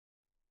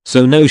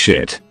So no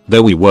shit,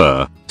 there we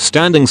were,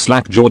 standing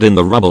slack-jawed in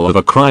the rubble of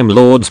a crime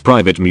lord's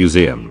private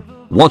museum,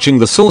 watching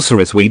the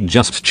sorceress we'd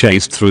just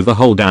chased through the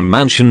whole damn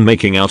mansion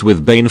making out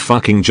with Bane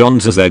fucking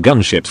Johns as their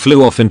gunship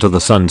flew off into the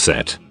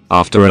sunset.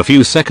 After a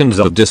few seconds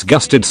of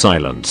disgusted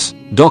silence,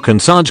 Doc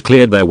and Sarge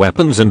cleared their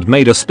weapons and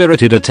made a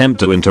spirited attempt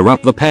to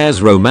interrupt the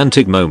pair's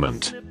romantic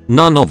moment.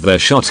 None of their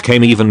shots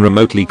came even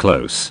remotely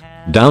close.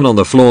 Down on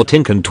the floor,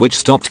 Tink and Twitch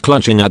stopped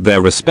clutching at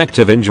their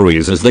respective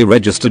injuries as they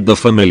registered the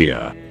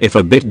familiar, if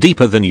a bit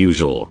deeper than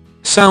usual,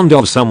 sound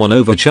of someone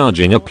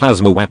overcharging a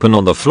plasma weapon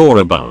on the floor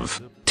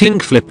above.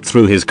 Tink flipped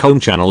through his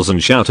comm channels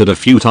and shouted a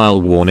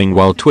futile warning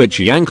while Twitch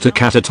yanked a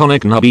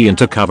catatonic nubby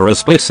into cover a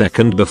split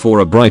second before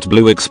a bright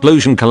blue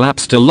explosion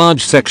collapsed a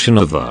large section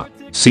of the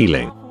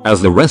ceiling.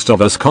 As the rest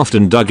of us coughed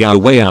and dug our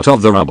way out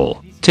of the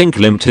rubble, Tink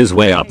limped his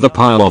way up the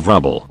pile of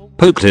rubble,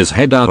 poked his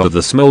head out of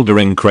the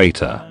smoldering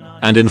crater,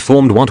 and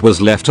informed what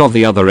was left of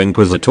the other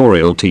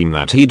inquisitorial team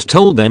that he'd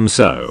told them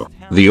so.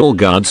 The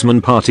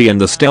all-guardsman party and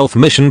the stealth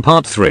mission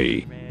part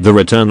 3. The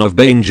return of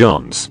Bane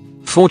Johns.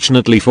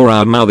 Fortunately for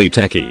our mouthy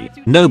techie,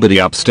 nobody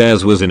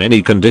upstairs was in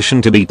any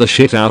condition to beat the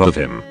shit out of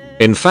him.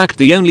 In fact,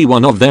 the only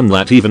one of them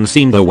that even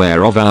seemed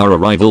aware of our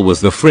arrival was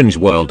the fringe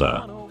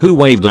worlder, who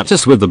waved at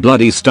us with the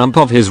bloody stump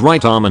of his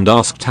right arm and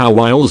asked how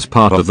Wiles'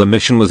 part of the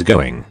mission was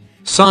going.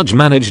 Sarge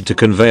managed to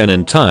convey an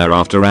entire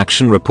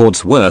after-action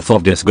report's worth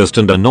of disgust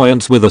and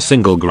annoyance with a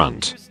single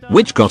grunt,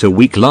 which got a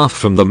weak laugh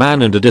from the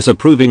man and a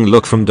disapproving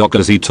look from Doc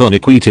as he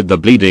tourniqueted the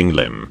bleeding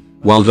limb,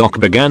 while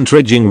Doc began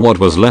triaging what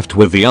was left,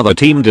 with the other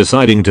team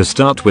deciding to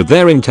start with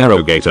their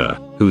interrogator,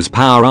 whose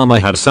power armor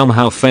had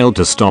somehow failed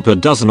to stop a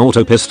dozen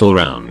auto pistol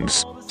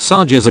rounds.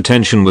 Sarge's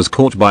attention was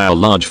caught by a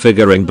large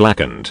figure in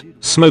blackened,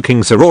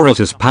 smoking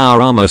sororitas power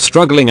armor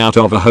struggling out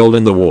of a hole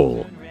in the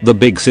wall. The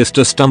big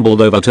sister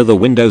stumbled over to the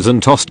windows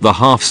and tossed the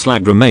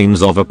half-slagged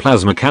remains of a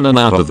plasma cannon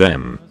out of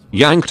them,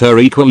 yanked her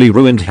equally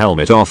ruined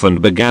helmet off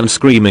and began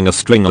screaming a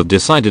string of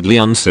decidedly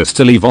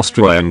unsisterly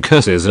Vostrian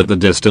curses at the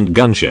distant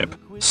gunship.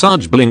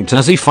 Sarge blinked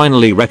as he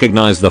finally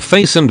recognized the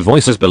face and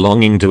voices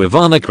belonging to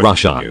Ivana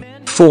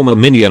Krashev, former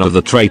minion of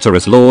the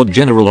traitorous Lord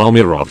General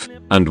Omirov,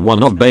 and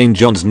one of Bane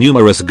John's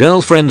numerous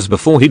girlfriends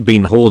before he'd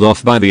been hauled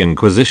off by the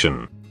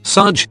Inquisition.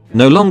 Sarge,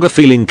 no longer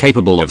feeling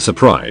capable of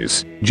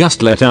surprise,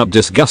 just let out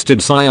disgusted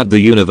sigh at the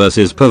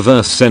universe's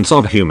perverse sense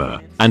of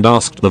humor, and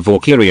asked the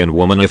Valkyrian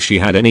woman if she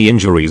had any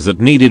injuries that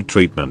needed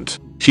treatment.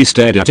 She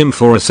stared at him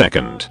for a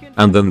second,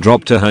 and then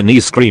dropped to her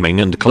knees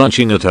screaming and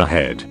clutching at her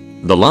head.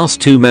 The last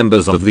two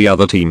members of the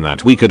other team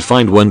that we could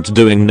find weren't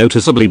doing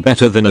noticeably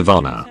better than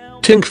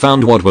Ivana. Tink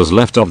found what was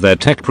left of their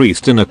tech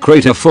priest in a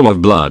crater full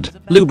of blood,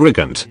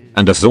 lubricant,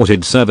 and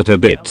assorted servitor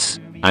bits,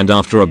 and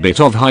after a bit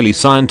of highly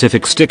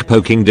scientific stick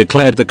poking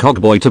declared the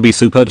cogboy to be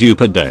super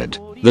duper dead.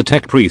 The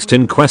tech priest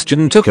in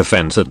question took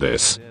offense at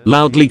this,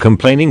 loudly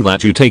complaining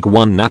that you take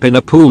one nap in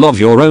a pool of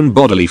your own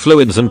bodily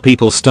fluids and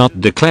people start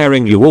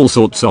declaring you all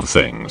sorts of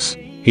things.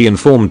 He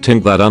informed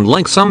Tink that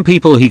unlike some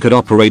people he could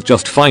operate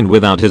just fine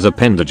without his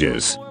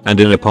appendages, and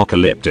in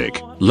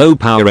apocalyptic, low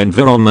power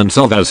environments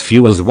of as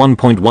few as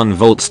 1.1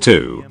 volts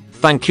too.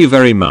 Thank you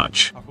very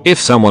much. If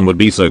someone would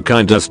be so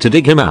kind as to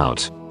dig him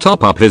out,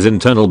 top up his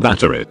internal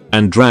battery,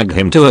 and drag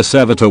him to a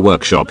servitor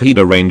workshop he'd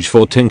arrange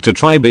for Tink to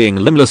try being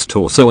limbless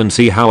torso and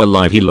see how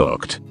alive he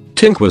looked.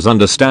 Tink was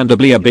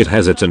understandably a bit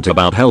hesitant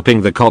about helping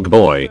the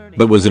cogboy,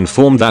 but was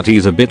informed that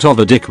he's a bit of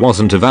a dick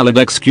wasn't a valid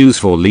excuse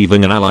for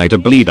leaving an ally to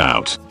bleed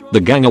out. The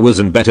ganger was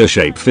in better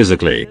shape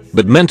physically,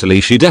 but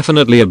mentally she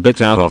definitely a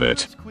bit out of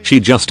it. She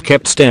just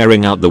kept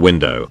staring out the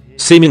window,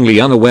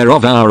 seemingly unaware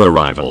of our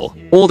arrival,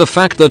 or the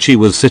fact that she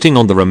was sitting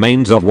on the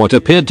remains of what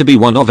appeared to be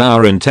one of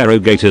our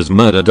interrogator's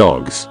murder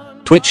dogs.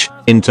 Twitch,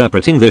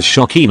 interpreting this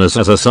shockiness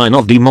as a sign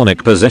of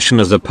demonic possession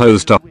as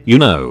opposed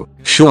to,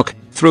 shock,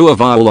 threw a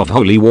vial of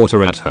holy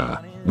water at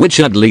her, which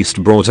at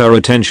least brought her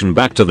attention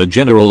back to the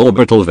general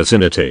orbital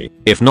vicinity,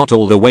 if not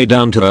all the way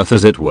down to Earth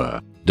as it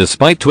were.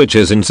 Despite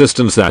Twitch's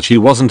insistence that she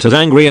wasn't as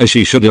angry as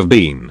she should have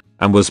been,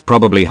 and was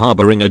probably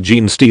harboring a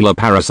gene stealer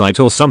parasite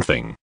or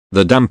something,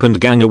 the dampened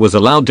ganger was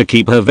allowed to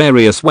keep her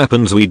various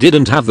weapons. We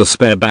didn't have the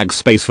spare bag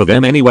space for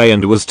them anyway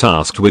and was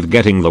tasked with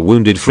getting the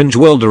wounded fringe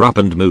welder up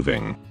and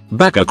moving.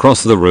 Back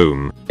across the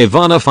room,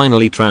 Ivana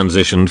finally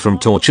transitioned from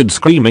tortured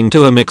screaming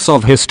to a mix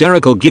of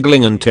hysterical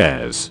giggling and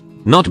tears.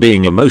 Not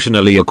being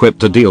emotionally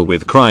equipped to deal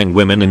with crying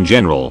women in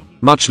general,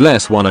 much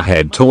less one a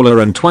head taller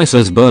and twice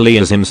as burly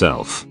as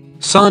himself,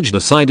 Sarge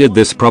decided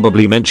this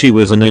probably meant she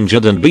was an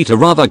injured and beat a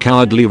rather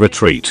cowardly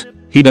retreat.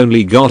 He'd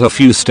only got a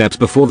few steps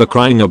before the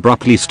crying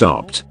abruptly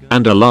stopped,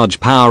 and a large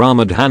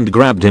power-armored hand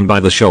grabbed him by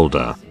the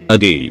shoulder. A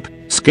deep,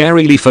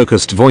 scarily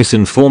focused voice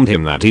informed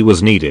him that he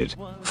was needed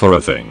for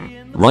a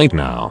thing right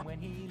now.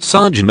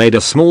 Sarge made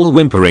a small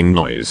whimpering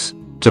noise.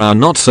 To our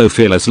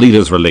not-so-fearless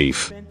leader's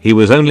relief, he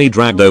was only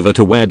dragged over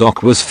to where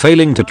Doc was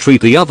failing to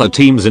treat the other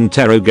team's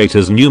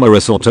interrogator's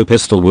numerous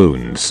auto-pistol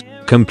wounds,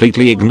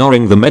 completely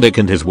ignoring the medic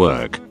and his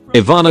work.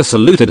 Ivana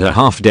saluted her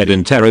half-dead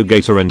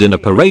interrogator and in a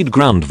parade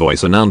ground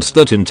voice announced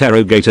that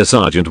Interrogator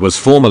Sergeant was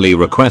formally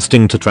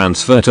requesting to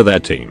transfer to their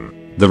team.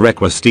 The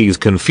requestee's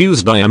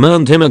confused eye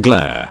earned him a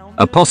glare,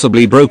 a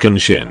possibly broken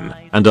shin,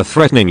 and a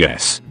threatening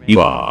yes, you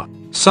are.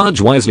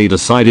 Sarge wisely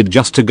decided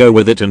just to go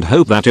with it and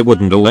hope that it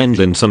wouldn't all end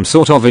in some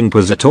sort of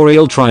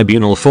inquisitorial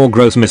tribunal for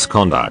gross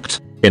misconduct.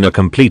 In a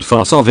complete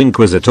farce of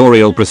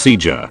inquisitorial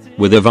procedure,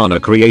 with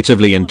Ivana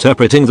creatively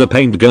interpreting the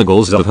pained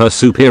gurgles of her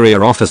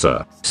superior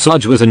officer,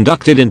 Sarge was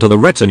inducted into the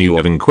retinue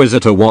of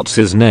Inquisitor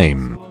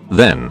what's-his-name.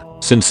 Then,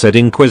 since said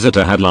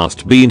Inquisitor had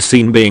last been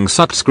seen being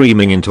sucked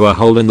screaming into a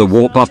hole in the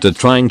warp after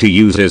trying to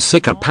use his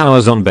Seeker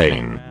powers on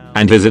Bane,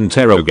 and his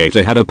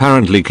interrogator had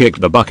apparently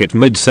kicked the bucket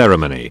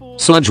mid-ceremony,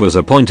 Sludge was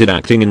appointed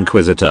acting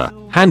Inquisitor,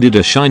 handed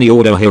a shiny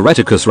Ordo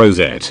Hereticus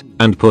rosette,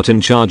 and put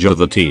in charge of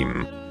the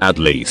team. At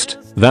least,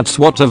 that's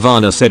what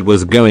Ivana said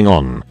was going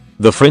on.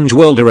 The fringe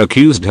worlder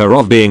accused her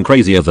of being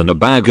crazier than a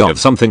bag of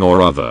something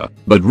or other,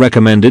 but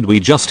recommended we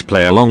just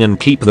play along and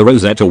keep the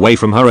rosette away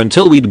from her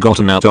until we'd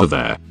gotten out of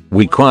there.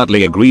 We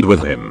quietly agreed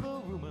with him.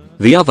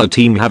 The other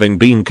team having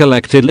been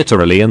collected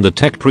literally in the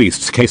tech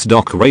priest's case,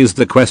 Doc raised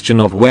the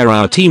question of where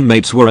our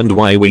teammates were and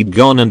why we'd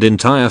gone an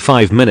entire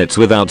 5 minutes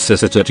without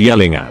Sisitot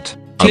yelling at.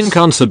 Tink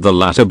answered the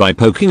latter by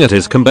poking at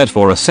his combat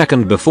for a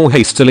second before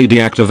hastily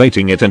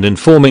deactivating it and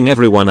informing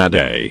everyone that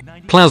a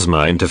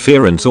plasma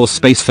interference or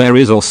space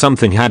fairies or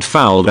something had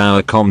fouled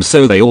our comms,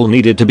 so they all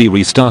needed to be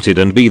restarted,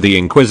 and B, the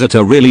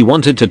Inquisitor really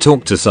wanted to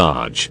talk to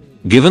Sarge.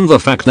 Given the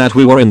fact that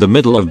we were in the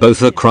middle of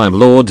both a crime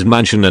lord's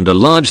mansion and a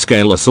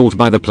large-scale assault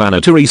by the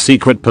planetary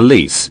secret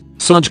police,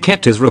 Sarge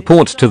kept his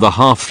report to the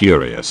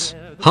half-furious,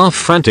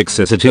 half-frantic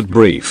Sisitot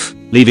brief,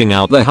 leaving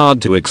out the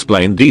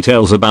hard-to-explain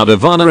details about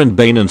Ivana and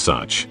Bane and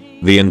such.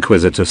 The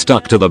Inquisitor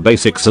stuck to the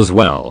basics as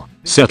well,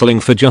 settling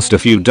for just a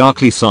few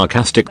darkly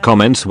sarcastic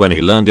comments when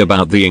he learned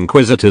about the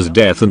Inquisitor's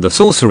death and the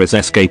sorceress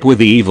escape with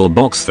the evil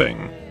box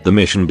thing. The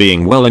mission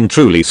being well and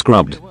truly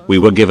scrubbed, we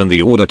were given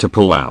the order to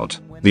pull out.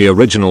 The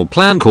original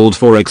plan called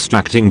for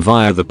extracting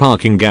via the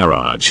parking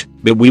garage,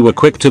 but we were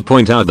quick to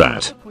point out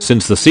that,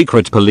 since the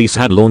secret police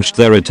had launched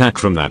their attack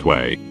from that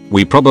way,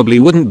 we probably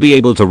wouldn't be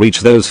able to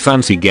reach those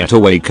fancy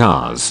getaway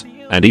cars.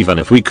 And even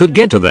if we could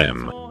get to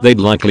them, they'd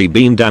likely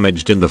been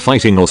damaged in the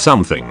fighting or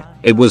something.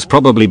 It was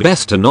probably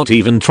best to not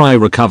even try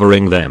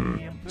recovering them.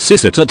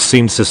 Sisitot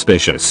seemed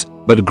suspicious,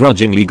 but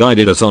grudgingly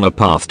guided us on a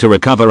path to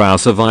recover our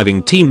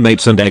surviving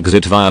teammates and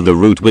exit via the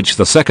route which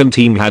the second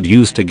team had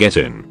used to get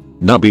in.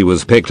 Nubby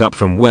was picked up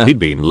from where he'd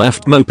been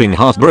left moping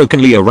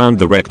heartbrokenly around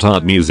the wrecked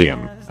art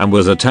museum, and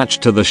was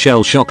attached to the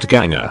shell-shocked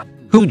ganger,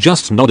 who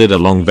just nodded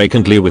along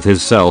vacantly with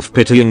his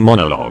self-pitying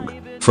monologue.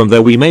 From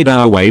there we made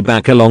our way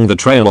back along the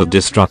trail of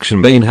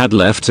destruction Bane had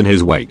left in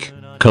his wake,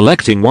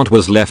 collecting what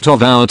was left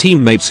of our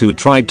teammates who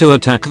tried to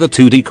attack the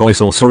 2 decoy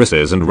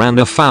sorceresses and ran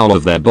afoul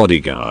of their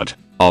bodyguard.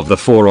 Of the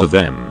 4 of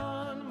them,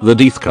 the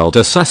Death Cult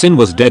assassin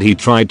was dead. He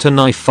tried to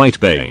knife fight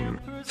Bane.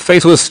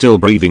 Faith was still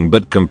breathing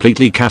but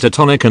completely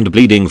catatonic and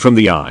bleeding from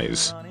the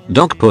eyes.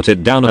 Doc put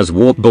it down as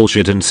warp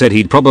bullshit and said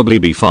he'd probably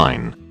be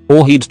fine,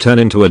 or he'd turn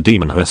into a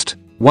demon host,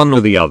 one or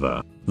the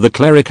other. The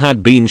cleric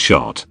had been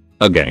shot.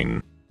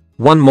 Again.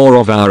 One more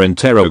of our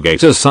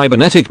interrogator's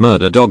cybernetic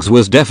murder dogs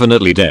was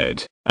definitely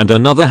dead, and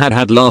another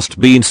had last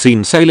been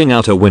seen sailing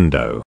out a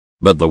window.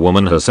 But the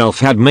woman herself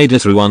had made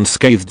it through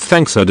unscathed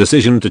thanks her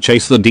decision to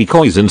chase the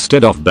decoys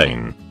instead of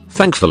Bane.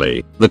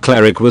 Thankfully, the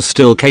cleric was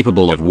still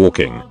capable of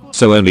walking,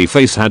 so only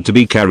Face had to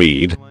be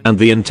carried, and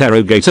the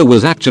interrogator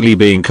was actually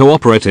being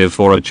cooperative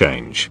for a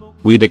change.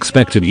 We'd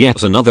expected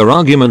yet another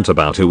argument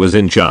about who was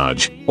in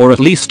charge, or at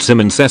least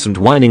some incessant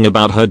whining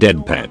about her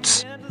dead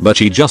pets. But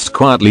she just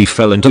quietly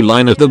fell into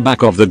line at the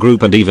back of the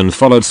group and even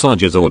followed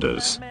Sarge's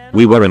orders.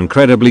 We were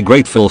incredibly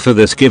grateful for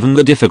this given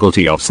the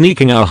difficulty of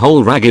sneaking our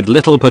whole ragged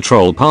little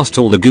patrol past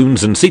all the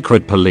goons and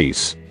secret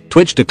police.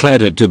 Twitch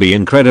declared it to be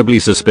incredibly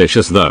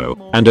suspicious though,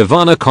 and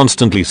Ivana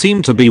constantly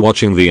seemed to be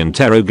watching the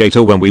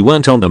interrogator when we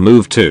weren't on the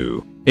move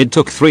too. It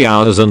took 3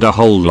 hours and a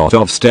whole lot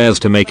of stairs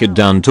to make it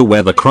down to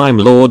where the crime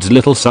lord's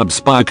little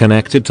sub-spire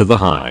connected to the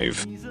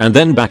hive, and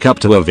then back up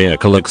to a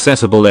vehicle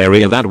accessible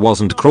area that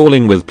wasn't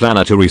crawling with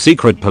planetary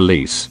secret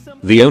police.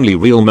 The only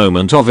real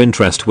moment of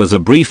interest was a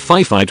brief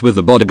firefight with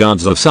the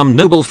bodyguards of some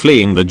noble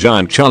fleeing the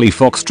giant Charlie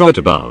Foxtrot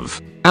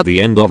above, at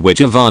the end of which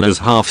Ivana's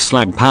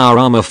half-slag power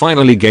armor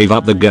finally gave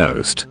up the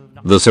ghost.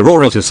 The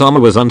sororitas armor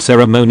was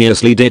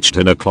unceremoniously ditched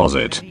in a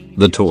closet.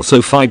 The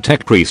torso-fied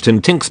tech priest in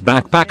Tink's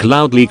backpack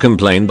loudly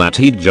complained that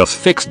he'd just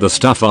fixed the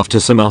stuff after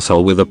some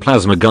asshole with a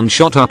plasma gun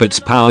shot up its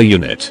power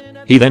unit.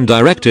 He then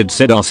directed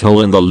said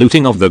asshole in the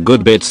looting of the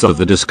good bits of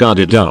the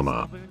discarded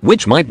armor,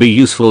 which might be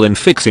useful in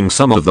fixing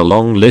some of the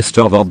long list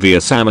of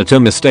obvious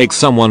amateur mistakes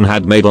someone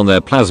had made on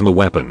their plasma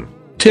weapon.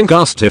 Tink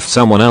asked if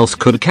someone else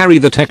could carry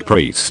the tech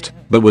priest,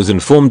 but was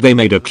informed they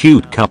made a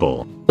cute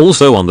couple.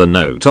 Also on the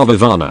note of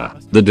Ivana,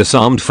 the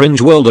disarmed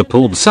fringe worlder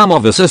pulled some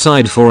of us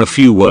aside for a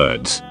few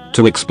words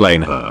to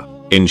explain her.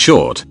 In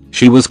short,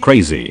 she was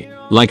crazy,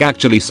 like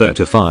actually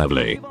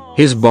certifiably.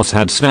 His boss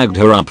had snagged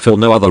her up for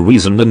no other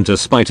reason than to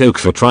spite Oak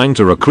for trying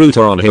to recruit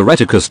her on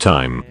Hereticus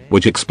time,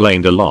 which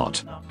explained a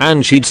lot.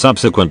 And she'd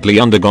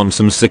subsequently undergone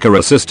some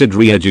Seeker-assisted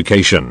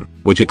re-education,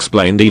 which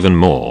explained even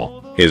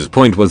more. His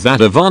point was that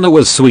Ivana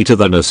was sweeter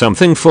than a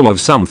something full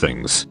of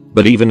somethings,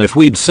 but even if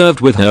we'd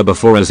served with her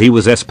before as he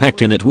was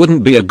expecting, it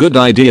wouldn't be a good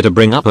idea to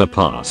bring up her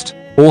past,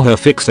 or her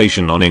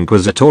fixation on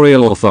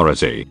inquisitorial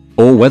authority,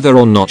 or whether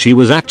or not she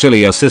was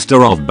actually a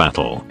sister of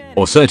battle,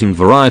 or certain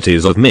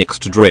varieties of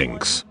mixed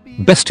drinks.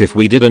 Best if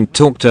we didn't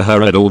talk to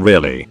her at all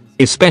really,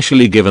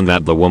 especially given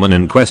that the woman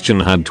in question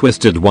had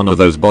twisted one of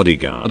those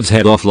bodyguards'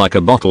 head off like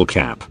a bottle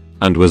cap,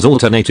 and was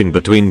alternating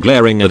between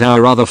glaring at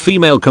our other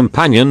female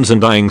companions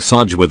and eyeing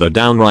Saj with a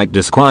downright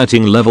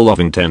disquieting level of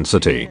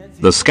intensity.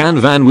 The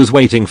scan van was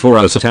waiting for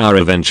us at our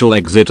eventual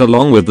exit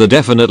along with the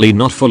definitely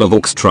not full of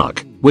orcs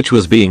truck, which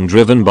was being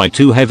driven by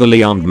 2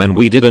 heavily armed men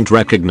we didn't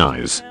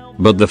recognize,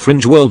 but the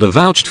fringe world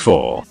vouched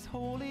for.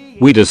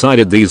 We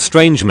decided these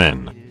strange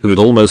men, who'd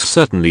almost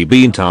certainly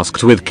been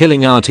tasked with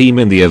killing our team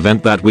in the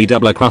event that we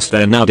double-crossed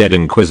their now dead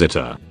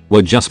inquisitor,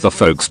 were just the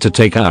folks to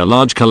take our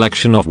large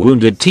collection of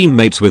wounded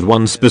teammates with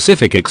one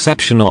specific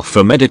exception off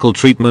for medical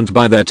treatment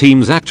by their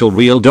team's actual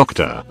real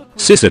doctor.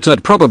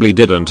 Sisitut probably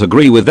didn't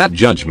agree with that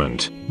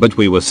judgment, but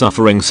we were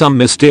suffering some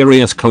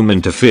mysterious comb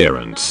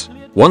interference.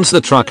 Once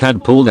the truck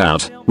had pulled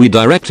out, we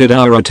directed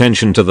our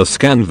attention to the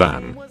scan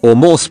van, or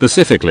more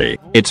specifically,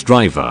 its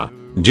driver.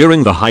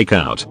 During the hike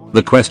out,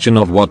 the question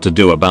of what to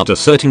do about a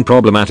certain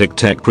problematic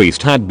tech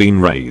priest had been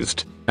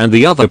raised, and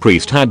the other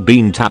priest had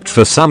been tapped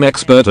for some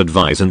expert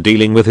advice in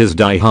dealing with his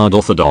die-hard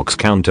orthodox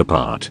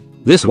counterpart.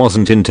 This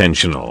wasn't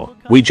intentional,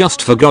 we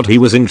just forgot he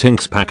was in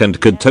Tink's pack and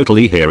could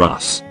totally hear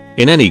us.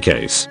 In any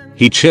case,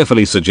 he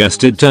cheerfully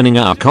suggested turning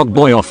our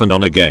cogboy off and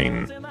on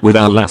again, with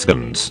our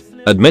lasguns.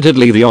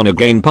 Admittedly the on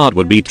again part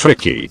would be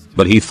tricky,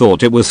 but he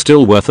thought it was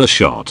still worth a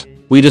shot.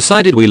 We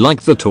decided we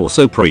liked the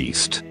torso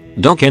priest.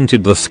 Doc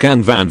entered the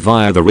scan van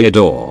via the rear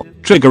door,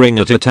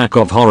 triggering an attack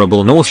of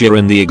horrible nausea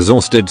in the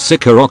exhausted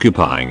sicker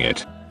occupying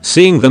it.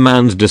 Seeing the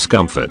man's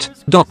discomfort,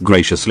 Doc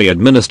graciously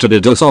administered a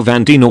dose of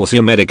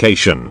anti-nausea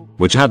medication,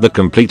 which had the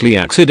completely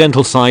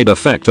accidental side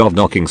effect of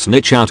knocking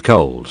Snitch out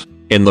cold.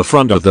 In the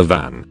front of the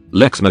van,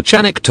 Lex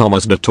Mechanic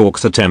Thomas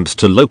DeTalk's attempts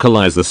to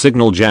localize the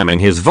signal jamming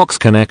his Vox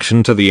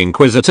connection to the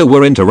Inquisitor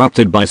were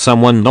interrupted by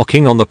someone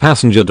knocking on the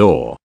passenger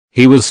door.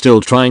 He was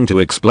still trying to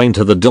explain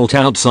to the dolt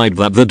outside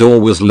that the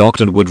door was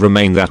locked and would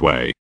remain that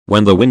way,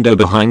 when the window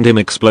behind him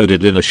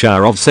exploded in a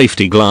shower of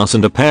safety glass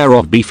and a pair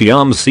of beefy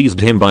arms seized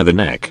him by the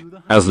neck.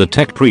 As the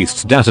tech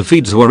priest's data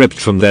feeds were ripped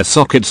from their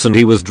sockets and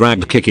he was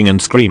dragged kicking and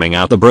screaming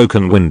out the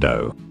broken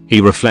window,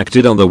 he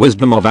reflected on the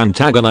wisdom of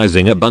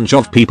antagonizing a bunch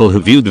of people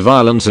who viewed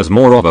violence as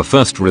more of a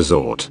first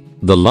resort.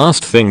 The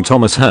last thing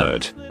Thomas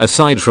heard,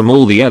 aside from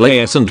all the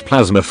LAS and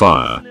plasma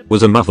fire,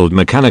 was a muffled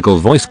mechanical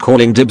voice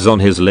calling dibs on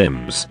his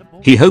limbs.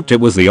 He hoped it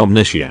was the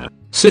Omnitia.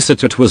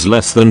 Sisitut was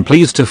less than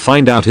pleased to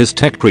find out his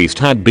tech priest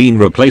had been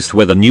replaced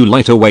with a new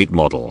lighter weight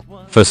model.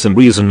 For some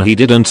reason he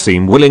didn't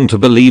seem willing to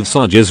believe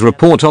Saj's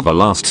report of a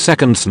last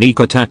second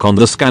sneak attack on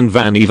the scan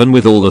van even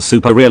with all the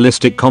super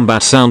realistic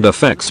combat sound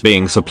effects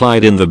being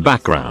supplied in the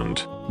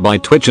background by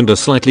Twitch and a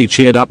slightly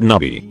cheered up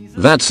Nubby.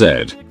 That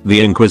said, the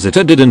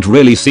Inquisitor didn't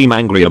really seem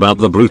angry about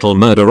the brutal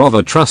murder of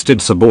a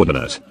trusted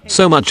subordinate,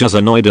 so much as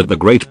annoyed at the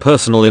great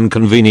personal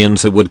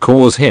inconvenience it would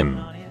cause him,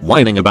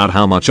 whining about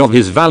how much of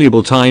his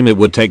valuable time it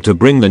would take to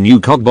bring the new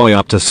cogboy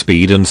up to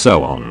speed and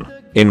so on.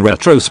 In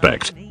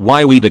retrospect,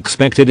 why we'd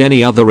expected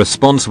any other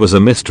response was a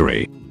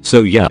mystery.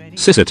 So yeah,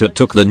 Sisitut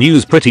took the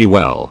news pretty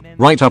well,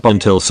 right up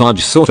until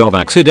Saj sort of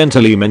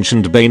accidentally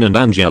mentioned Bane and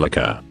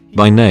Angelica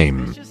by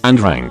name and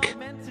rank.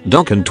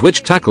 Doc and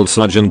Twitch tackled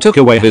Saj and took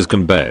away his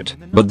bed,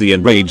 but the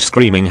enraged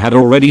screaming had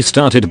already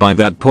started by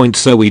that point,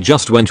 so we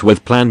just went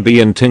with plan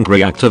B and Tink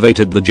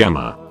reactivated the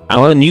jammer.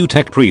 Our new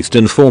tech priest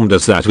informed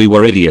us that we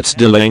were idiots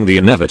delaying the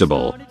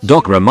inevitable.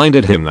 Doc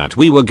reminded him that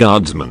we were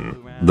guardsmen.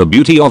 The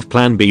beauty of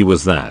plan B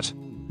was that,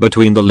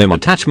 between the limb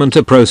attachment,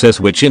 a process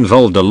which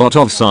involved a lot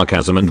of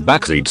sarcasm and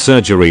backseat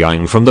surgery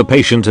eyeing from the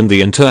patient, and the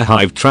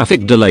inter-hive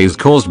traffic delays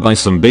caused by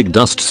some big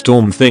dust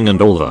storm thing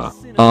and all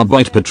the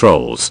Arbeit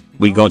patrols,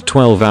 we got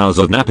 12 hours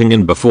of napping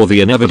in before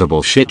the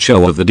inevitable shit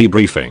show of the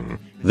debriefing.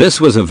 This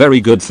was a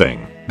very good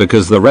thing,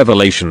 because the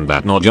revelation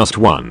that not just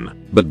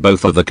one, but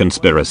both of the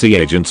conspiracy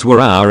agents were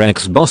our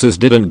ex-bosses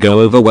didn't go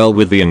over well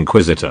with the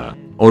Inquisitor,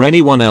 or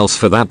anyone else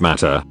for that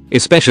matter,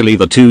 especially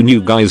the 2 new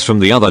guys from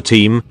the other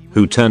team,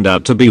 who turned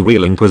out to be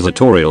real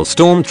inquisitorial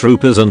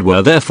stormtroopers and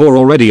were therefore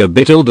already a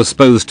bit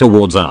ill-disposed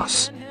towards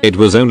us. It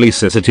was only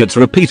Sisitut's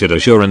repeated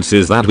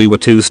assurances that we were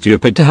too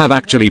stupid to have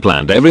actually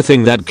planned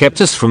everything that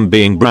kept us from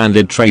being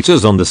branded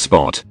traitors on the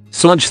spot.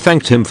 Sludge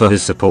thanked him for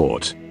his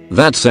support.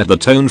 That set the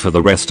tone for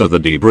the rest of the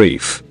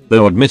debrief,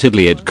 though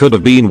admittedly it could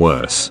have been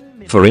worse.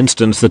 For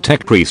instance, the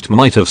tech priest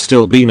might have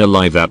still been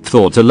alive. That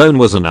thought alone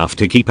was enough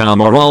to keep our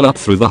morale up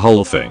through the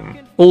whole thing.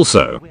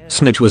 Also,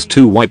 Snitch was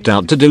too wiped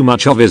out to do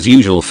much of his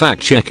usual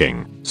fact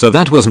checking, so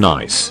that was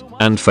nice,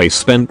 and Face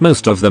spent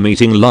most of the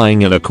meeting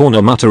lying in a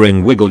corner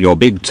muttering "wiggle your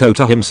big toe"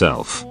 to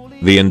himself.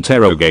 The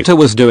interrogator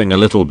was doing a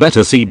little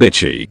better, see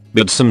bitchy,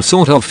 but some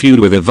sort of feud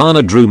with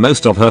Ivana drew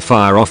most of her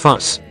fire off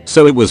us,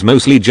 so it was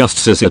mostly just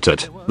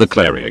Sisitut, the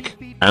cleric.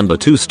 and the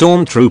two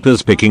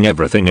stormtroopers picking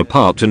everything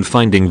apart and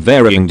finding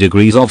varying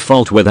degrees of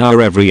fault with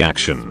our every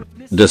action.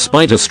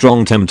 Despite a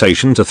strong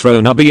temptation to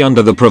throw Nubby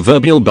under the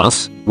proverbial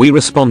bus, we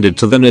responded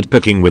to the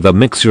nitpicking with a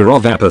mixture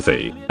of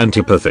apathy,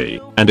 antipathy,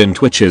 and in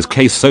Twitch's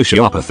case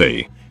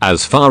sociopathy.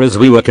 As far as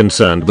we were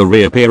concerned, the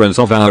reappearance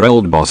of our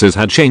old bosses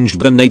had changed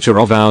the nature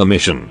of our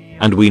mission,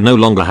 and we no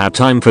longer had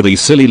time for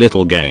these silly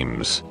little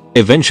games.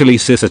 Eventually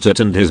Sysatet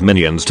and his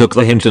minions took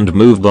the hint and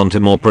moved on to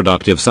more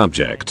productive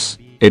subjects.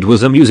 It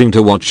was amusing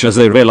to watch as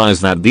they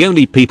realized that the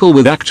only people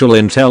with actual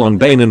intel on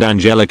Bane and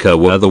Angelica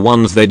were the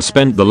ones they'd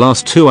spent the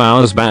last 2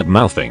 hours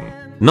bad-mouthing.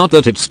 Not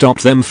that it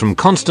stopped them from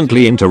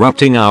constantly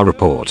interrupting our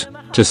report.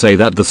 To say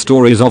that the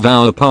stories of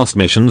our past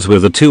missions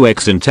with the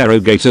 2X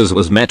interrogators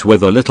was met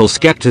with a little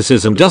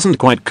skepticism doesn't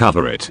quite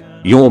cover it.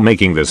 You're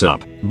making this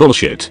up.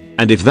 Bullshit.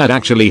 And if that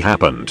actually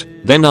happened,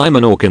 then I'm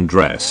an orc in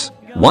dress.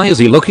 Why is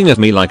he looking at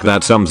me like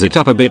that? Sums it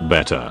up a bit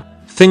better.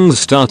 Things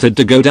started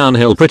to go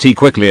downhill pretty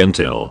quickly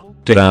until,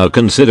 to our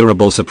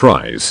considerable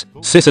surprise,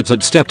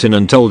 Sysatet stepped in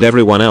and told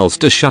everyone else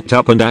to shut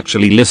up and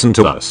actually listen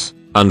to us.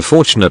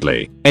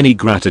 Unfortunately, any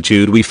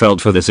gratitude we felt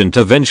for this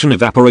intervention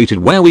evaporated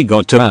where we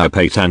got to our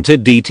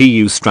patented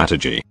DTU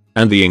strategy,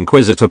 and the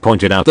Inquisitor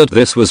pointed out that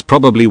this was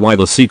probably why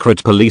the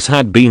secret police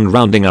had been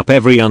rounding up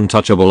every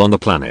untouchable on the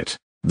planet.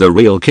 The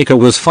real kicker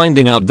was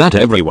finding out that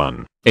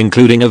everyone,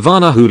 including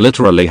Ivana who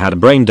literally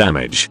had brain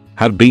damage,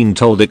 had been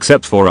told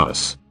except for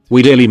us.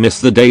 We dearly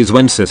missed the days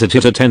when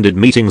Sysatet attended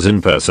meetings in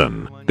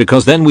person,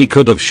 because then we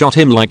could have shot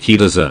him like he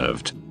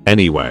deserved.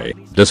 Anyway,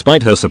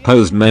 despite her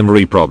supposed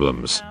memory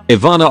problems,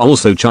 Ivana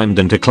also chimed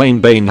in to claim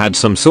Bane had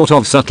some sort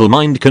of subtle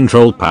mind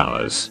control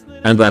powers,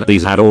 and that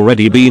these had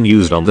already been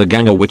used on the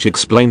ganger, which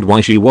explained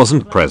why she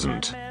wasn't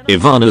present.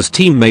 Ivana's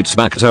teammates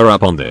backed her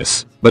up on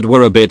this, but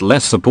were a bit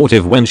less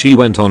supportive when she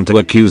went on to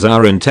accuse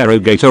our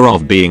interrogator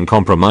of being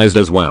compromised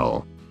as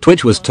well.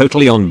 Twitch was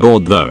totally on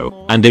board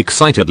though, and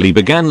excitedly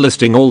began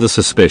listing all the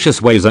suspicious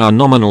ways our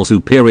nominal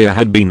superior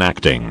had been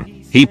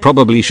acting. He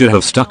probably should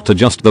have stuck to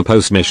just the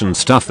post-mission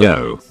stuff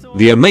though.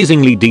 The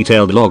amazingly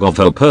detailed log of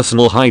her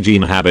personal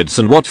hygiene habits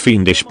and what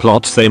fiendish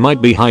plots they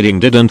might be hiding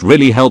didn't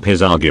really help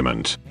his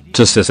argument.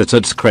 To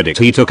Sysatet's credit,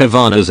 he took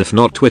Ivana's if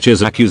not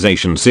Twitch's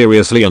accusation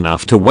seriously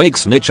enough to wake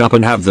Snitch up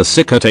and have the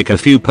Sicker take a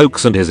few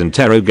pokes at his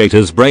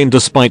interrogator's brain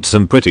despite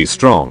some pretty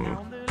strong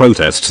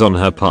protests on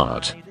her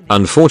part.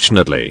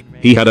 Unfortunately,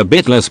 he had a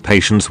bit less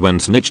patience when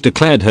Snitch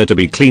declared her to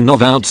be clean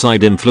of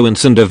outside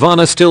influence and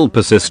Ivana still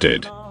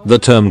persisted. The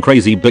term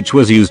crazy bitch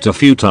was used a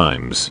few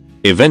times.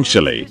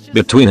 Eventually,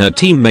 between her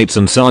teammates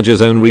and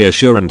Sarge's own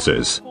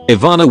reassurances,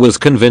 Ivana was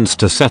convinced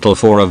to settle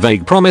for a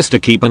vague promise to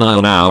keep an eye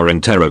on our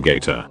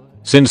interrogator.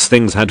 Since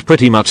things had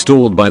pretty much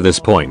stalled by this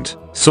point,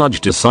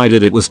 Sarge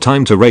decided it was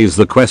time to raise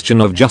the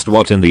question of just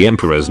what in the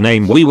Emperor's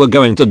name we were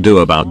going to do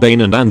about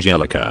Bane and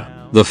Angelica.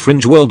 The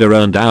Fringe Worlder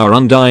earned our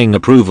undying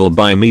approval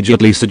by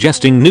immediately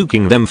suggesting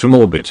nuking them from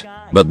orbit,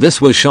 but this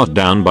was shot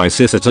down by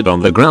Sysatet on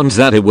the grounds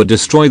that it would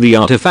destroy the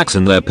artifacts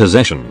in their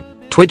possession.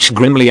 Twitch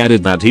grimly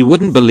added that he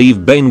wouldn't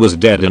believe Bane was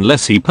dead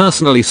unless he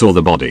personally saw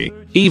the body.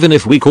 Even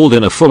if we called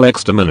in a full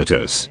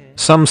exterminatus,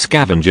 some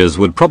scavengers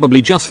would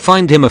probably just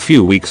find him a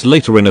few weeks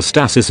later in a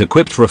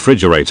stasis-equipped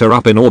refrigerator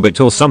up in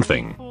orbit or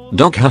something.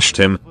 Doc hushed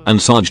him,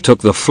 and Sarge took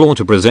the floor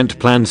to present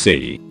Plan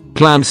C.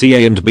 Plan C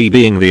A and B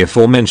being the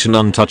aforementioned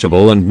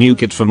untouchable and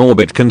nuke it from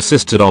orbit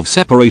consisted of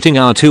separating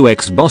our two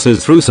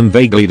ex-bosses through some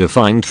vaguely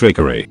defined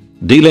trickery,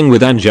 dealing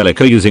with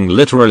Angelica using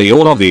literally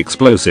all of the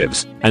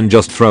explosives, and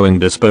just throwing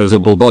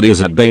disposable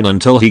bodies at Bane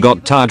until he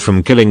got tired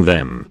from killing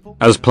them.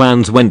 As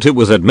plans went, it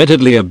was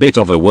admittedly a bit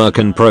of a work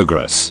in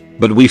progress,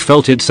 but we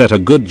felt it set a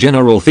good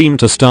general theme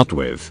to start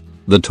with.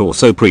 The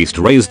Torso Priest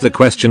raised the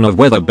question of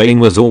whether Bane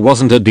was or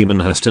wasn't a demon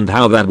host and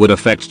how that would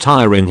affect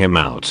tiring him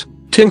out.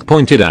 Tink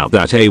pointed out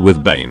that A,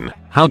 with Bane,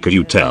 how could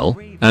you tell?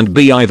 And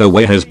B, either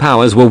way his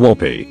powers were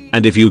warpy,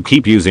 and if you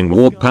keep using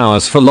warp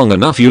powers for long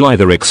enough you'll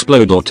either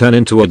explode or turn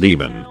into a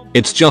demon.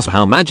 It's just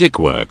how magic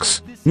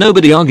works.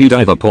 Nobody argued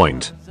either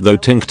point, though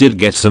Tink did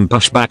get some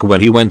pushback when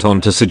he went on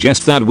to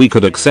suggest that we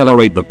could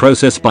accelerate the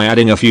process by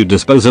adding a few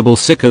disposable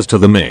Sickers to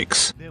the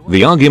mix.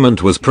 The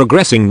argument was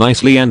progressing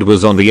nicely and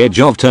was on the edge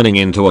of turning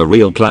into a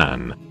real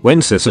plan, when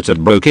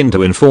Sysatet broke in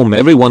to inform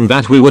everyone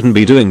that we wouldn't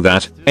be doing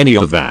that, any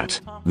of that.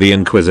 The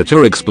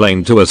Inquisitor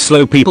explained to us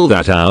slow people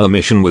that our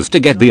mission was to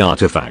get the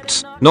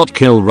artifacts, not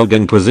kill rogue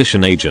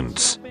Inquisition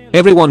agents.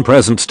 Everyone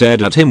present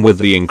stared at him with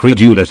the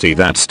incredulity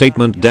that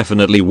statement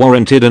definitely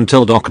warranted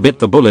until Doc bit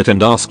the bullet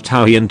and asked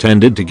how he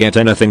intended to get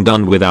anything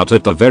done without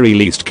at the very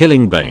least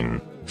killing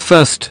Bane.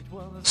 First,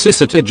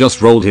 Sysatet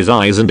just rolled his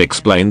eyes and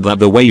explained that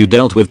the way you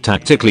dealt with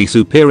tactically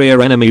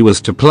superior enemy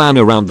was to plan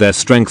around their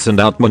strengths and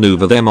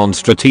outmaneuver them on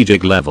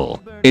strategic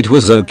level. It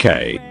was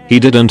okay, he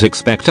didn't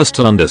expect us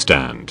to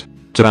understand.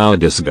 To our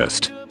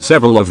disgust,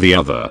 several of the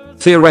other,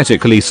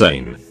 theoretically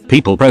sane,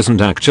 people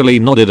present actually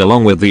nodded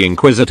along with the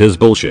Inquisitor's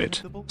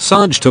bullshit.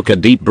 Sarge took a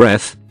deep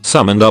breath,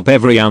 summoned up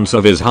every ounce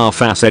of his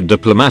half-assed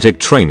diplomatic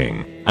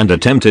training, and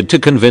attempted to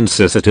convince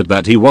Sysatet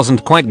that he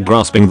wasn't quite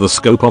grasping the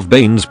scope of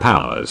Bane's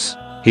powers.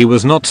 He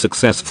was not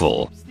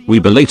successful. we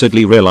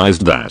belatedly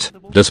realized that,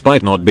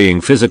 despite not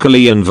being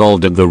physically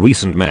involved in the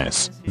recent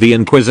mess, the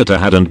Inquisitor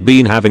hadn't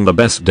been having the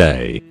best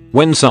day.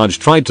 When Sarge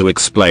tried to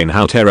explain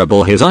how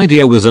terrible his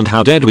idea was and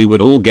how dead we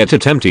would all get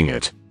attempting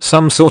it,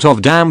 some sort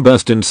of dam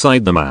burst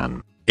inside the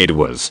man. It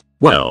was,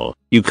 well,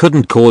 you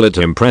couldn't call it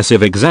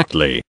impressive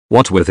exactly,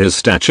 what with his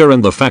stature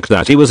and the fact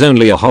that he was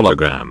only a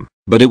hologram,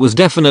 but it was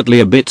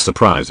definitely a bit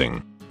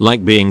surprising.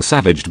 Like being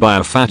savaged by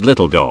a fat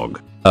little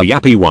dog. A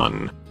yappy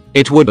one.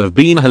 It would have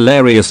been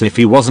hilarious if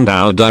he wasn't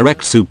our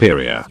direct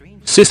superior.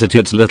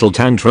 Sisatit's little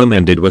tantrum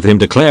ended with him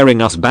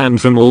declaring us banned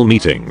from all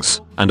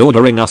meetings and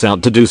ordering us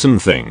out to do some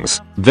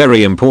things.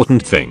 Very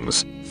important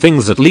things.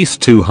 Things at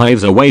least 2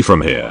 hives away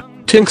from here.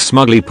 Tink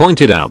smugly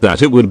pointed out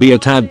that it would be a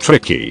tad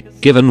tricky,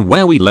 given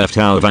where we left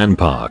our van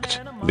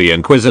parked. The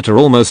Inquisitor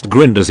almost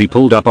grinned as he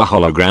pulled up a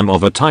hologram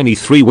of a tiny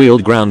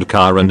 3-wheeled ground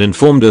car and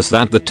informed us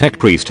that the tech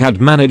priest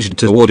had managed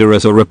to order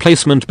us a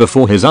replacement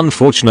before his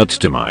unfortunate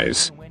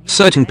demise.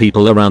 Certain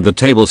people around the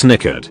table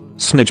snickered.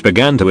 Snitch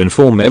began to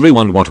inform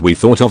everyone what we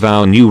thought of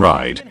our new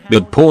ride,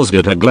 but paused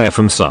at a glare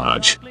from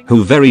Sarge,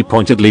 who very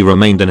pointedly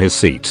remained in his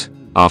seat.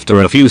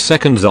 After a few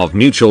seconds of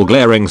mutual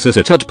glaring,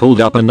 Sisatit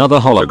pulled up another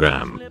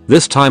hologram,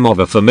 this time of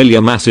a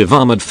familiar massive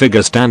armored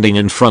figure standing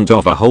in front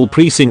of a whole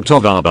precinct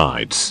of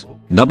Arbites.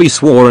 Nubby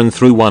swore and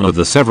threw one of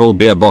the several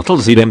beer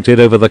bottles he'd emptied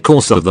over the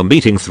course of the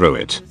meeting through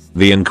it.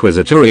 The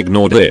Inquisitor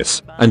ignored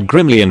this and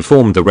grimly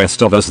informed the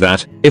rest of us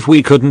that, if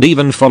we couldn't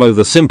even follow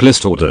the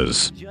simplest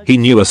orders, he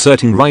knew a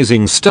certain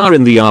rising star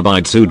in the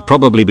Arbites who'd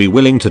probably be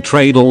willing to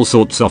trade all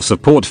sorts of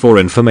support for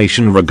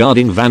information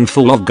regarding van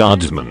full of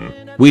Guardsmen.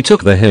 We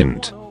took the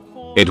hint.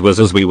 It was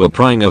as we were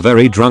prying a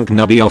very drunk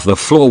Nubby off the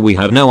floor we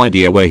had no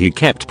idea where he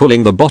kept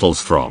pulling the bottles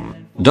from.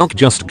 Doc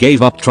just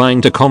gave up trying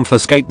to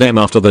confiscate them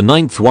after the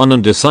 9th one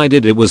and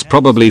decided it was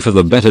probably for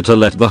the better to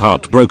let the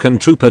heartbroken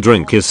trooper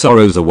drink his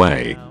sorrows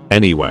away.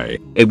 Anyway,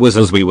 it was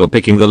as we were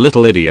picking the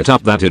little idiot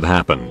up that it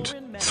happened.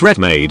 Threat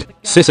made,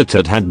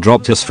 Sisatit had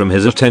dropped us from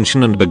his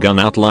attention and begun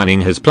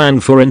outlining his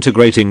plan for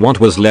integrating what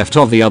was left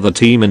of the other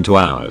team into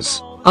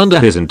ours. Under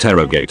his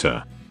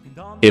interrogator,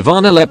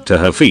 Ivana leapt to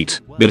her feet,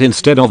 but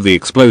instead of the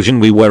explosion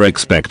we were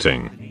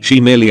expecting,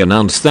 she merely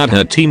announced that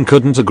her team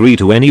couldn't agree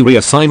to any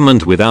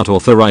reassignment without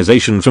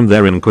authorization from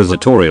their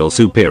inquisitorial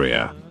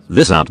superior.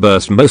 This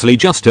outburst mostly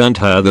just earned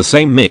her the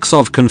same mix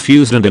of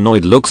confused and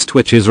annoyed looks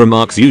Twitch's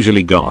remarks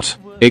usually got,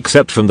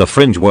 except from the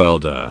fringe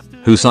worlder,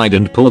 who sighed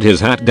and pulled his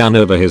hat down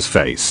over his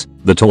face,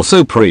 the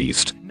torso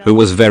priest, who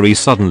was very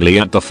suddenly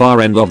at the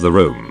far end of the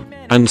room,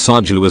 and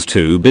Sarge, who was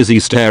too busy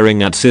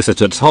staring at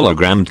Sisatit's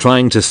hologram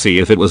trying to see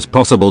if it was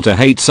possible to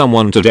hate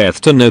someone to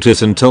death to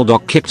notice until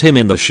Doc kicked him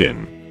in the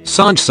shin.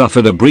 Sarge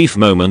suffered a brief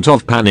moment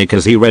of panic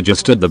as he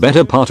registered the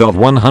better part of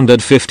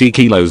 150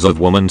 kilos of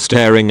woman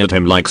staring at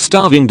him like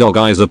starving dog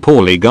eyes a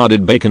poorly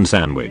guarded bacon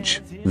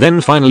sandwich. Then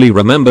finally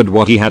remembered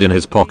what he had in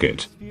his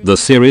pocket. The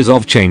series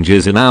of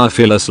changes in our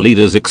fearless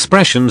leader's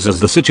expressions as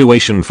the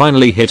situation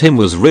finally hit him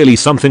was really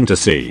something to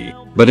see,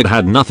 but it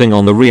had nothing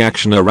on the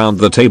reaction around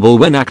the table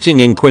when Acting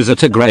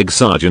Inquisitor Greg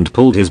Sargent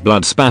pulled his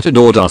blood-spattered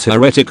Ordos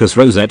Hereticus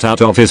rosette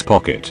out of his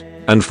pocket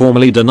and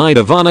formally denied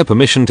Ivana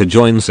permission to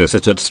join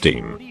Sisatit's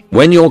team.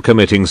 When you're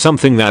committing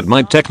something that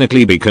might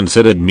technically be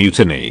considered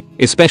mutiny,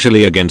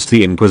 especially against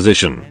the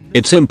Inquisition,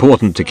 it's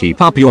important to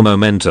keep up your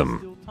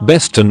momentum.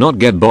 Best to not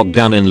get bogged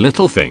down in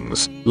little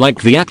things,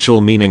 like the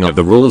actual meaning of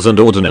the rules and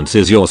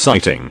ordinances you're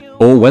citing,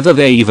 or whether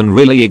they even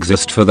really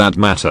exist for that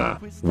matter.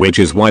 Which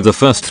is why the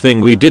first thing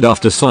we did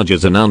after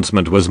Sarge's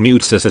announcement was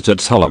mute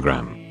Sisatit's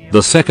hologram.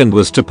 The second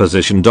was to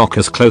position Doc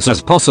as close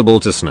as possible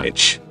to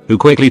Snitch, who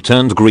quickly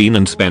turned green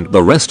and spent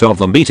the rest of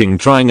the meeting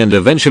trying and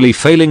eventually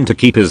failing to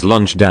keep his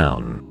lunch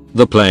down.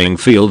 The playing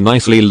field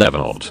nicely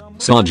leveled.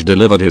 Sarge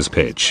delivered his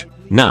pitch.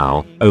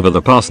 Now, over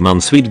the past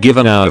months we'd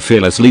given our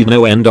fearless lead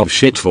no end of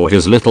shit for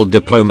his little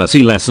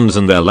diplomacy lessons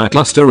and their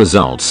lackluster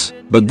results,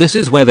 but this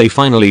is where they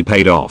finally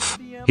paid off.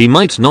 He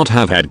might not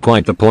have had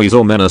quite the poise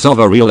or menace of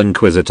a real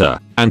Inquisitor,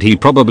 and he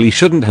probably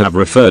shouldn't have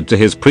referred to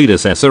his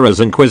predecessor as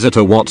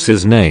Inquisitor what's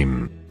his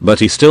name, but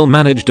he still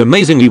managed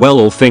amazingly well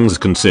all things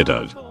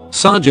considered.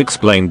 Sarge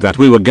explained that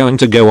we were going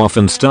to go off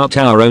and start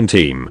our own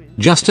team,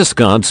 Justice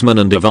Guardsmen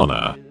and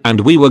Ivana,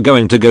 and we were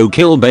going to go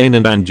kill Bane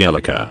and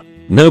Angelica.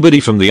 Nobody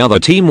from the other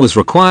team was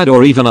required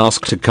or even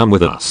asked to come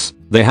with us.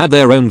 They had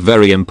their own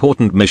very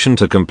important mission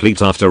to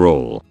complete after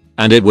all,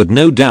 and it would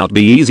no doubt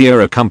be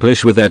easier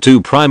accomplished with their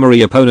 2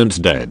 primary opponents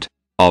dead.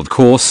 Of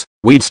course,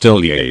 we'd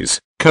still liaise,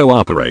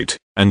 cooperate,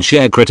 and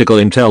share critical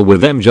intel with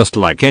them just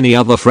like any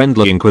other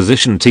friendly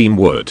Inquisition team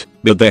would,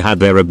 but they had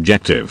their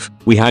objective,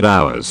 we had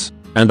ours,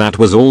 and that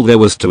was all there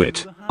was to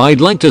it. I'd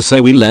like to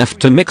say we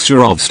left a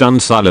mixture of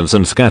stunned silence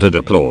and scattered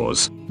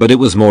applause, but it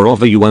was more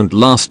of a you won't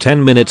last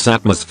 10 minutes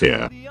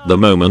atmosphere. The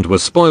moment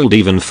was spoiled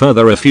even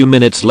further a few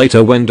minutes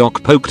later when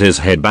Doc poked his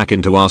head back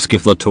in to ask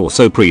if the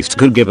torso priest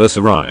could give us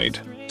a ride,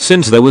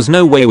 since there was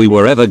no way we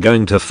were ever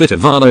going to fit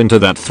Ivana into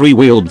that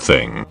 3-wheeled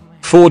thing.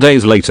 4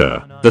 days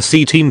later, the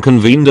C-team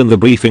convened in the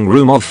briefing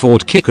room of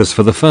Fort Kickers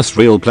for the first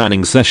real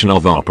planning session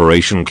of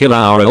Operation Kill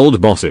Our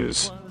Old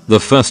Bosses. The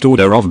first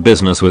order of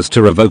business was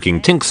to revoking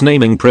Tink's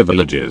naming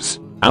privileges.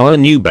 Our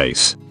new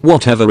base,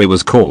 whatever it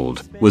was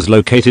called, was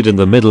located in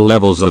the middle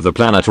levels of the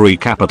planetary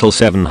capital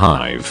 7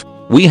 Hive.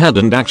 We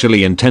hadn't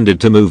actually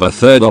intended to move a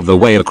third of the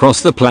way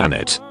across the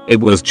planet. It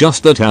was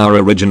just that our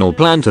original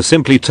plan to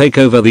simply take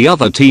over the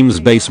other team's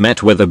base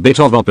met with a bit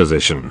of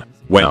opposition.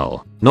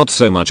 Well, not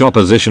so much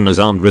opposition as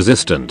armed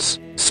resistance,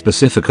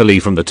 specifically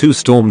from the 2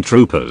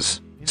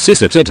 stormtroopers.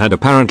 Sysitit had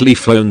apparently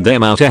flown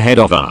them out ahead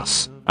of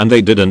us, and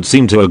they didn't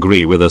seem to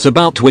agree with us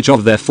about which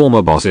of their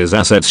former boss's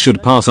assets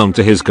should pass on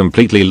to his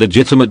completely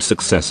legitimate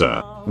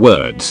successor.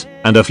 Words,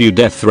 and a few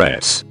death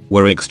threats,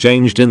 were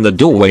exchanged in the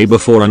doorway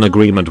before an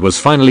agreement was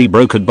finally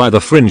brokered by the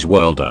fringe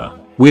worlder.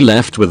 We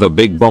left with a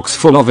big box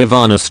full of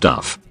Ivana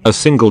stuff, a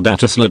single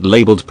data slot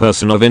labeled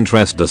Person of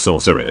Interest the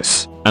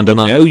Sorceress, and an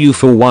IOU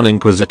for 1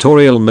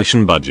 inquisitorial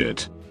mission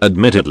budget.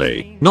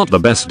 Admittedly, not the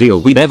best deal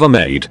we'd ever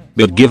made,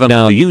 but given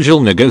our usual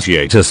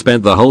negotiator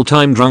spent the whole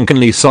time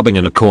drunkenly sobbing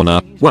in a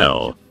corner,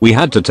 well, we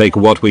had to take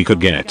what we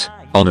could get.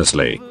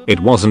 Honestly, it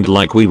wasn't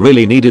like we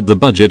really needed the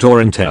budget or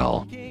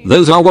intel.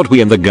 Those are what we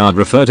in the guard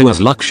refer to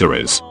as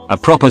luxuries. A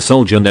proper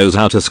soldier knows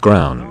how to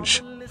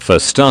scrounge. For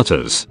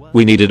starters,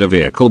 we needed a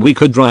vehicle we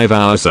could drive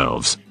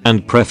ourselves,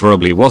 and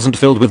preferably wasn't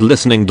filled with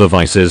listening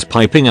devices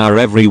piping our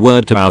every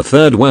word to our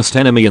third worst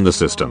enemy in the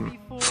system.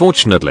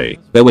 Fortunately,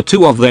 there were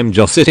 2 of them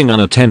just sitting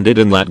unattended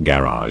in that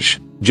garage.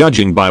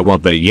 Judging by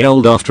what they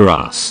yelled after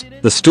us,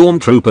 the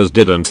stormtroopers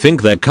didn't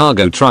think their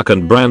cargo truck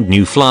and brand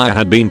new flyer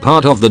had been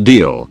part of the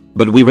deal,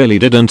 but we really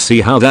didn't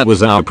see how that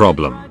was our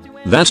problem.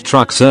 That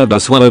truck served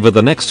us well over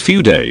the next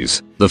few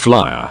days. The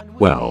flyer,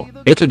 well,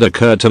 it had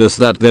occurred to us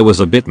that there was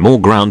a bit more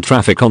ground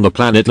traffic on the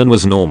planet than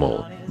was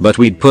normal, but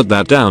we'd put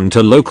that down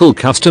to local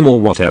custom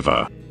or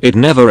whatever. It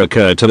never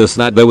occurred to us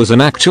that there was an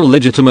actual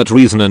legitimate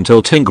reason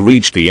until Tink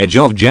reached the edge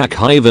of Jack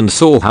Hive and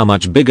saw how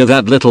much bigger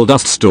that little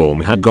dust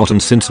storm had gotten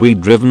since we'd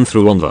driven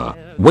through on the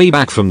way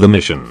back from the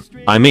mission.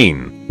 I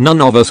mean, none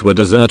of us were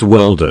desert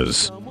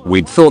worlders.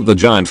 We'd thought the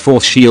giant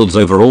force shields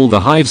over all the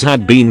hives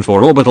had been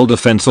for orbital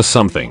defense or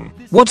something.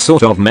 What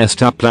sort of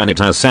messed up planet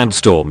has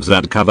sandstorms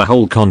that cover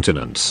whole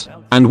continents?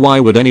 And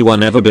why would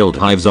anyone ever build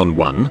hives on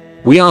one?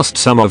 We asked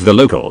some of the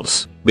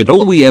locals, but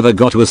all we ever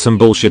got was some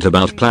bullshit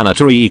about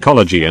planetary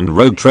ecology and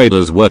rogue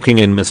traders working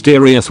in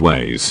mysterious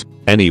ways.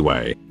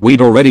 Anyway, we'd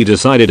already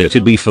decided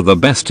it'd be for the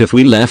best if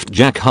we left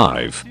Jack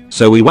Hive,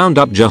 so we wound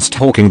up just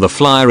hawking the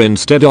flyer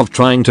instead of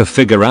trying to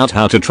figure out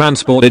how to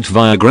transport it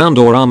via ground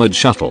or armored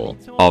shuttle.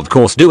 Of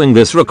course, doing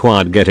this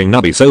required getting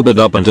Nubby sobered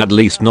up and at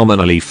least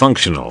nominally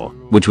functional,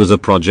 which was a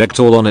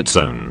project all on its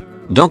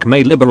own. Doc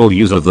made liberal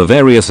use of the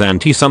various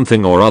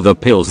anti-something or other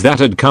pills that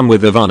had come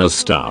with Ivana's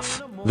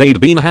stuff.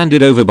 They'd been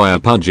handed over by a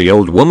pudgy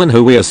old woman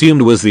who we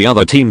assumed was the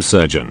other team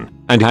surgeon,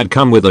 and had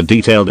come with a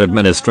detailed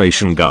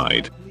administration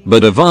guide.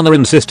 But Ivana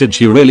insisted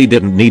she really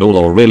didn't need all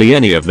or really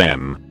any of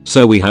them,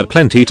 so we had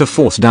plenty to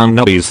force down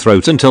Nubby's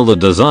throat until the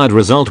desired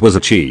result was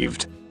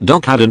achieved.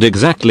 Doc hadn't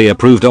exactly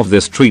approved of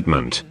this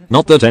treatment,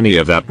 not that any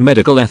of that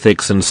medical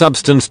ethics and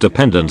substance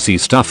dependency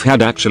stuff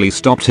had actually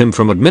stopped him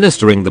from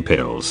administering the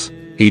pills.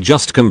 He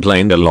just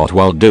complained a lot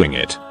while doing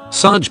it.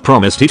 Sarge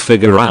promised he'd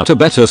figure out a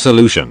better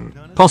solution,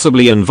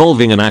 possibly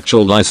involving an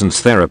actual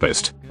licensed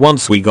therapist,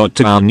 once we got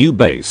to our new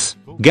base.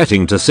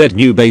 Getting to said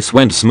new base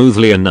went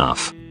smoothly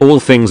enough, all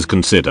things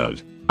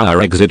considered.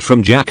 Our exit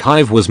from Jack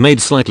Hive was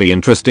made slightly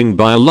interesting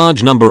by a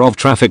large number of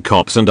traffic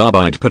cops and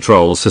Arbite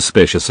patrols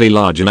suspiciously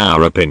large in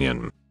our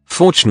opinion.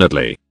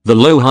 Fortunately, the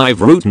low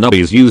Hive route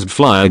Nubby's used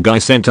flyer guy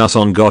sent us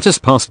on got us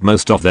past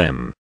most of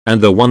them, and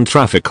the one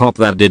traffic cop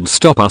that did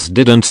stop us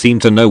didn't seem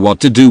to know what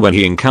to do when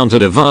he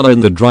encountered Ivana in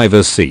the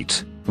driver's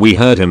seat. We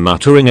heard him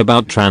muttering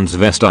about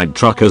transvestite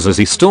truckers as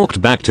he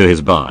stalked back to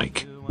his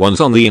bike.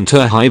 Once on the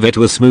Interhive, it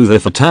was smooth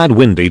if a tad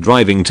windy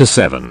driving to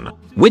 7,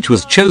 which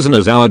was chosen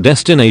as our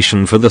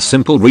destination for the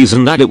simple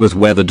reason that it was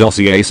where the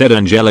dossier said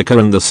Angelica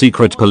and the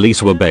secret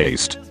police were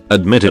based.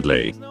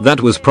 Admittedly, that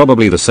was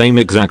probably the same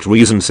exact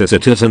reason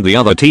Sysitit and the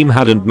other team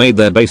hadn't made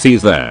their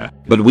bases there,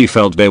 but we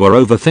felt they were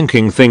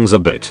overthinking things a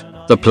bit.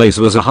 The place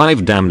was a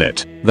hive, damn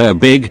it. They're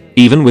big.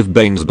 Even with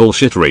Bane's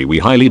bullshittery, we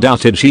highly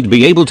doubted she'd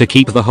be able to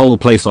keep the whole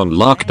place on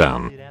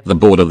lockdown. The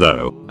border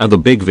though, and the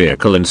big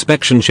vehicle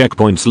inspection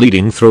checkpoints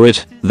leading through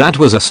it, that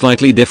was a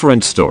slightly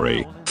different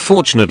story.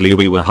 Fortunately,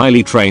 we were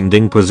highly trained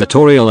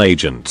inquisitorial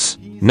agents.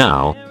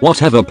 Now,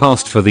 whatever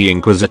passed for the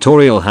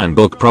inquisitorial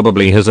handbook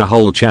probably has a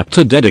whole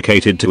chapter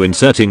dedicated to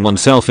inserting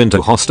oneself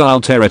into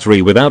hostile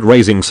territory without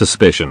raising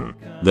suspicion.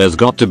 There's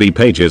got to be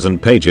pages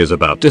and pages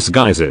about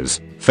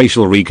disguises,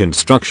 facial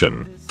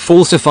reconstruction,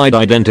 falsified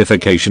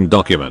identification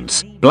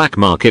documents, black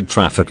market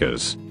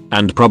traffickers,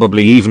 and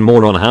probably even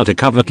more on how to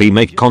covertly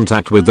make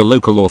contact with the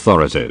local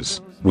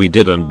authorities. We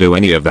didn't do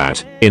any of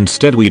that.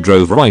 Instead, we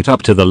drove right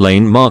up to the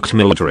lane marked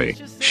military,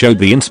 showed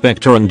the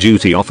inspector and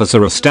duty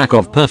officer a stack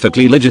of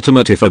perfectly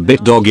legitimate if a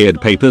bit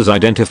dog-eared papers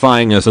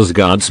identifying us as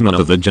guardsmen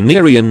of the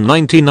Generian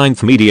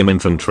 99th Medium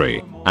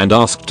Infantry, and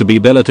asked to be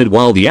billeted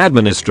while the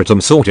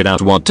administratum sorted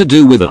out what to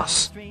do with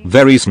us.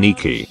 Very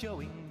sneaky.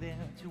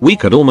 We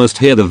could almost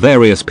hear the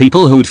various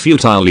people who'd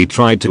futilely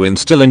tried to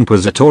instill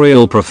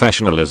inquisitorial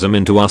professionalism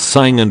into us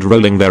sighing and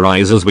rolling their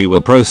eyes as we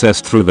were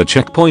processed through the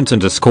checkpoint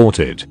and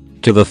escorted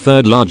to the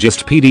third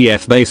largest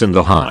PDF base in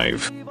the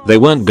hive. They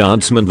weren't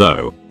guardsmen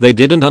though. They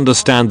didn't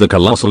understand the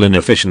colossal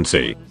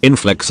inefficiency,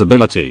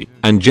 inflexibility,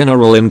 and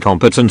general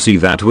incompetency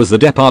that was the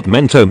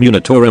Departamento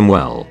Munitorum,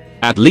 well,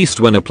 at least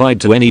when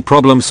applied to any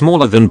problem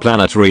smaller than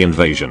planetary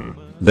invasion.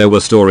 There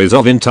were stories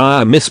of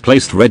entire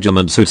misplaced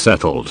regiments who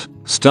settled,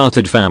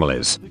 started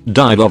families,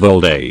 died of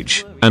old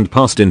age, and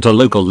passed into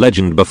local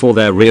legend before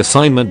their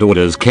reassignment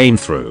orders came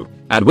through,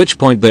 at which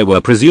point they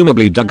were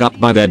presumably dug up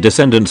by their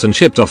descendants and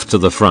shipped off to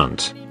the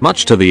front,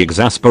 much to the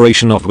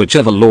exasperation of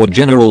whichever Lord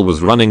General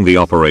was running the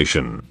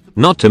operation.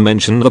 Not to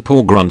mention the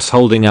poor grunts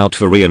holding out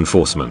for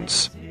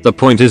reinforcements. The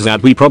point is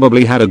that we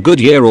probably had a good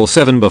year or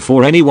 7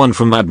 before anyone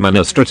from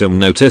Administratum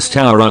noticed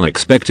our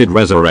unexpected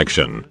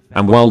resurrection,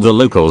 and while the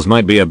locals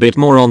might be a bit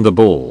more on the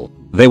ball,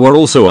 they were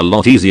also a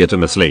lot easier to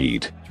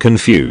mislead,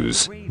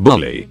 confuse,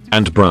 bully,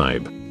 and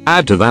bribe.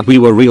 Add to that we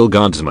were real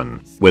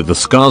guardsmen, with the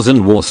scars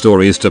and war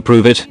stories to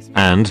prove it,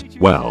 and,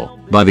 well,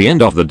 by the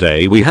end of the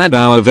day we had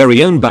our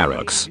very own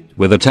barracks,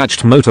 with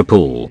attached motor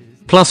pool,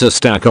 plus a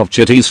stack of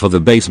chitties for the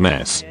base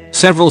mess,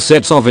 several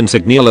sets of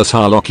insignialess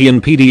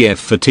Harlockian PDF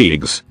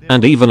fatigues,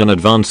 and even an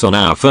advance on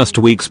our first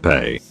week's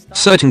pay.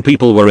 Certain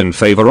people were in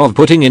favor of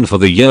putting in for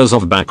the years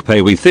of back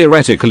pay we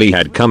theoretically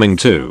had coming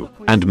too,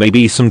 and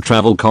maybe some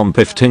travel comp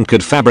if Tink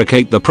could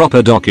fabricate the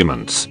proper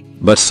documents.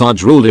 But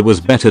Sarge ruled it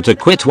was better to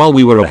quit while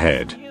we were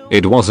ahead.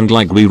 It wasn't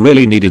like we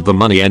really needed the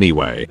money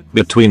anyway.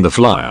 Between the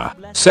flyer,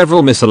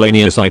 several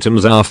miscellaneous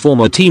items our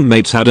former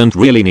teammates hadn't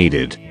really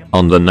needed.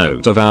 On the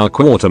note of our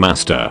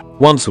quartermaster,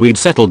 once we'd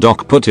settled,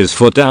 Doc put his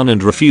foot down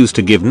and refused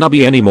to give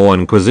Nubby any more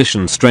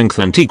Inquisition strength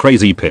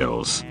anti-crazy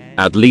pills.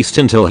 At least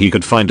until he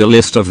could find a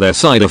list of their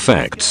side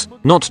effects,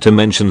 not to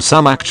mention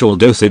some actual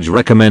dosage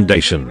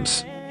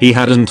recommendations. He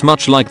hadn't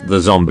much liked the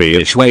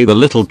zombie-ish way the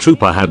little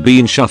trooper had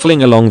been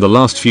shuffling along the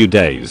last few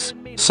days.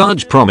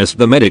 Sarge promised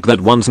the medic that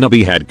once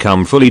Nubby had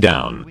come fully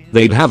down,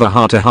 they'd have a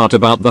heart-to-heart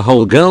about the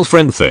whole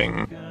girlfriend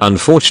thing.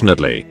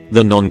 Unfortunately,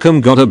 the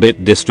non-com got a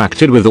bit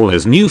distracted with all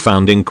his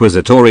newfound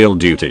inquisitorial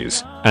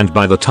duties, and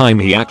by the time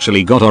he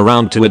actually got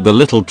around to it the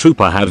little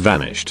trooper had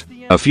vanished.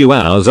 A few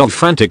hours of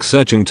frantic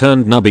searching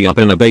turned Nubby up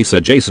in a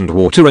base-adjacent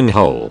watering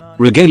hole,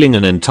 regaling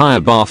an entire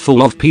bar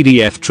full of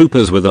PDF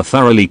troopers with a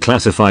thoroughly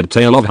classified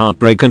tale of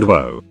heartbreak and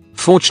woe.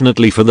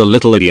 Fortunately for the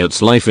little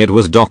idiot's life, it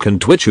was Doc and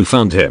Twitch who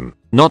found him,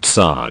 not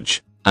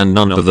Sarge. And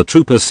none of the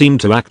troopers seemed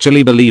to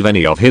actually believe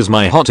any of his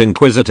 "my hot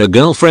inquisitor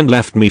girlfriend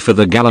left me for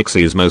the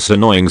galaxy's most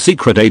annoying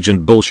secret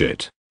agent"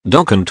 bullshit.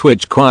 Doc and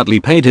Twitch quietly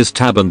paid his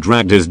tab and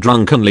dragged his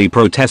drunkenly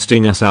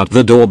protesting ass out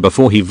the door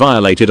before he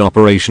violated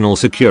operational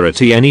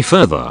security any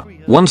further.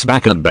 Once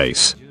back at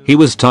base, he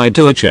was tied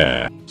to a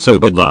chair,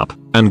 sobered up,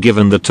 and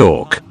given the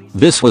talk.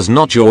 This was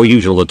not your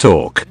usual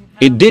talk.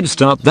 It did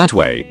start that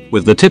way,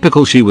 with the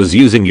typical "she was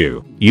using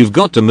you, you've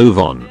got to move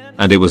on,"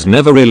 and it was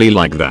never really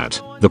like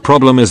that. The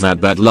problem is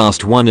that that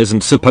last one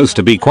isn't supposed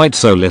to be quite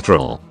so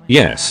literal.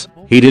 Yes,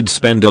 he did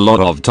spend a lot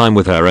of time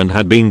with her and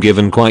had been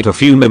given quite a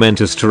few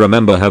mementos to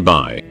remember her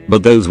by,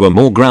 but those were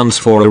more grounds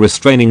for a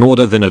restraining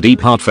order than a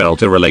deep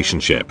heartfelt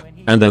relationship.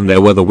 And then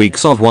there were the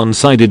weeks of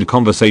one-sided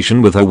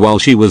conversation with her while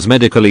she was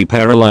medically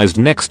paralyzed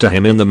next to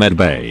him in the med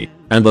bay,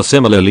 and the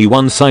similarly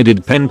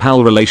one-sided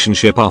pen-pal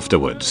relationship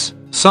afterwards.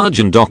 Sarge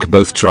and Doc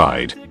both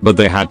tried, but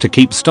they had to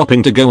keep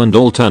stopping to go and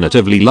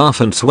alternatively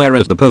laugh and swear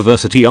at the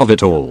perversity of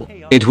it all.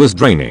 It was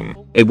draining.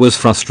 It was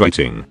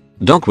frustrating.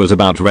 Doc was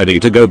about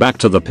ready to go back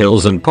to the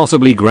pills and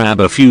possibly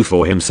grab a few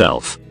for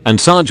himself, and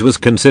Sarge was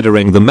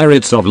considering the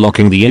merits of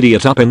locking the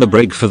idiot up in the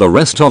brig for the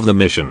rest of the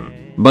mission.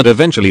 But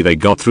eventually they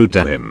got through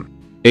to him.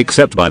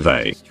 Except by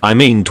they, I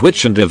mean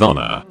Twitch and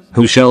Ivana,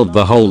 who shelved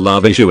the whole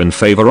love issue in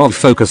favor of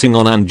focusing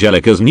on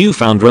Angelica's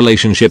newfound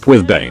relationship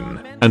with Bane,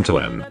 and to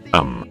an,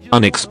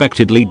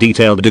 unexpectedly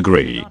detailed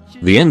degree.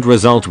 The end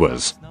result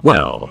was,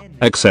 well,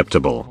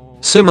 acceptable.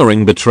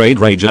 Simmering betrayed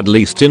rage, at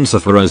least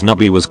insofar as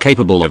Nubby was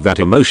capable of that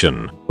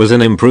emotion, was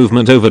an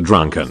improvement over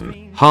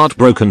drunken,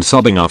 heartbroken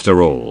sobbing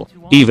after all,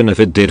 even if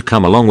it did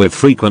come along with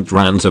frequent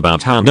rants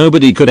about how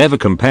nobody could ever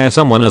compare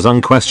someone as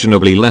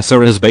unquestionably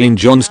lesser as Bane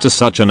Johns to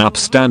such an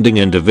upstanding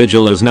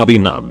individual as Nubby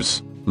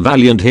Nubs.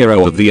 Valiant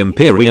hero of the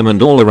Imperium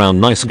and all around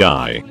nice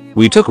guy.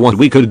 We took what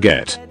we could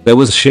get. There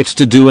was shit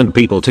to do and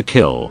people to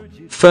kill.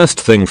 First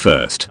thing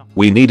first,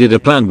 we needed a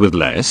plan with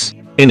less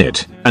in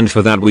it, and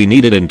for that we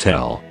needed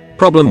intel.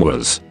 Problem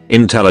was,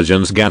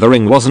 intelligence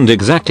gathering wasn't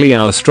exactly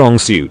our strong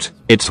suit.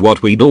 It's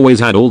what we'd always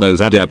had all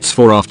those adepts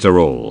for after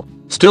all.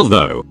 Still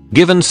though,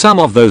 given some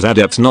of those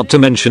adepts, not to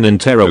mention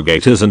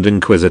interrogators and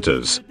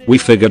inquisitors, we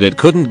figured it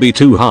couldn't be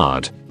too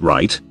hard,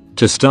 right?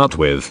 To start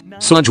with,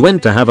 Sludge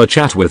went to have a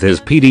chat with his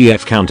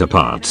PDF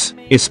counterparts,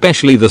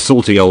 especially the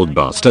salty old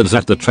bastards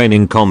at the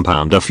training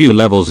compound a few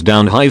levels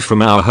down hive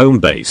from our home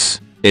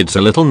base. It's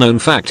a little known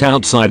fact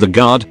outside the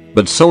guard,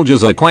 but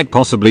soldiers are quite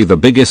possibly the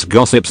biggest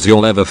gossips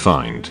you'll ever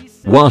find.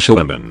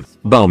 washerwomen,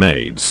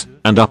 barmaids,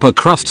 and upper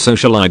crust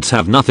socialites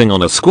have nothing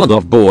on a squad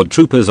of bored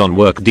troopers on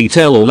work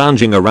detail or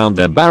lounging around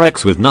their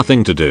barracks with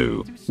nothing to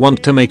do.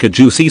 Want to make a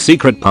juicy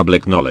secret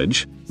public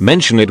knowledge?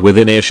 Mention it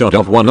within earshot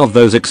of one of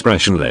those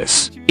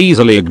expressionless,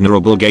 easily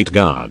ignorable gate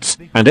guards,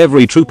 and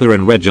every trooper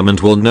in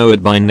regiment will know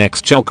it by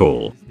next chow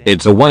call.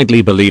 It's a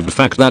widely believed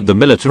fact that the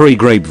military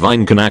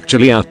grapevine can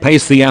actually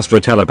outpace the Astra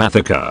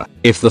Telepathica,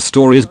 if the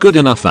story's good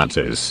enough, that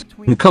is.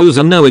 Nkos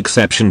are no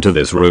exception to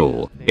this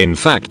rule. In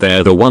fact,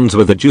 they're the ones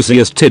with the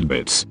juiciest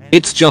tidbits.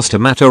 It's just a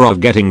matter of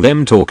getting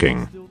them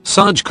talking.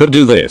 Sarge could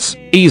do this,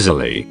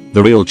 easily.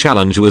 The real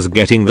challenge was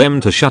getting them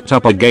to shut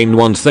up again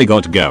once they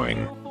got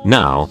going.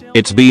 Now,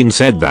 it's been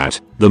said that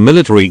the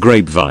military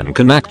grapevine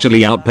can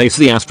actually outpace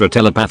the Astra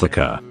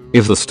Telepathica,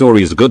 if the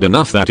story's good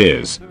enough, that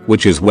is,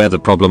 which is where the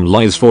problem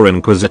lies for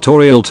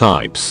inquisitorial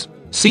types.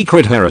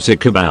 Secret heretic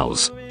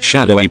cabals,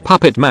 shadowy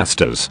puppet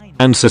masters,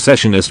 and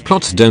secessionist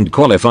plots don't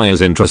qualify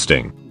as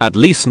interesting, at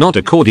least not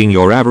according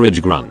your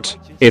average grunt.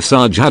 If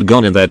Sarge had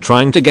gone in there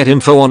trying to get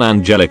info on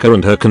Angelica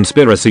and her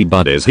conspiracy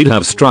buddies, he'd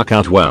have struck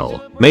out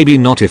well. Maybe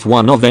not if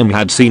one of them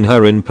had seen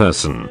her in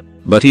person.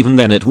 But even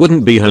then, it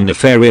wouldn't be her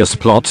nefarious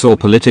plots or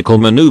political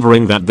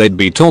maneuvering that they'd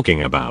be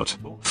talking about.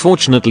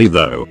 Fortunately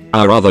though,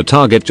 our other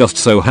target just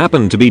so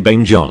happened to be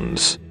Bane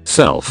Johns,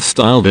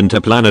 self-styled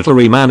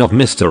interplanetary man of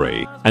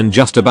mystery, and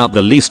just about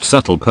the least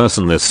subtle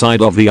person this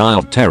side of the Eye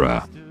of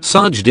Terror.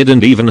 Sarge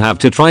didn't even have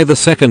to try. The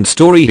second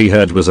story he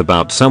heard was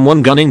about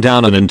someone gunning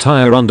down an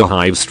entire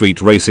Underhive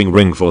street racing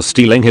ring for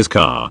stealing his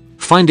car,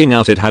 finding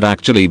out it had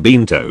actually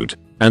been towed,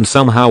 and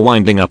somehow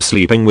winding up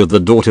sleeping with the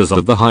daughters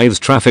of the Hive's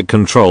traffic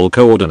control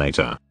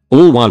coordinator,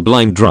 all while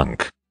blind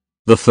drunk.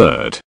 The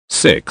third,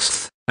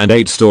 sixth, and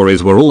eighth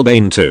stories were all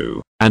Bane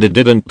too, and it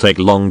didn't take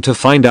long to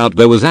find out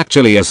there was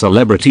actually a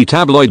celebrity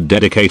tabloid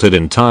dedicated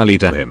entirely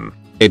to him.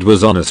 It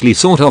was honestly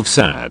sort of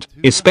sad,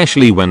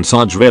 especially when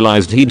Sarge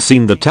realized he'd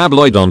seen the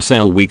tabloid on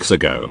sale weeks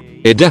ago.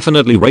 It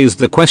definitely raised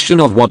the question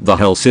of what the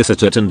hell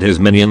Sysitit and his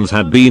minions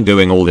had been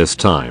doing all this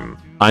time.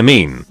 I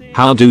mean,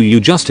 how do you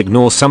just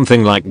ignore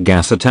something like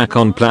gas attack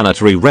on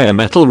planetary rare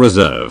metal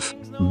reserve,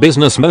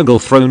 business mogul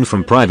thrown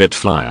from private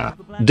flyer,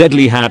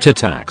 deadly hat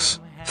attacks,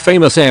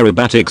 famous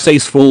aerobatics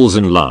ace falls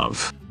in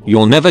love?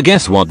 You'll never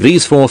guess what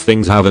these four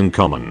things have in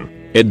common.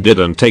 It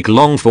didn't take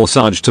long for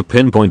Sarge to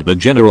pinpoint the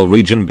general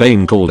region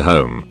Bane called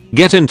home,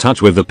 get in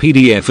touch with the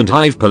PDF and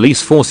Hive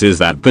police forces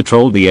that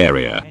patrolled the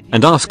area,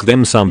 and ask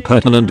them some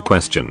pertinent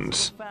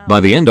questions. By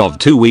the end of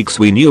 2 weeks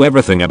we knew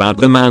everything about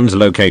the man's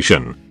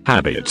location,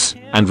 habits,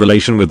 and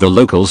relation with the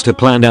locals to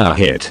plan our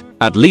hit,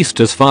 at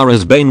least as far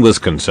as Bane was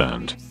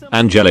concerned.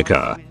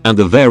 Angelica, and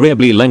the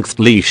variably lengthed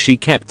leash she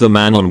kept the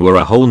man on were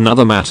a whole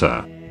nother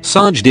matter.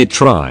 Sarge did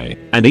try,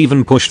 and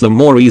even push the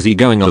more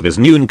easygoing of his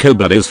new Nko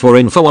buddies for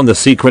info on the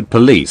secret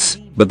police,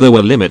 but there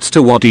were limits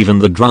to what even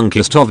the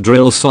drunkest of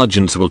drill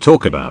sergeants will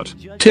talk about.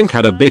 Tink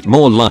had a bit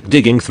more luck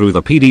digging through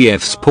the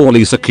PDF's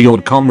poorly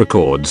secured comm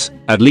records,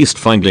 at least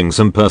finding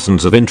some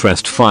persons of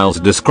interest files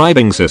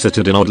describing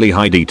Sysitit in oddly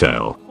high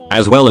detail,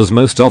 as well as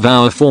most of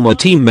our former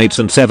teammates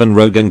and 7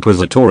 rogue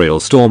inquisitorial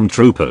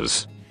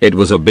stormtroopers. It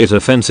was a bit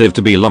offensive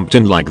to be lumped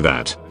in like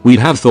that.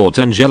 We'd have thought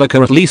Angelica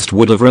at least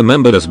would have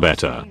remembered us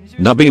better.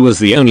 Nubby was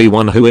the only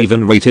one who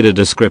even rated a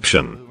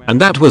description, and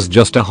that was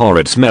just a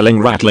horrid smelling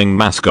rattling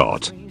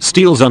mascot,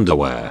 steals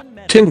underwear.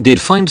 Tink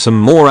did find some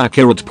more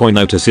accurate point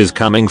notices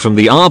coming from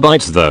the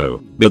Arbites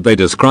though, but they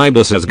described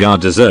us as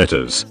guard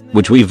deserters,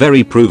 which we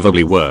very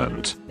provably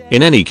weren't.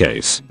 In any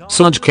case,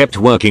 Sarge kept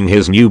working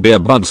his new beer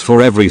buds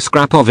for every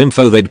scrap of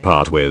info they'd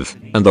part with,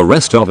 and the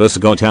rest of us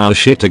got our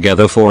shit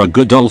together for a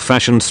good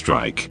old-fashioned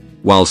strike.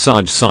 While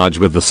Sarge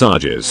with the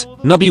Sarges,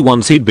 Nubby,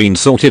 once he'd been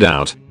sorted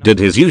out, did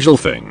his usual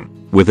thing.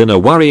 Within a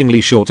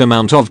worryingly short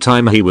amount of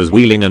time he was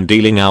wheeling and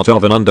dealing out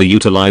of an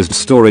underutilized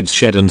storage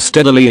shed and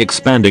steadily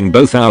expanding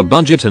both our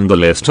budget and the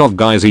list of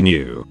guys he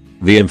knew.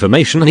 The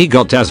information he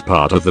got as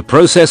part of the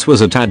process was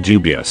a tad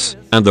dubious,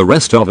 and the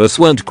rest of us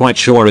weren't quite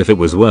sure if it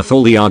was worth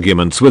all the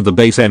arguments with the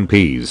base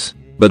MPs.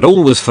 But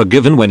all was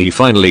forgiven when he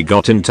finally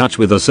got in touch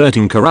with a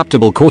certain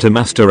corruptible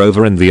quartermaster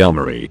over in the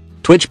armory.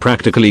 Twitch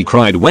practically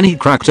cried when he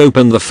cracked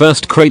open the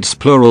first crates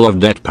plural of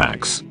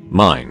jetpacks,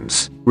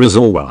 mines,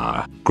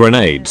 reservoir,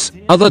 grenades,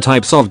 other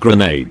types of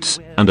grenades,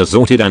 and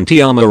assorted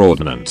anti-armor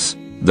ordnance.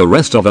 The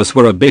rest of us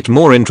were a bit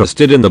more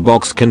interested in the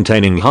box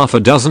containing half a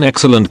dozen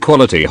excellent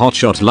quality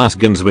hotshot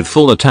lasguns with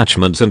full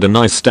attachments and a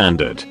nice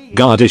standard,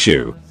 guard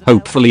issue,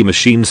 hopefully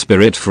machine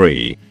spirit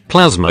free,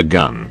 plasma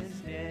gun.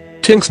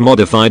 Tink's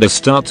modified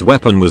Astartes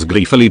weapon was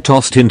gleefully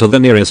tossed into the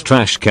nearest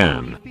trash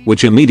can,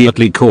 which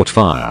immediately caught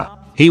fire.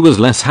 He was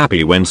less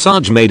happy when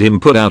Sarge made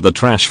him put out the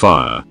trash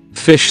fire,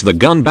 fish the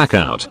gun back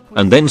out,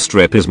 and then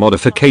strip his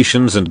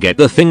modifications and get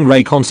the thing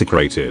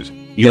reconsecrated.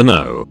 You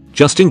know,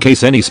 just in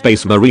case any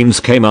space marines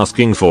came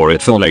asking for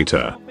it for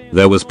later.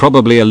 There was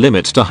probably a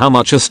limit to how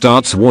much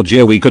Astartes war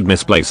gear we could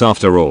misplace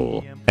after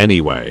all.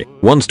 Anyway,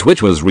 once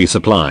Twitch was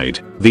resupplied,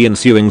 the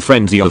ensuing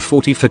frenzy of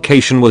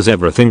fortification was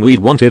everything we'd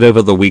wanted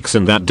over the weeks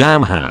in that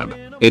damn hab.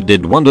 It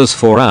did wonders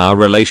for our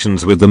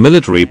relations with the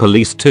military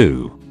police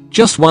too.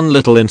 Just one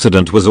little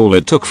incident was all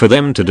it took for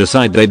them to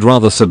decide they'd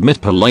rather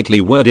submit politely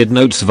worded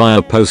notes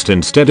via post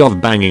instead of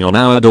banging on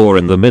our door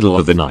in the middle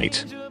of the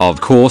night. Of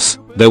course,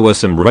 there were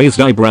some raised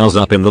eyebrows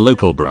up in the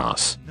local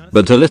brass.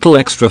 But a little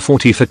extra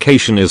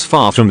fortification is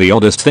far from the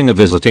oddest thing a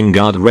visiting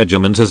guard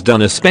regiment has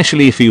done,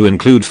 especially if you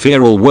include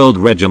feral world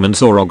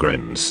regiments or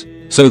ogrins.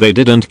 So they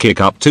didn't kick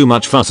up too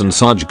much fuss and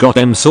Sarge got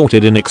them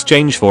sorted in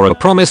exchange for a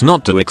promise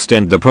not to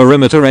extend the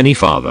perimeter any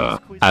farther.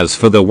 As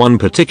for the one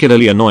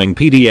particularly annoying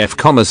PDF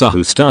commissar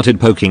who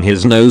started poking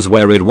his nose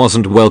where it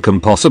wasn't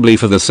welcome, possibly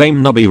for the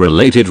same nubby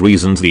related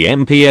reasons the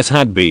MPS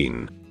had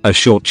been, a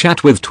short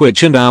chat with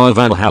Twitch and our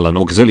Valhallan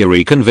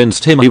auxiliary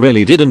convinced him he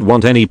really didn't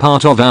want any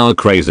part of our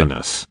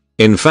craziness.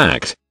 In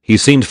fact, he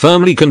seemed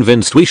firmly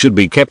convinced we should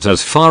be kept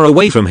as far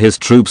away from his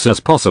troops as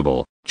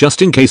possible,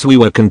 just in case we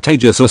were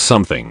contagious or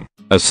something.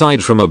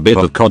 Aside from a bit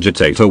of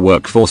cogitator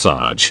work for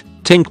Sarge,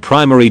 Tink's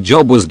primary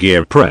job was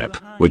gear prep,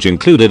 which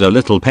included a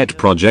little pet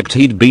project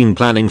he'd been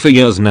planning for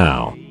years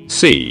now.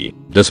 See,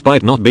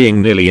 despite not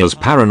being nearly as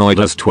paranoid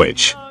as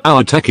Twitch,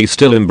 our techie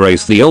still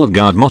embraced the old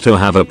guard motto: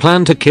 have a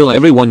plan to kill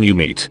everyone you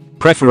meet,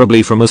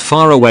 preferably from as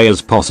far away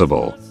as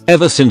possible.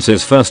 Ever since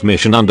his first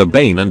mission under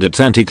Bane and its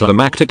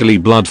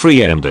anticlimactically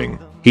blood-free ending,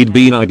 he'd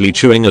been idly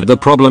chewing at the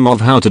problem of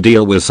how to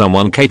deal with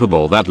someone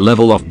capable that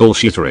level of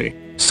bullshittery.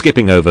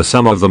 Skipping over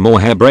some of the more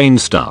harebrained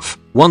stuff,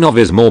 one of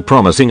his more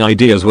promising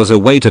ideas was a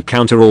way to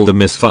counter all the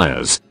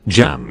misfires,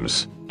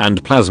 jams,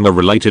 and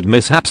plasma-related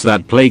mishaps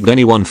that plagued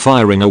anyone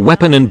firing a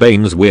weapon in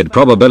Bane's weird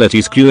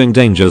probability skewing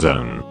danger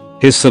zone.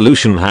 His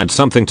solution had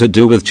something to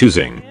do with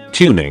choosing,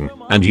 tuning,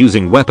 and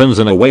using weapons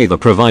in a way that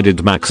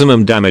provided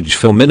maximum damage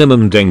for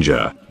minimum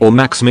danger, or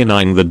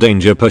max-mining the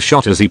danger per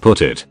shot as he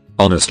put it.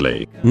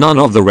 Honestly, none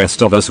of the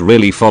rest of us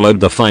really followed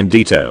the fine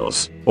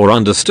details, or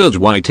understood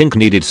why Tink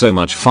needed so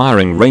much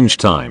firing range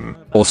time,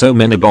 or so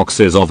many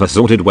boxes of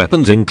assorted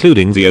weapons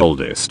including the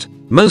oldest,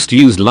 most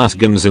used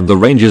lasguns in the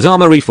ranger's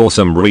armory for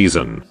some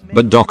reason,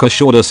 but Doc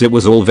assured us it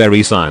was all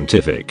very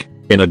scientific.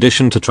 In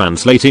addition to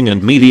translating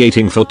and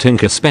mediating for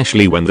Tink,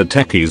 especially when the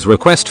techies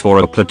request for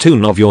a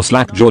platoon of your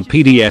slack-jawed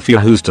PDF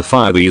yahoos to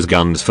fire these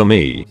guns for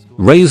me,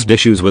 raised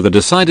issues with a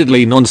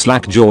decidedly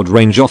non-slack-jawed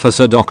range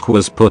officer, Doc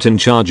was put in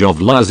charge of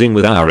liaising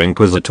with our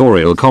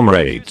inquisitorial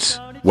comrades.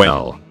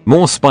 Well,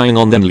 more spying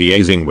on than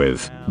liaising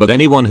with, but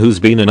anyone who's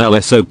been an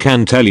LSO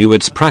can tell you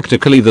it's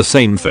practically the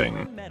same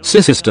thing.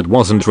 Sysistad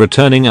wasn't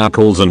returning our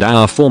calls and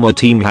our former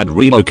team had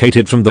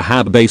relocated from the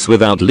hab base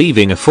without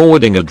leaving a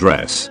forwarding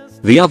address.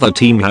 The other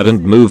team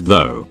hadn't moved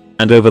though,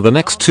 and over the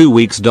next 2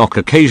 weeks Doc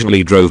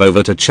occasionally drove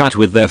over to chat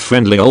with their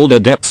friendly old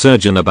adept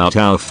surgeon about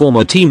our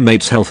former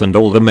teammates' health and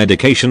all the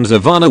medications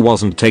Ivana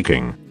wasn't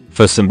taking.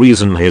 For some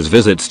reason his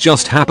visits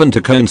just happened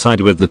to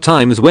coincide with the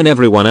times when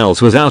everyone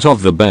else was out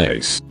of the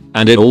base,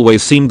 and it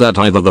always seemed that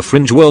either the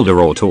fringe welder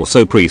or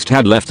torso priest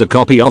had left a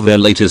copy of their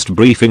latest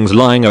briefings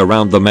lying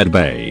around the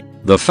medbay.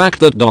 The fact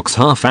that Doc's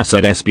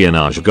half-assed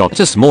espionage got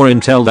us more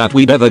intel that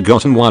we'd ever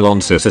gotten while on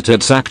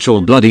Sysitad's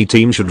actual bloody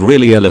team should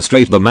really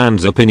illustrate the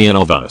man's opinion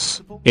of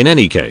us. In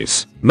any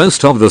case,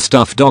 most of the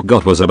stuff Doc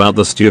got was about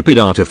the stupid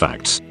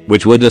artifacts,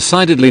 which were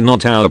decidedly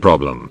not our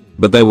problem,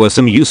 but there were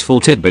some useful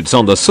tidbits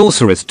on the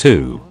sorceress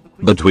too.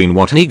 Between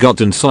what he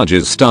got and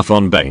Sarge's stuff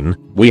on Bane,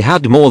 we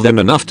had more than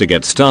enough to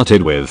get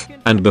started with,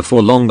 and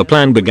before long the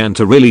plan began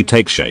to really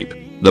take shape.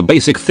 The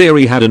basic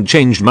theory hadn't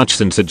changed much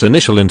since its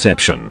initial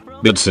inception,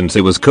 but since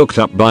it was cooked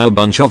up by a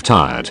bunch of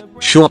tired,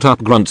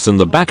 short-up grunts in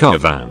the back of a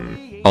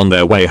van on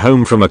their way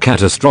home from a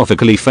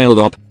catastrophically failed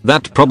op,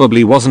 that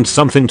probably wasn't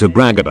something to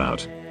brag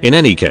about. In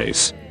any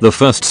case, the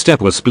first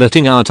step was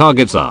splitting our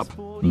targets up.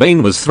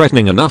 Bane was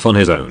threatening enough on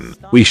his own.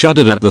 We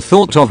shuddered at the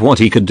thought of what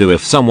he could do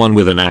if someone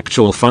with an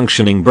actual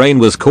functioning brain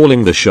was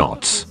calling the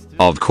shots.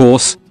 Of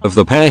course, of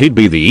the pair he'd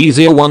be the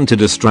easier one to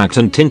distract,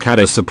 and Tink had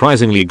a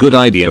surprisingly good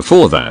idea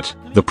for that.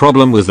 The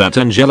problem was that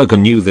Angelica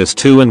knew this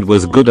too and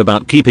was good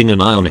about keeping an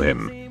eye on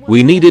him.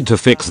 We needed to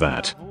fix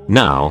that.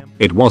 Now,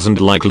 it wasn't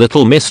like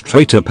little Miss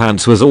Traitor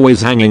Pants was always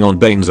hanging on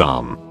Bane's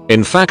arm.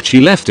 In fact, she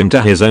left him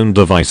to his own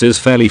devices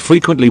fairly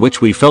frequently,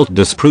 which we felt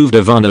disproved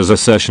Ivana's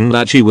assertion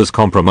that she was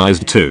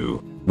compromised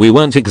too. We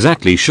weren't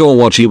exactly sure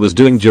what she was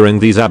doing during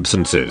these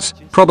absences,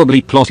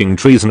 probably plotting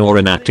treason or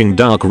enacting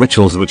dark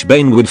rituals which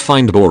Bane would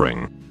find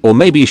boring. Or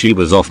maybe she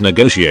was off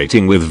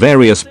negotiating with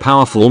various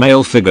powerful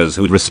male figures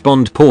who'd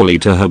respond poorly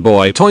to her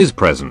boy toy's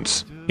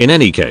presence. In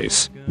any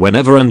case,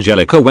 whenever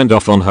Angelica went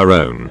off on her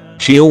own,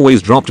 she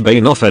always dropped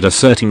Bane off at a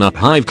certain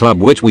up-hive club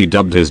which we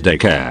dubbed his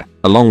daycare,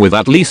 along with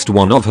at least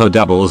one of her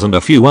doubles and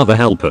a few other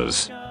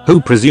helpers,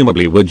 who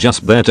presumably were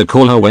just there to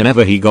call her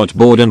whenever he got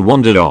bored and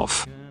wandered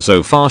off.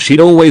 So far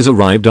she'd always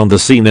arrived on the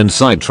scene and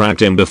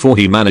sidetracked him before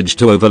he managed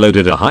to overload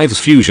a hive's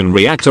fusion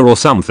reactor or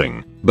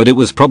something, but it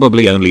was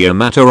probably only a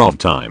matter of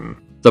time.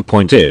 The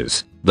point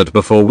is that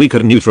before we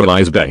could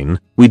neutralize Bane,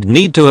 we'd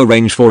need to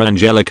arrange for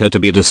Angelica to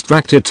be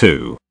distracted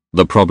too.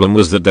 The problem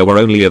was that there were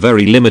only a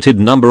very limited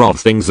number of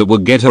things that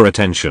would get her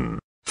attention.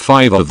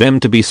 5 of them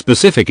to be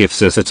specific if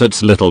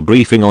Sysitad's little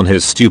briefing on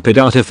his stupid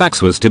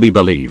artifacts was to be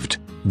believed.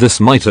 This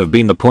might have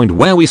been the point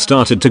where we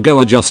started to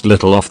go just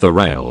little off the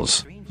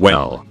rails.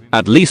 Well,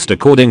 At least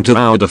according to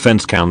our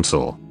defense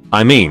counsel.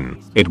 I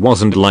mean, it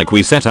wasn't like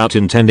we set out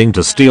intending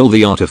to steal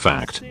the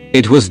artifact.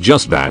 It was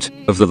just that,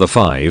 of the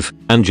 5,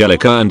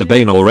 Angelica and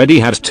Bane already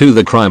had 2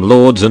 the crime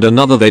lords and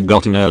another they'd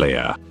gotten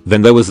earlier.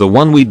 Then there was the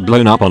one we'd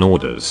blown up on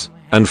orders.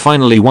 And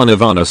finally one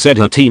Ivana said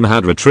her team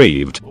had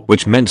retrieved,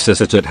 which meant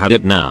Sysitit had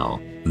it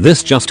now.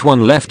 This just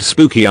one left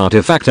spooky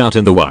artifact out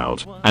in the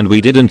wild, and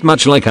we didn't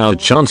much like our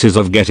chances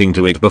of getting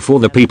to it before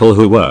the people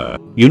who were,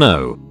 you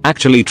know,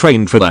 actually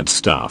trained for that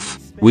stuff.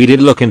 We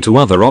did look into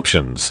other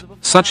options,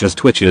 such as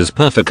Twitch's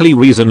perfectly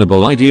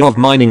reasonable idea of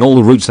mining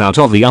all roots out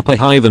of the upper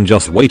hive and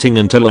just waiting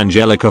until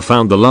Angelica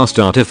found the last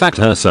artifact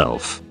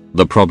herself.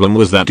 The problem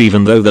was that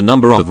even though the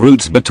number of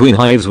routes between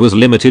hives was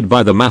limited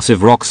by the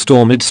massive rock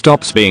storm, it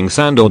stops being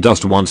sand or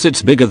dust once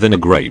it's bigger than a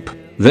grape.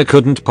 They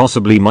couldn't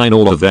possibly mine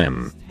all of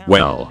them.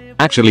 Well,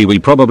 actually we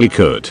probably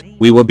could.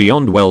 We were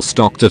beyond well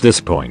stocked at this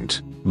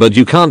point. But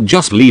you can't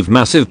just leave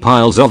massive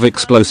piles of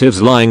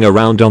explosives lying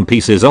around on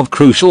pieces of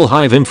crucial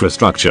hive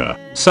infrastructure.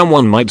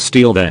 Someone might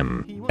steal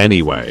them.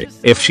 Anyway,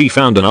 if she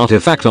found an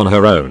artifact on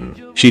her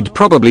own, she'd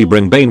probably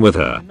bring Bane with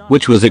her,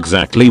 which was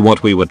exactly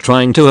what we were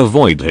trying to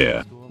avoid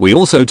here. We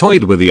also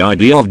toyed with the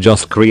idea of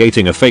just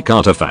creating a fake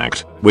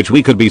artifact, which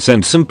we could be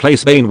sent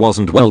someplace Bane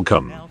wasn't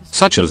welcome,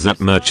 such as that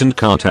merchant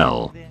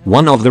cartel.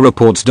 One of the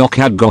reports Doc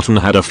had gotten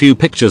had a few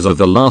pictures of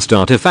the last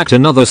artifact,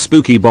 another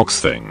spooky box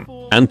thing.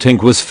 And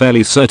Tink was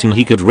fairly certain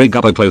he could rig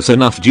up a close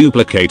enough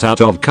duplicate out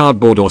of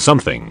cardboard or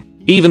something.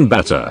 Even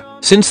better,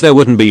 since there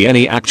wouldn't be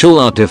any actual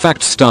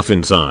artifact stuff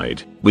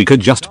inside, we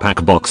could just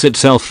pack box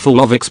itself full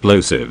of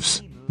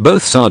explosives.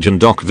 Both Sarge and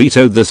Doc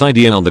vetoed this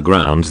idea on the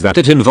grounds that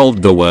it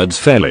involved the words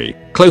fairly,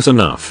 close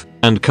enough,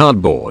 and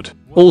cardboard.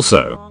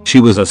 Also, she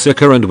was a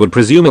seeker and would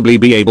presumably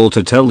be able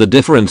to tell the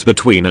difference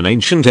between an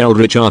ancient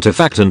eldritch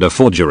artifact and a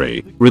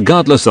forgery,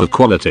 regardless of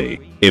quality.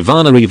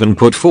 Ivana even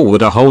put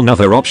forward a whole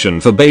nother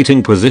option for bait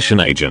Inquisition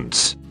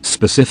agents,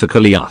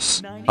 specifically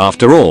us.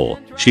 After all,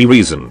 she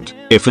reasoned,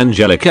 if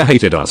Angelica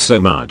hated us so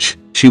much,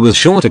 she was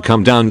sure to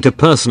come down to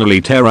personally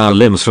tear our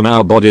limbs from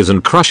our bodies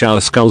and crush our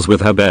skulls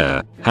with her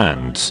bare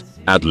hands.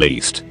 At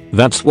least,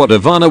 that's what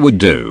Ivana would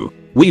do.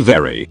 We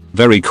very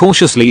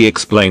cautiously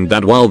explained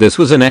that while this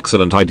was an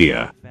excellent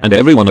idea, and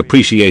everyone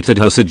appreciated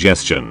her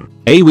suggestion,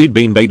 we'd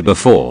been bait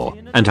before,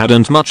 and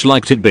hadn't much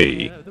liked it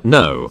be.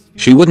 No,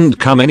 she wouldn't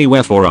come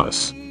anywhere for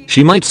us.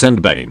 She might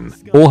send Bane,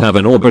 or have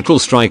an orbital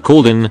strike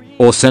called in,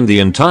 or send the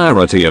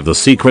entirety of the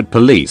secret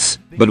police,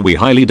 but we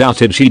highly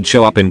doubted she'd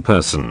show up in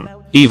person,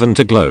 even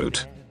to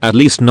gloat. At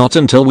least not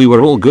until we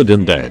were all good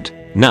and dead.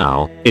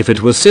 Now, if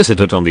it was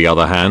Sysitit on the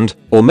other hand,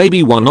 or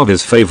maybe one of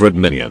his favorite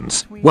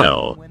minions,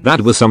 well, that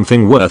was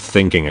something worth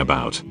thinking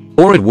about.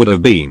 Or it would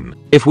have been,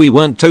 if we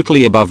weren't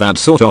totally above that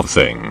sort of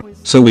thing.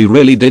 So we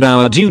really did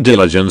our due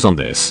diligence on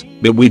this,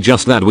 but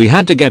we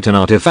had to get an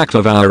artifact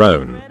of our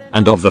own,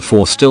 and of the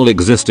 4 still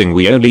existing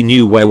we only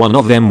knew where one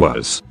of them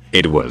was.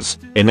 It was,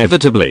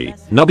 inevitably,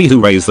 Nubby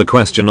who raised the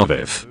question of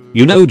if,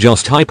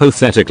 just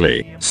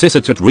hypothetically,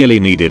 Sysitit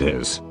really needed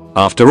his.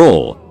 After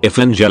all, if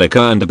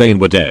Angelica and Bane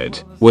were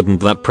dead,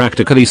 wouldn't that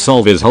practically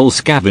solve his whole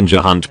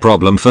scavenger hunt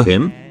problem for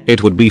him?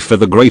 It would be for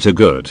the greater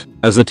good,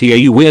 as the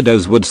TAU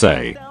weirdos would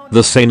say.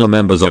 The saner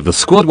members of the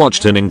squad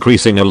watched in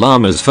increasing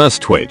alarm as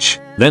first Twitch,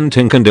 then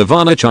Tink and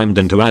Ivana chimed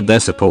in to add their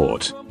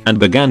support, and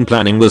began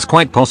planning was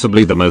quite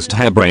possibly the most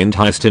harebrained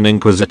heist in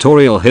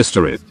Inquisitorial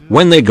history.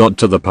 When they got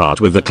to the part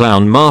with the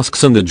clown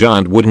masks and the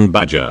giant wooden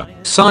badger,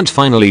 Sarge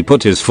finally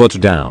put his foot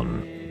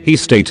down. He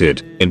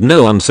stated, in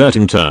no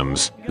uncertain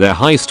terms, their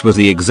heist was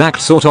the exact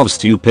sort of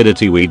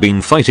stupidity we'd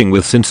been fighting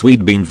with since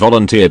we'd been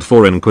volunteered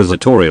for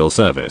Inquisitorial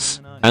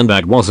service. And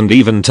that wasn't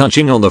even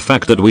touching on the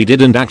fact that we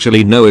didn't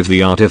actually know if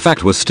the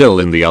artifact was still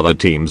in the other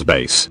team's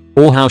base,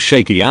 or how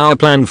shaky our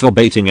plan for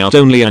baiting out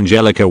only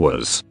Angelica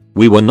was.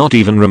 We were not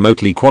even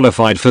remotely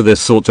qualified for this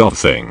sort of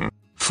thing.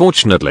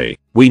 Fortunately,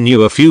 we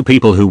knew a few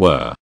people who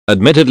were.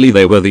 Admittedly,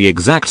 they were the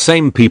exact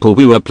same people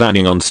we were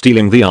planning on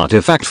stealing the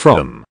artifact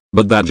from.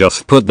 But that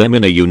just put them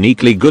in a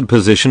uniquely good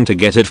position to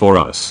get it for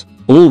us.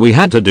 All we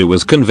had to do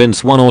was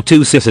convince 1 or 2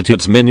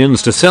 Sysitit's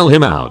minions to sell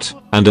him out,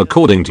 and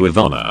according to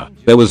Ivana,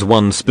 there was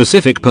one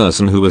specific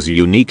person who was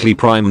uniquely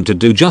primed to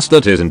do just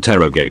that, his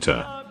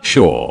interrogator.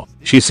 Sure,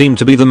 she seemed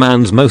to be the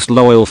man's most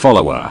loyal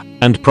follower,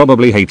 and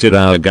probably hated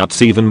our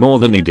guts even more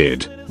than he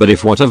did, but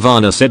if what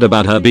Ivana said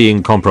about her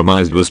being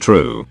compromised was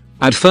true,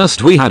 at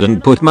first we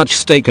hadn't put much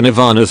stake in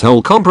Ivana's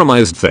whole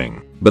compromised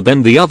thing. But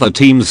then the other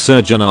team's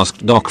surgeon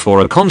asked Doc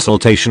for a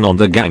consultation on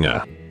the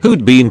ganger,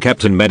 who'd been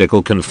kept in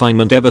medical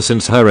confinement ever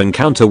since her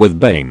encounter with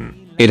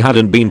Bane. It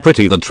hadn't been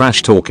pretty. The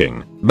trash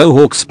talking,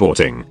 mohawk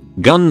sporting,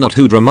 gun nut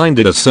who'd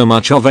reminded us so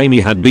much of Amy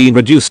had been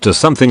reduced to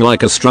something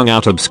like a strung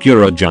out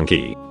Obscura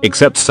junkie,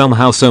 except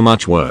somehow so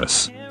much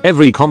worse.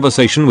 Every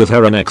conversation with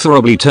her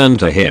inexorably turned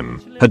to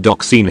him. Had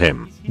Doc seen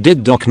him?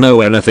 Did Doc know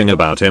anything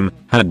about him?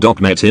 Had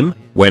Doc met him?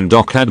 When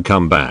Doc had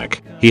come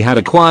back, he had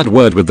a quiet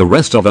word with the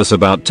rest of us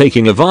about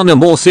taking Ivana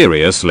more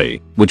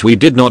seriously, which we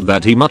did not.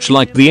 That he much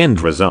liked the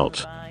end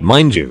result.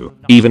 Mind you,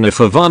 even if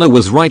Ivana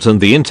was right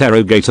and the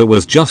interrogator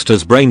was just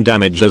as brain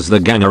damaged as the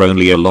ganger,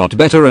 only a lot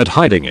better at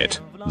hiding it,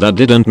 That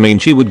didn't mean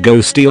she would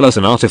go steal us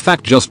an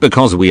artifact just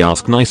because we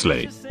asked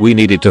nicely. We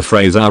needed to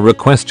phrase our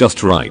request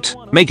just right.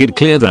 Make it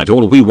clear that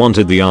all we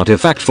wanted the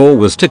artifact for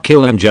was to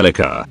kill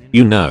Angelica.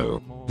 You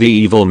know. The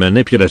evil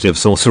manipulative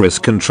sorceress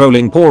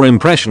controlling poor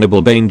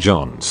impressionable Bane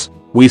Johns.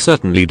 We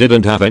certainly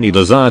didn't have any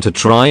desire to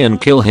try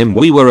and kill him.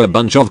 We were a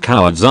bunch of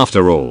cowards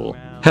after all.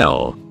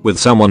 Hell, with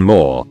someone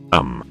more,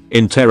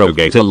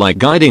 interrogator like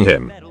guiding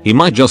him, he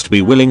might just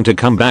be willing to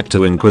come back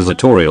to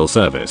inquisitorial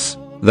service.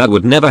 That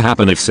would never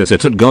happen if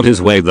Sisset had got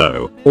his way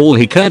though. All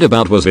he cared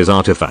about was his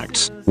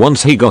artifacts.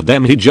 Once he got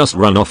them he'd just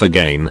run off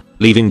again,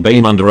 leaving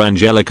Bane under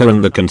Angelica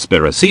and the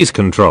conspiracy's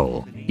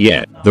control.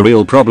 Yet, the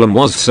real problem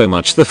was so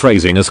much the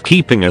phrasing as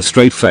keeping a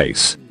straight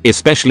face,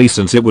 especially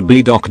since it would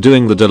be Doc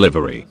doing the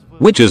delivery.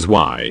 Which is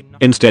why,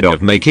 instead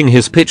of making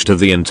his pitch to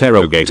the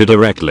interrogator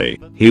directly,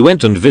 he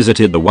went and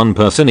visited the one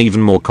person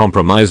even more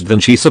compromised than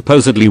she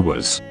supposedly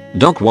was.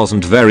 Doc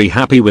wasn't very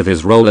happy with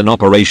his role in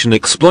Operation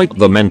Exploit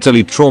the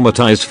mentally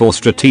traumatized for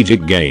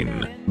strategic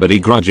gain, but he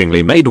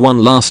grudgingly made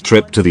one last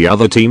trip to the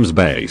other team's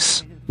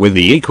base. With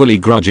the equally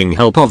grudging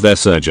help of their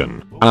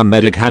surgeon, our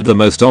medic had the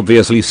most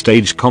obviously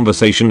staged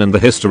conversation in the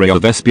history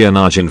of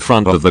espionage in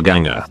front of the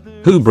ganger,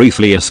 who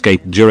briefly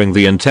escaped during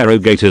the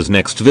interrogator's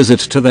next visit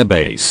to their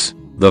base.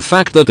 The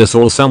fact that this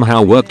all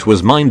somehow worked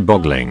was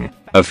mind-boggling.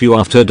 A few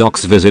after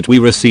Doc's visit we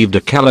received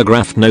a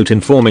calligraphed note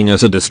informing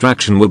us a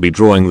distraction would be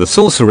drawing the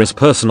sorceress'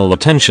 personal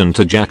attention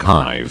to Jack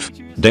Hive.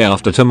 Day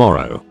after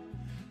tomorrow.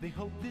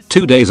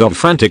 2 days of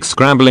frantic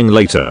scrambling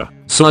later,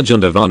 Sludge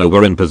and Ivana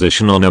were in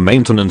position on a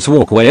maintenance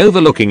walkway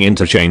overlooking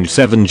Interchange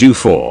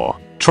 7-4,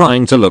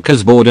 trying to look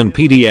as bored and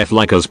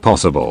PDF-like as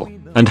possible,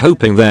 and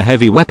hoping their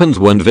heavy weapons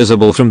weren't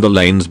visible from the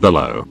lanes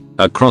below.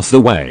 Across the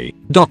way,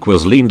 Doc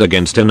was leaned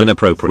against an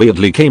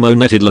inappropriately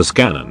camo-netted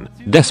cannon,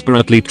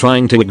 desperately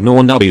trying to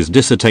ignore Nubby's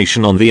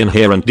dissertation on the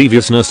inherent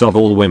deviousness of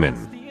all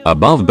women.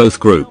 Above both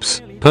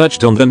groups,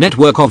 perched on the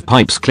network of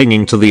pipes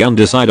clinging to the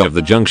underside of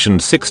the Junction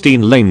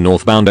 16-lane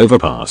northbound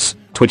overpass,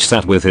 Twitch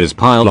sat with his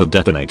pile of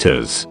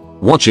detonators,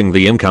 watching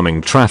the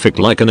incoming traffic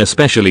like an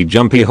especially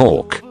jumpy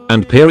hawk,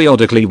 and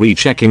periodically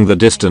rechecking the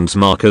distance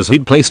markers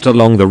he'd placed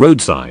along the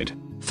roadside.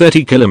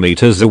 30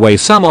 kilometers away,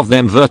 some of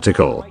them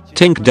vertical,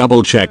 Tink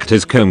double-checked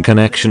his comb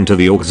connection to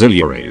the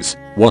auxiliaries,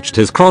 watched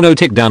his chrono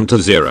tick down to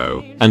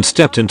 0, and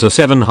stepped into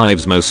 7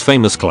 Hive's most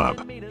famous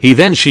club. He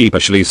then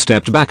sheepishly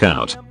stepped back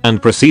out,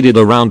 and proceeded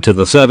around to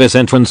the service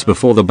entrance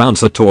before the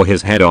bouncer tore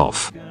his head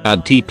off.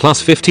 At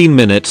T+15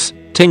 minutes,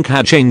 Tink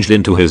had changed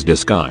into his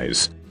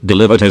disguise,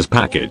 delivered his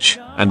package,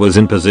 and was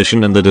in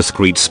position in the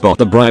discreet spot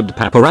the bribed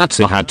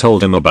paparazzi had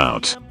told him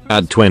about.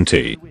 At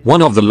 20,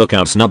 one of the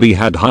lookouts Nubby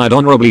had hired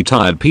honorably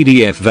tired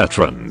PDF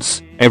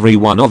veterans. Every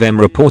one of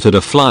them reported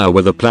a flyer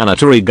with a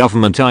planetary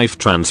government IF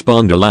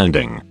transponder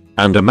landing,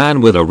 and a man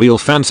with a real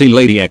fancy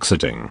lady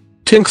exiting.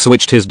 Tink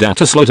switched his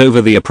data slot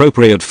over the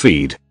appropriate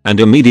feed,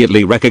 and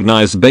immediately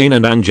recognized Bane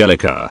and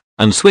Angelica,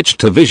 and switched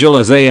to visual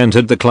as they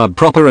entered the club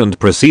proper and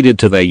proceeded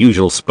to their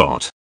usual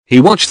spot. He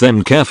watched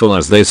them careful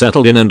as they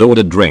settled in and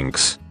ordered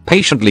drinks,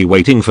 patiently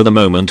waiting for the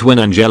moment when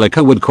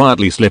Angelica would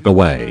quietly slip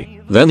away.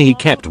 Then he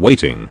kept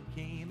waiting.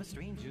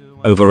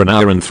 Over an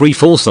hour and 3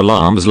 false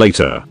alarms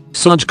later,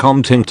 Sludge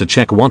commed Tink to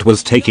check what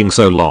was taking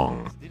so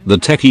long. The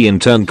techie in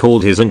turn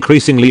called his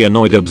increasingly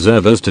annoyed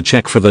observers to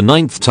check for the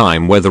 9th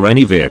time whether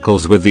any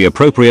vehicles with the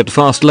appropriate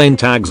fast lane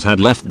tags had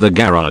left the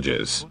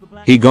garages.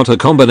 He got a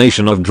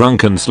combination of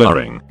drunken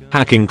slurring,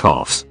 hacking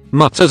coughs,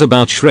 mutters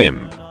about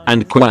shrimp,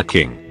 and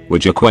quacking,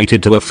 which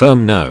equated to a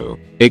firm no,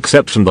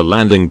 except from the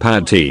landing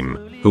pad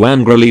team, who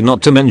angrily,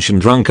 not to mention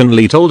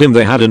drunkenly, told him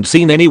they hadn't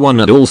seen anyone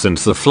at all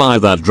since the flyer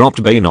that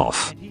dropped Bane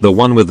off, the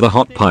one with the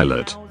hot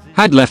pilot,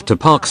 had left to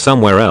park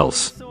somewhere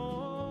else.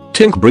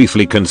 Tink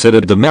briefly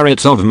considered the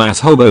merits of mass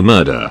hobo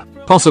murder,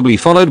 possibly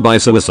followed by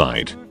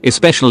suicide,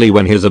 especially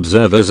when his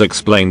observers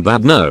explained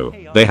that no,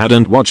 they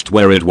hadn't watched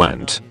where it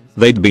went.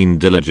 They'd been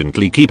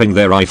diligently keeping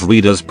their IF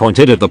readers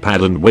pointed at the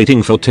pad and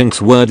waiting for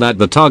Tink's word that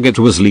the target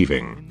was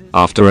leaving.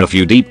 After a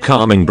few deep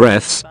calming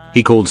breaths,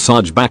 he called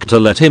Sarge back to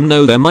let him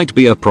know there might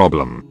be a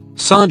problem.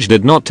 Sarge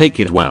did not take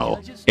it well.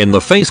 In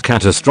the face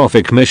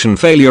catastrophic mission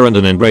failure and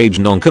an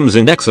enraged Noncom's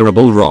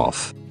inexorable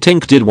wrath,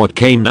 Tink did what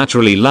came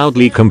naturally,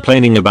 loudly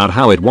complaining about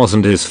how it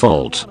wasn't his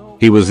fault.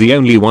 He was the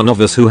only one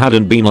of us who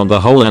hadn't been on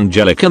the whole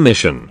Angelica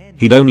mission.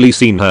 He'd only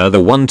seen her the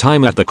one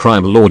time at the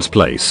crime lord's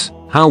place.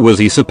 How was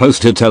he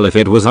supposed to tell if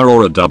it was her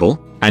or a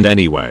double? And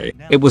anyway,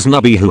 it was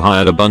Nubby who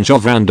hired a bunch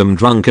of random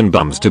drunken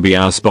bums to be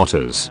our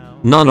spotters.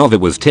 None of it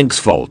was Tink's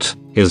fault.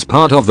 His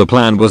part of the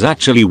plan was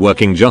actually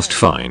working just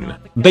fine.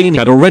 Bane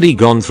had already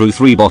gone through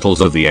 3 bottles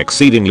of the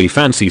exceedingly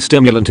fancy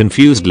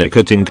stimulant-infused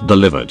liquor Tink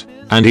delivered,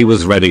 and he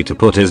was ready to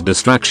put his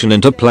distraction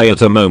into play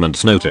at a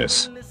moment's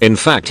notice. In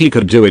fact, he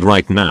could do it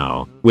right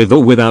now, with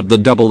or without the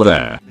double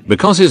there,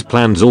 because his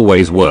plans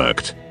always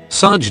worked.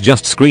 Sarge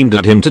just screamed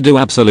at him to do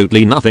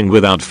absolutely nothing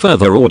without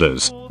further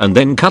orders, and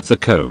then cut the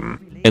comb.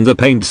 In the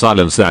pained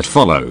silence that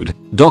followed,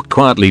 Doc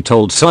quietly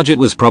told Sarge it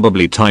was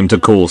probably time to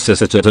call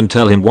Sisset and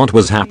tell him what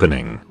was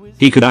happening.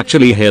 He could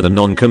actually hear the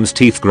noncom's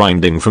teeth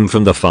grinding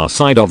from the far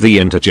side of the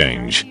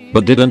interchange,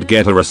 but didn't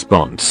get a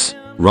response.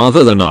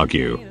 Rather than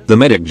argue, the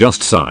medic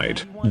just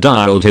sighed,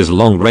 dialed his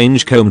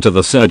long-range comb to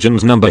the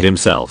surgeon's number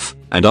himself,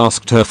 and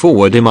asked her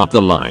forward him up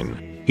the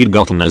line. He'd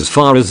gotten as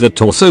far as the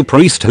torso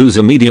priest, whose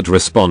immediate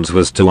response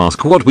was to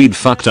ask what we'd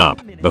fucked up,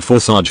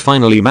 before Sarge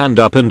finally manned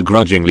up and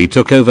grudgingly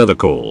took over the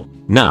call.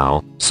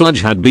 Now,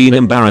 Sarge had been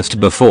embarrassed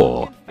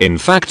before. In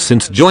fact,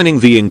 since joining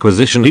the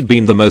Inquisition he'd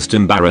been the most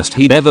embarrassed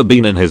he'd ever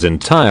been in his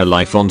entire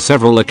life on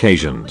several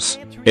occasions.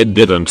 It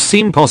didn't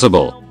seem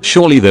possible.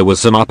 Surely there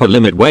was some upper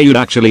limit where you'd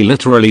actually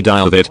literally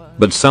die of it,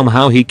 but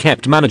somehow he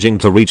kept managing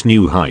to reach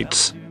new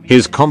heights.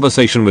 His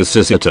conversation with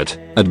Sysitit,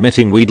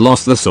 admitting we'd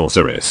lost the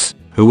sorceress,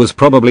 who was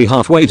probably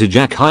halfway to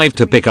Jack Hive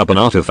to pick up an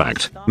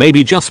artifact,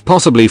 maybe just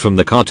possibly from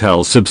the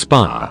cartel's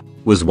subspire,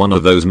 was one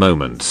of those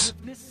moments.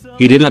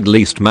 He did at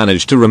least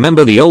manage to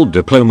remember the old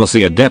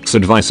diplomacy adept's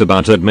advice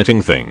about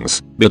admitting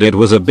things, but it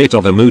was a bit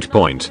of a moot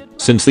point,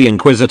 since the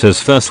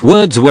Inquisitor's first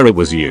words were "it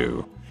was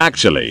you."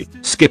 Actually,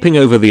 skipping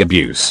over the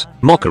abuse,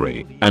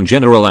 mockery, and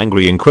general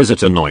angry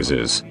Inquisitor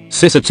noises,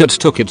 Sysitit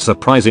took it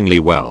surprisingly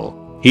well.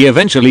 He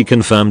eventually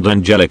confirmed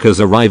Angelica's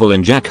arrival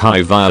in Jack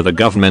Hive via the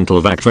governmental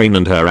vac train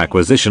and her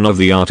acquisition of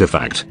the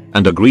artifact,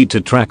 and agreed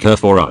to track her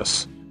for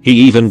us. He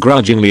even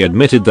grudgingly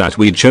admitted that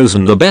we'd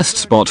chosen the best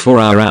spot for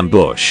our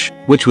ambush,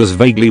 which was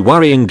vaguely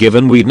worrying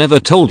given we'd never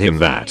told him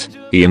that.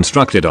 He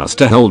instructed us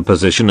to hold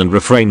position and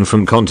refrain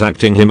from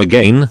contacting him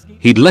again.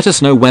 He'd let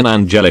us know when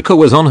Angelica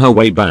was on her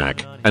way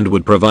back, and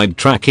would provide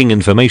tracking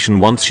information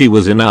once she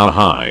was in our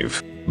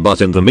hive. But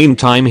in the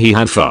meantime he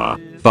had far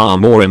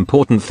more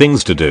important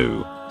things to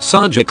do.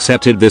 Sarge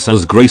accepted this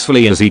as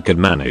gracefully as he could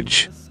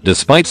manage.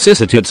 Despite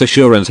Sysitit's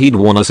assurance he'd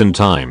warn us in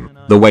time,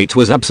 the wait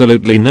was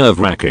absolutely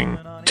nerve-wracking.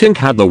 Tink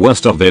had the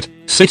worst of it,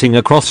 sitting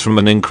across from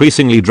an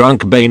increasingly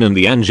drunk Bane and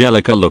the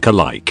Angelica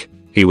look-alike.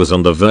 He was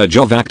on the verge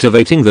of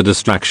activating the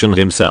distraction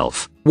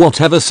himself,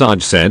 whatever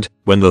Sarge said,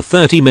 when the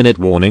 30-minute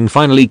warning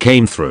finally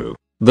came through.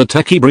 The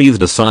techie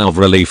breathed a sigh of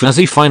relief as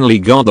he finally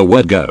got the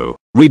word go,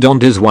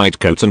 redonned his white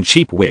coat and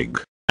cheap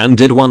wig, and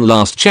did one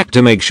last check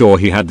to make sure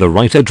he had the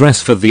right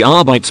address for the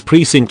Arbite's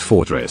precinct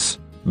fortress.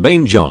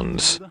 Bane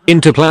Johns,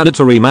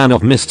 interplanetary man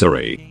of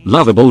mystery,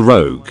 lovable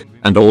rogue,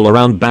 and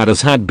all-around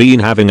badass, had been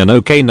having an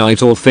okay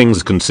night all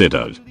things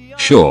considered.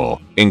 Sure,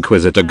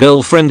 Inquisitor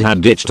girlfriend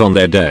had ditched on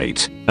their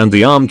date, and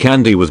the arm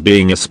candy was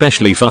being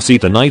especially fussy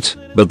tonight,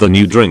 but the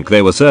new drink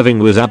they were serving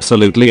was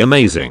absolutely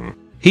amazing.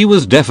 He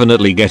was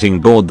definitely getting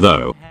bored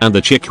though, and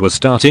the chick was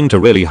starting to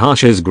really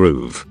harsh his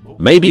groove.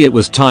 Maybe it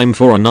was time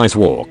for a nice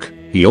walk.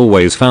 He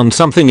always found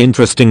something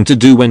interesting to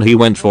do when he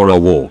went for a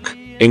walk.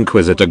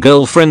 Inquisitor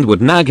girlfriend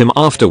would nag him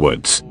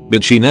afterwards,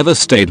 but she never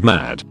stayed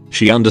mad.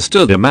 She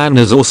understood a man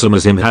as awesome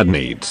as him had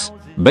needs.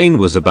 Bane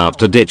was about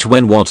to ditch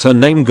when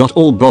what's-her-name got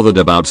all bothered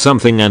about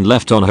something and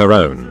left on her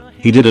own.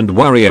 He didn't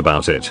worry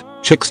about it.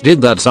 Chicks did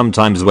that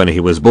sometimes when he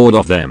was bored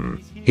of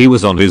them. He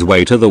was on his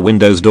way to the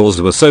windows. Doors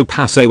were so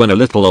passé when a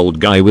little old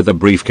guy with a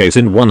briefcase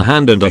in one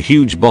hand and a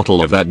huge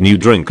bottle of that new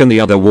drink in the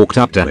other walked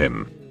up to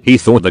him. He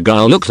thought the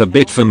guy looked a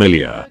bit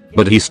familiar,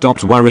 but he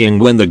stopped worrying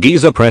when the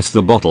geezer pressed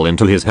the bottle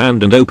into his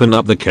hand and opened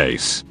up the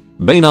case.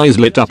 Bane eyes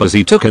lit up as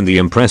he took in the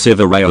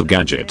impressive array of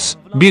gadgets,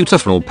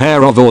 beautiful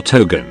pair of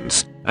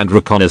autoguns, and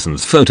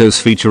reconnaissance photos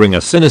featuring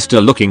a sinister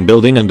looking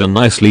building and a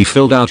nicely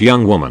filled out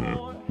young woman.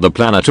 The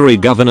planetary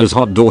governor's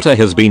hot daughter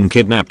has been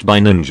kidnapped by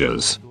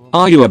ninjas.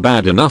 Are you a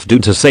bad enough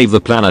dude to save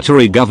the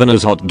planetary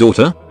governor's hot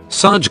daughter?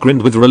 Sarge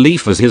grinned with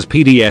relief as his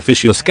PDF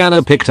issue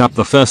scanner picked up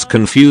the first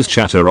confused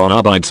chatter on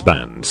Arbite's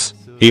bands.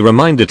 He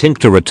reminded Tink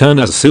to return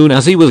as soon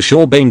as he was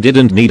sure Bane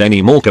didn't need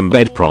any more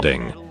combat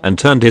prodding, and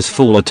turned his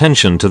full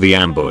attention to the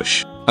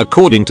ambush.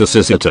 According to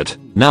Sysitit,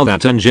 now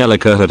that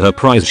Angelica had her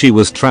prize, she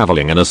was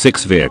traveling in a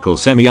 6-vehicle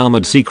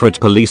semi-armored secret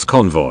police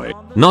convoy.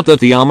 Not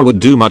that the armor would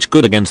do much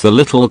good against the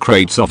little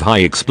crates of high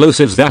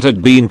explosives that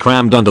had been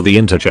crammed under the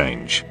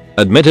interchange.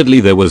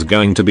 Admittedly there was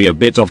going to be a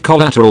bit of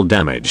collateral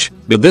damage,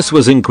 but this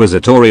was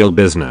inquisitorial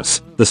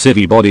business. The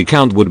civvy body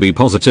count would be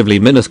positively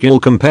minuscule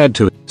compared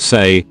to,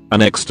 say, an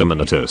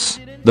exterminatus.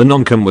 The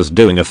noncom was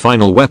doing a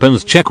final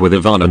weapons check with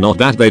Ivana, not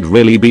that they'd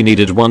really be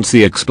needed once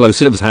the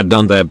explosives had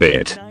done their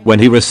bit, when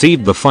he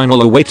received the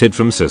final awaited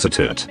from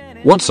Sysitit.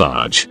 What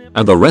Sarge,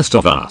 and the rest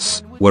of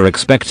us, were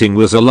expecting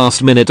was a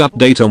last-minute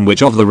update on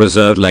which of the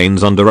reserved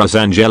lanes under us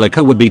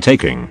Angelica would be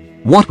taking.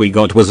 What we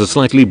got was a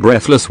slightly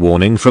breathless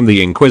warning from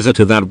the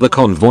Inquisitor that the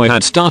convoy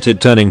had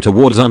started turning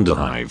towards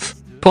Underhive,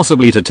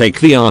 possibly to take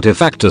the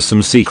artifact to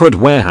some secret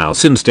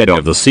warehouse instead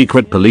of the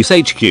secret police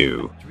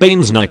HQ,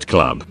 Bane's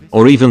nightclub,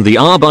 or even the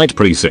Arbite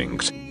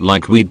precinct,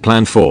 like we'd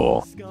planned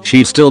for.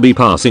 She'd still be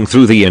passing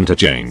through the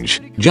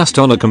interchange, just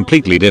on a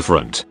completely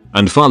different,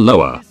 and far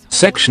lower,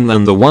 section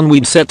than the one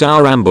we'd set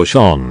our ambush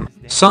on.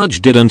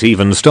 Sarge didn't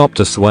even stop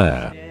to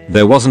swear.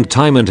 There wasn't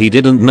time and he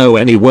didn't know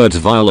any words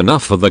vile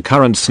enough for the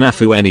current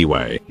snafu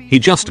anyway. He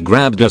just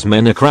grabbed as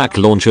many crack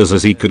launchers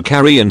as he could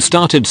carry and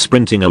started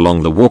sprinting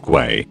along the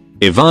walkway.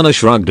 Ivana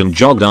shrugged and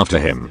jogged after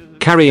him,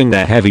 carrying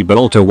their heavy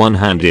bolter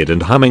one-handed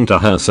and humming to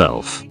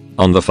herself.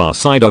 On the far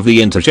side of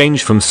the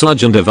interchange from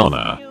Sudge and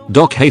Ivana,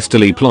 Doc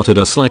hastily plotted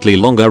a slightly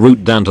longer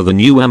route down to the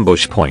new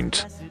ambush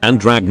point and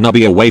dragged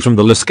Nubby away from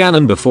the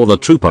Luscanon before the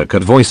trooper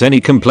could voice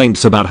any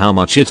complaints about how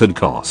much it had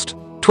cost.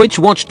 Twitch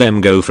watched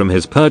them go from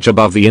his perch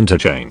above the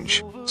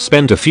interchange,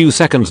 spent a few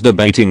seconds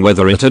debating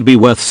whether it'd be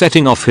worth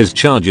setting off his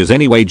charges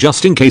anyway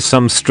just in case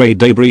some stray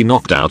debris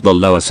knocked out the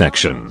lower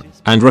section,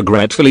 and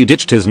regretfully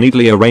ditched his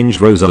neatly arranged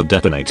rows of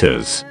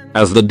detonators.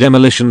 As the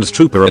demolitions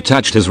trooper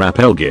attached his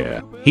rappel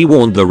gear, he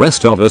warned the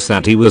rest of us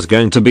that he was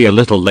going to be a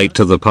little late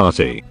to the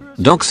party.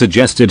 Doc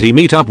suggested he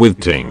meet up with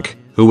Tink,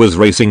 who was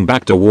racing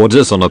back towards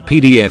us on a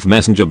PDF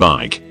messenger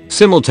bike,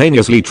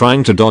 simultaneously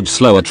trying to dodge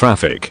slower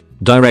traffic,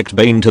 direct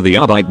Bane to the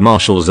Arbeit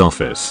Marshal's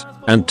office,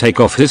 and take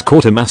off his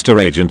quartermaster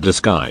agent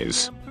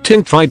disguise.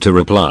 Tink tried to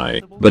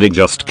reply, but it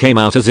just came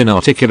out as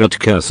inarticulate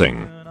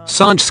cursing.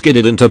 Sarge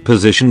skidded into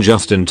position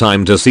just in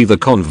time to see the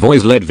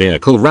convoy's lead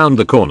vehicle round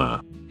the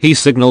corner. He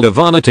signaled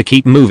Ivana to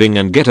keep moving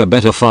and get a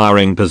better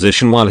firing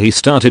position while he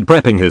started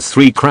prepping his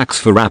 3 cracks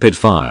for rapid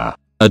fire.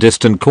 A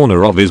distant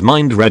corner of his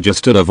mind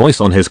registered a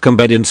voice on his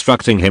combed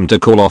instructing him to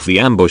call off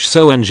the ambush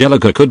so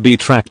Angelica could be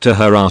tracked to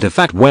her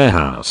artifact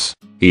warehouse.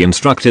 He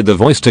instructed the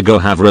voice to go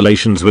have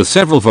relations with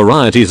several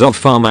varieties of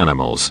farm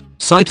animals,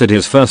 sighted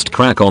his first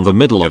crack on the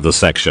middle of the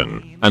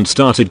section, and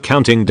started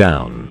counting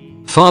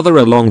down. Farther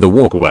along the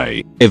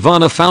walkway,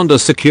 Ivana found a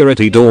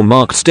security door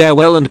marked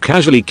stairwell and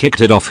casually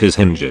kicked it off his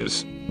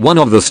hinges. One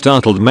of the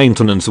startled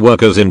maintenance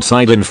workers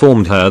inside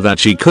informed her that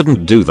she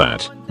couldn't do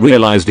that,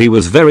 realized he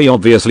was very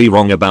obviously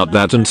wrong about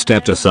that and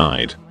stepped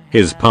aside.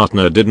 His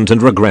partner didn't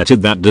and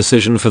regretted that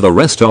decision for the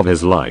rest of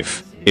his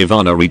life.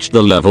 Ivana reached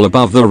the level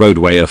above the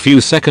roadway a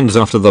few seconds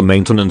after the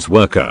maintenance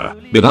worker,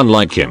 but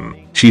unlike him,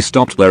 she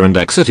stopped there and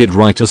exited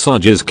right as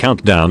Sarge's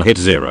countdown hit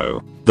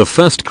 0. The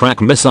first crack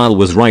missile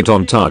was right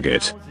on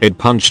target. It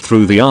punched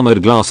through the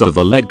armored glass of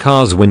the lead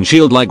car's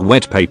windshield like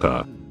wet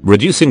paper,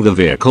 reducing the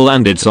vehicle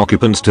and its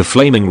occupants to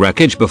flaming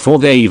wreckage before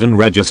they even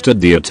registered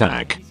the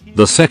attack.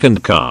 The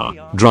second car,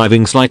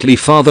 driving slightly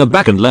farther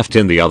back and left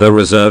in the other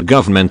reserved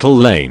governmental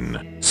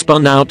lane,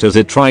 spun out as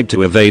it tried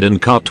to evade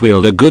and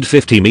cartwheeled a good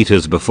 50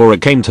 meters before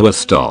it came to a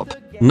stop.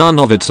 None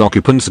of its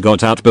occupants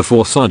got out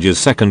before Sarge's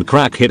second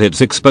crack hit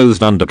its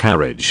exposed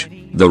undercarriage.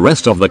 The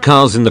rest of the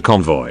cars in the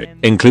convoy,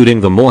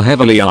 including the more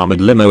heavily armored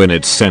limo in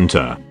its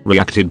center,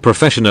 reacted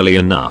professionally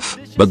enough,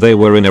 but they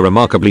were in a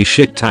remarkably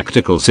shit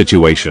tactical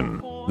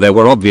situation. There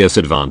were obvious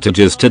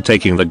advantages to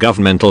taking the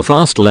governmental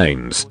fast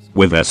lanes,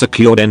 with their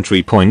secured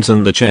entry points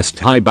and the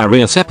chest-high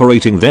barrier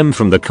separating them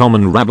from the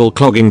common rabble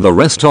clogging the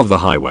rest of the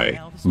highway.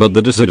 But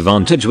the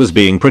disadvantage was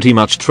being pretty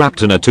much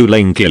trapped in a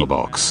 2-lane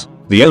killbox.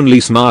 The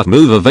only smart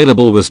move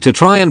available was to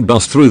try and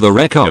bust through the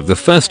wreck of the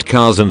first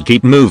cars and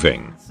keep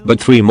moving. But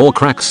 3 more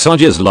cracks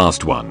Sarge's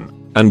last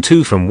one, and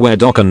 2 from where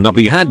Doc and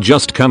Nubby had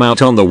just come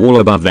out on the wall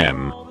above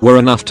them, were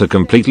enough to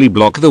completely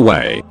block the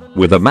way,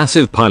 with a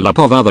massive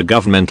pileup of other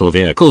governmental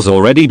vehicles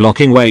already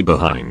blocking way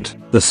behind.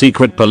 The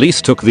secret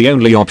police took the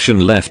only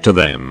option left to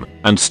them,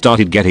 and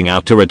started getting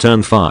out to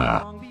return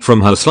fire. From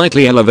her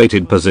slightly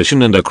elevated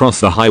position and across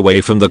the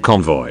highway from the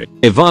convoy,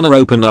 Ivana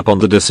opened up on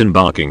the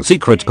disembarking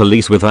secret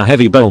police with her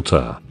heavy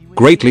bolter,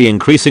 greatly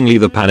increasing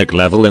the panic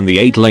level in the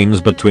 8 lanes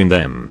between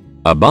them.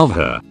 Above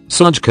her,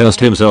 Sudge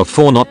cursed himself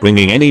for not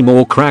bringing any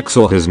more cracks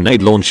or his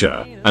nade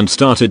launcher, and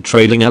started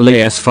trailing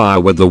LAS fire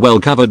with the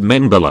well-covered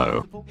men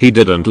below. He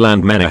didn't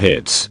land many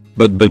hits,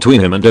 but between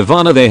him and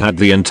Ivana they had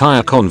the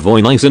entire convoy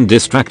nice and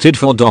distracted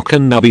for Doc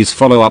and Nubby's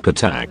follow-up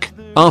attack.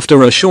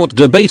 After a short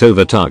debate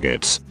over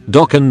targets,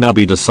 Doc and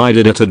Nubby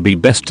decided it'd be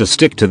best to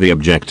stick to the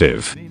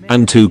objective,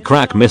 and 2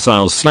 crack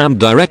missiles slammed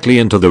directly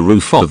into the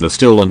roof of the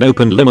still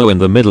unopened limo in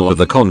the middle of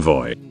the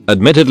convoy.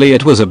 Admittedly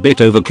it was a bit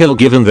overkill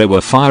given they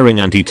were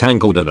firing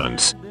anti-tank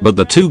ordnance, but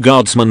the 2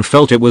 guardsmen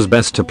felt it was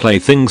best to play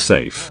things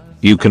safe.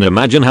 You can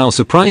imagine how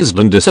surprised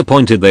and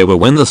disappointed they were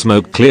when the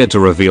smoke cleared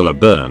to reveal a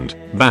burned,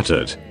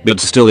 battered,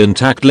 but still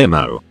intact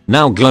limo,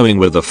 now glowing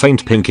with a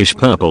faint pinkish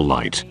purple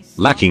light.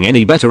 Lacking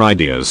any better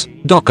ideas,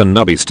 Doc and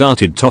Nubby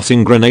started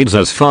tossing grenades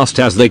as fast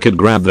as they could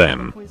grab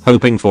them,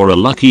 hoping for a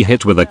lucky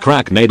hit with a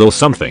crack nade or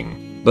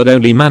something, but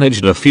only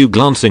managed a few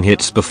glancing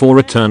hits before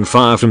return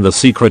fire from the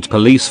secret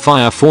police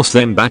fire forced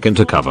them back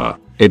into cover.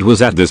 It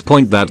was at this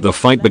point that the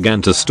fight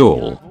began to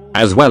stall.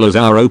 As well as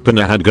our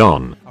opener had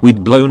gone,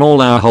 we'd blown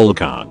all our whole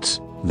cards.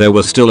 There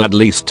were still at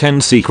least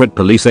 10 secret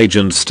police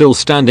agents still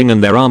standing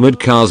and their armored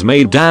cars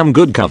made damn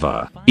good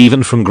cover,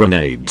 even from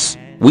grenades.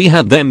 We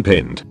had them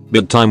pinned,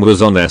 but time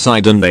was on their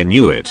side and they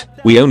knew it.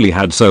 We only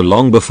had so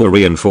long before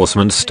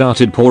reinforcements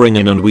started pouring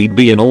in and we'd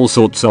be in all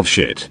sorts of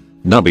shit.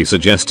 Nubby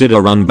suggested a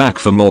run back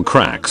for more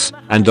cracks,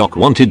 and Doc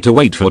wanted to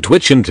wait for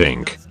Twitch and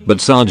Tink, but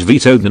Sarge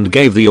vetoed and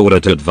gave the order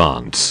to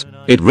advance.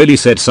 It really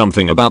said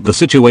something about the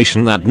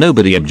situation that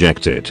nobody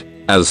objected.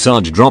 As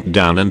Sarge dropped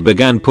down and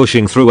began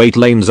pushing through 8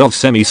 lanes of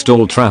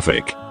semi-stalled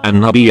traffic, and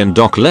Nubby and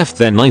Doc left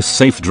their nice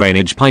safe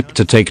drainage pipe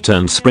to take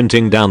turns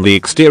sprinting down the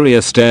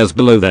exterior stairs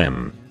below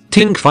them.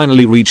 Tink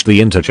finally reached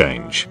the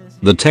interchange.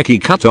 The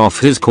techie cut off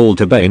his call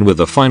to Bane with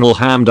a final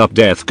hammed up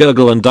death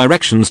gurgle and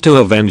directions to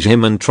avenge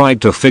him and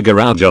tried to figure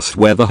out just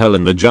where the hell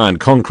in the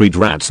giant concrete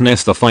rat's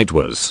nest the fight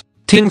was.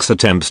 Tink's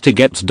attempts to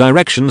get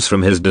directions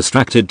from his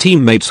distracted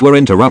teammates were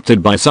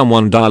interrupted by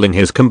someone dialing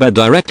his combat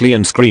directly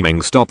and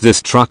screaming "Stop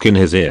this truck" in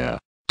his ear.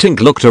 Tink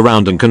looked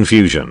around in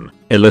confusion,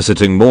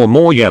 eliciting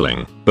more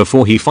yelling,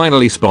 before he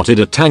finally spotted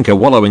a tanker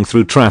wallowing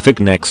through traffic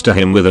next to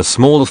him with a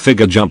small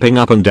figure jumping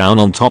up and down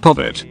on top of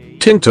it.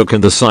 Tink took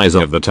in the size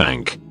of the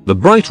tank, the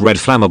bright red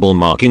flammable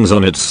markings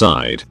on its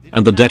side,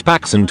 and the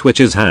jetpacks in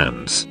Twitch's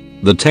hands.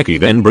 The techie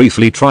then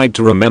briefly tried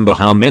to remember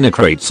how many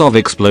crates of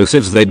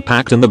explosives they'd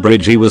packed in the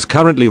bridge he was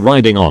currently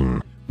riding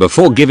on,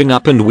 before giving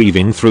up and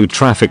weaving through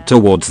traffic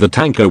towards the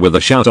tanker with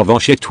a shout of "Oh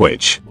shit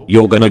Twitch,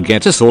 you're gonna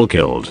get us all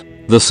killed."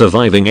 The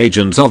surviving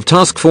agents of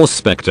Task Force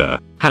Spectre,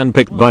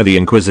 handpicked by the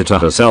Inquisitor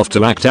herself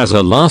to act as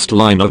her last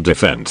line of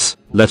defense,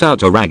 let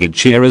out a ragged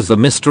cheer as the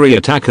mystery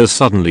attackers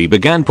suddenly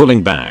began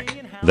pulling back.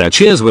 Their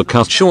cheers were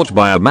cut short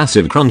by a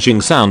massive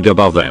crunching sound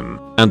above them,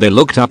 and they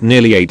looked up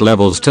nearly 8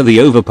 levels to the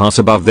overpass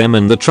above them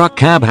and the truck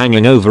cab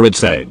hanging over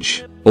its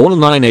edge. All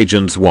 9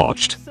 agents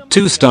watched,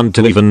 too stunned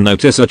to even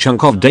notice a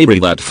chunk of debris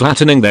that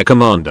flattening their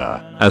commander,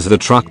 as the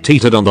truck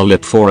teetered on the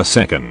lip for a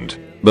second,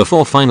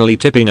 before finally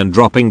tipping and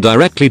dropping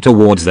directly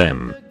towards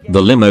them.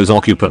 The limo's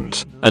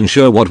occupant,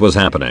 unsure what was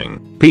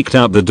happening, peeked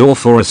out the door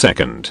for a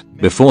second,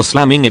 before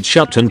slamming it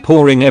shut and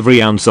pouring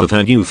every ounce of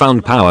her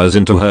newfound powers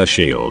into her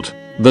shield.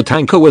 The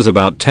tanker was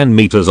about 10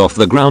 meters off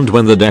the ground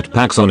when the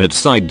jetpacks on its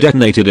side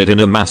detonated it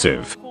in a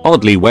massive,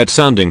 oddly wet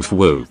sounding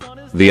swoop.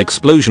 The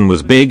explosion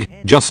was big,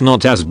 just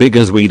not as big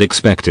as we'd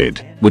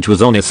expected, which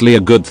was honestly a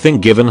good thing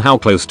given how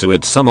close to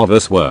it some of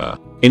us were.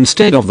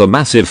 Instead of the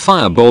massive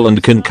fireball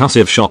and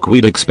concussive shock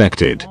we'd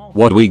expected,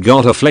 what we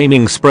got a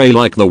flaming spray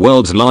like the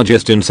world's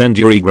largest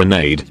incendiary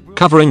grenade,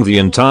 covering the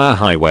entire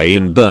highway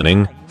in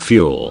burning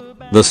fuel.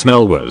 The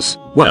smell was,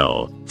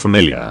 well,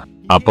 familiar.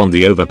 Up on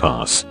the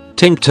overpass,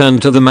 Tink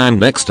turned to the man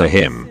next to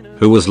him,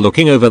 who was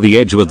looking over the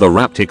edge with the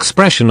rapt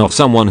expression of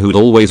someone who'd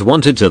always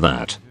wanted to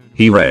that.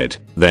 He read,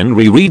 then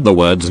reread the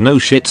words "No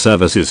shit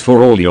services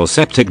for all your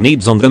septic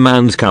needs" on the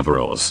man's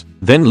coveralls,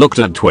 then looked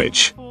at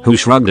Twitch, who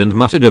shrugged and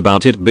muttered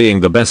about it being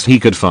the best he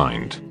could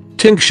find.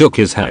 Tink shook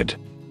his head.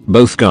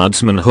 Both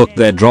guardsmen hooked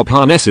their drop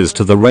harnesses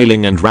to the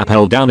railing and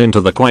rappelled down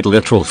into the quite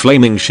literal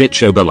flaming shit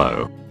show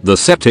below. The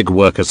septic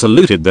worker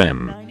saluted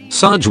them.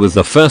 Sarge was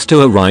the first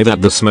to arrive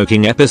at the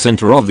smoking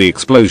epicenter of the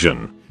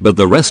explosion, but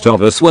the rest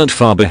of us weren't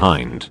far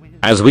behind.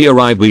 As we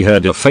arrived we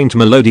heard a faint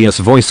melodious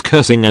voice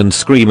cursing and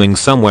screaming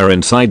somewhere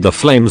inside the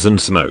flames and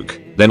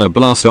smoke, then a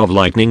blast of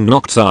lightning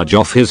knocked Sarge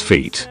off his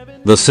feet.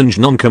 The singed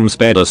noncom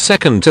spared a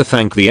second to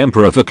thank the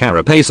Emperor for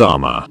carapace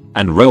armor,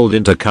 and rolled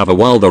into cover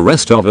while the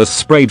rest of us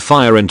sprayed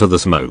fire into the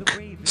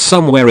smoke.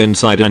 Somewhere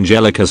inside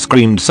Angelica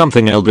screamed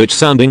something eldritch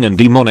sounding and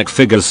demonic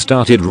figures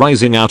started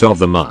rising out of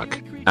the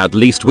muck. At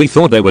least we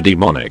thought they were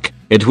demonic.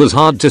 It was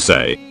hard to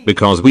say,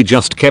 because we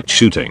just kept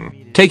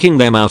shooting, taking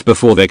them out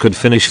before they could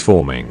finish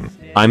forming.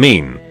 I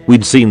mean,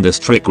 we'd seen this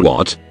trick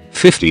what?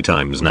 50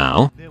 times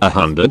now?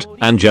 100?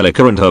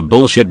 Angelica and her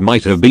bullshit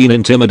might have been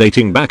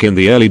intimidating back in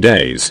the early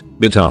days,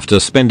 but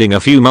after spending a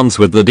few months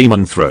with the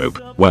demon trope,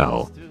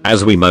 well,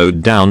 as we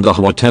mowed down the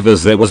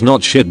whatevers there was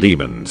not shit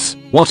demons,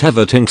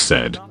 whatever Tink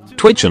said.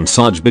 Twitch and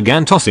Sarge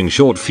began tossing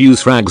short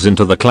fuse frags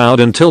into the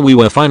cloud until we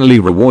were finally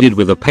rewarded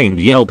with a pained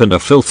yelp and a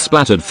filth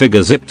splattered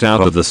figure zipped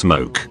out of the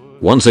smoke.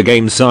 Once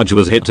again Sarge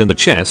was hit in the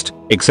chest,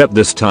 except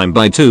this time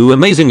by 2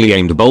 amazingly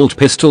aimed bolt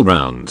pistol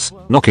rounds,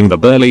 knocking the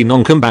burly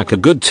noncom back a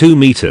good 2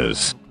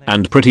 meters,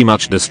 and pretty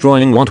much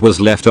destroying what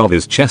was left of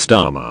his chest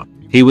armor.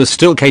 He was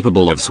still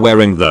capable of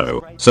swearing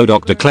though, so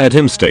Doc declared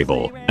him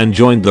stable, and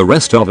joined the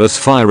rest of us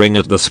firing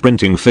at the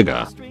sprinting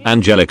figure.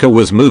 Angelica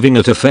was moving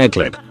at a fair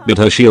clip, but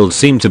her shield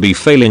seemed to be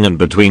failing, and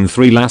between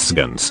 3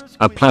 lasguns,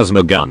 a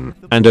plasma gun,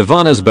 and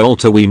Ivana's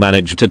bolter we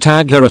managed to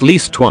tag her at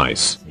least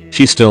twice.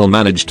 She still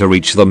managed to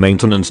reach the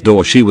maintenance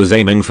door she was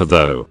aiming for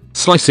though,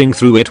 slicing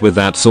through it with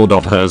that sword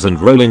of hers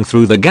and rolling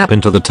through the gap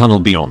into the tunnel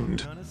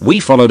beyond. We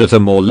followed at a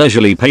more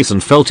leisurely pace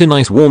and felt a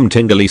nice warm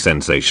tingly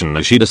sensation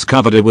as she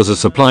discovered it was a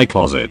supply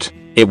closet.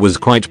 It was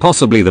quite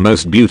possibly the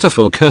most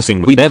beautiful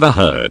cursing we'd ever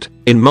heard,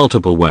 in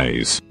multiple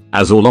ways,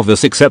 as all of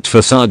us except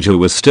for Sarge, who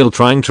was still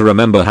trying to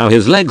remember how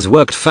his legs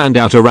worked, fanned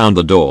out around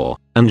the door.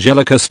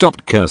 Angelica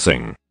stopped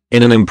cursing.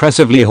 In an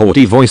impressively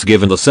haughty voice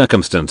given the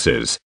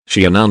circumstances,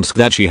 she announced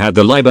that she had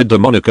the Liber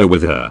Demonico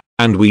with her,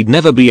 and we'd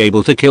never be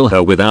able to kill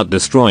her without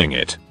destroying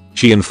it.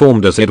 She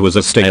informed us it was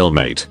a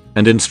stalemate,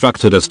 and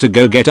instructed us to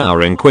go get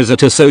our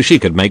Inquisitor so she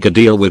could make a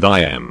deal with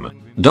IM.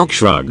 Doc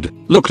shrugged,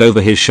 looked over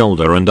his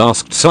shoulder and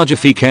asked Sarge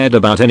if he cared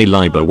about any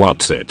Liber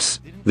Watsits.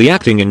 The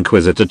acting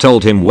Inquisitor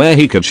told him where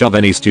he could shove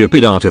any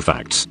stupid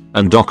artifacts,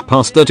 and Doc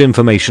passed that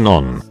information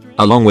on,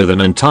 along with an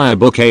entire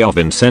bouquet of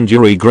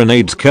incendiary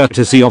grenades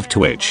courtesy of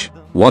Twitch.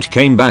 What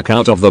came back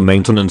out of the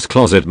maintenance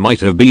closet might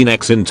have been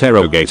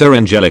ex-interrogator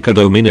Angelica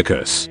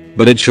Dominicus,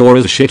 but it sure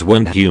as shit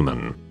weren't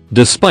human.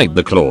 Despite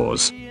the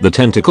claws, the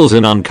tentacles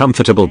in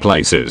uncomfortable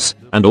places,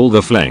 and all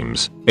the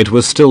flames, it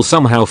was still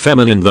somehow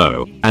feminine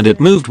though, and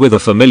it moved with a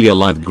familiar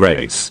lithe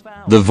grace.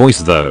 The voice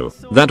though,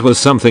 that was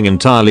something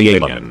entirely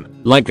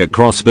alien, like a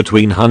cross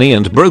between honey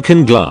and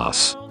broken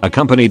glass,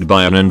 accompanied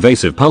by an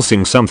invasive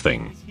pulsing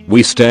something.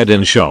 We stared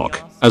in shock,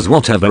 as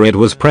whatever it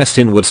was pressed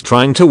inwards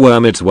trying to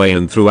worm its way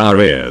in through our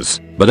ears,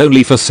 but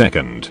only for a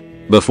second.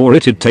 Before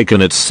it had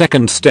taken its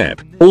second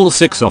step, all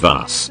 6 of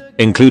us,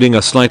 including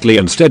a slightly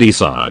unsteady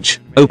Sarge,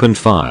 opened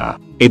fire.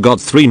 It got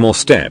 3 more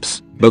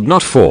steps, but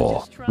not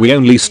 4. We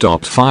only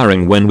stopped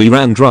firing when we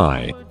ran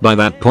dry. By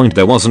that point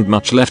there wasn't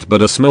much left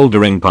but a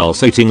smoldering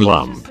pulsating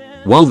lump.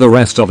 While the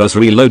rest of us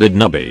reloaded,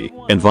 Nubby,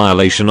 in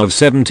violation of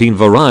 17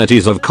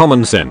 varieties of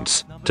common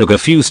sense, took a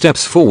few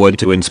steps forward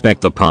to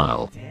inspect the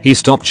pile. He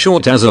stopped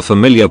short as a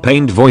familiar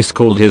pained voice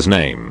called his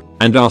name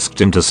and asked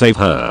him to save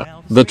her.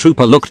 The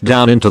trooper looked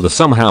down into the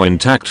somehow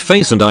intact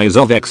face and eyes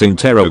of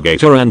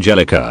ex-interrogator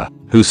Angelica,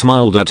 who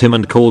smiled at him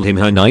and called him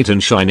her knight in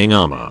shining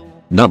armor.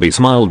 Nubby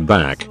smiled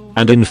back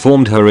and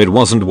informed her it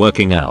wasn't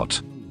working out.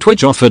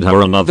 Twitch offered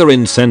her another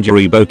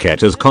incendiary bouquet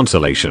as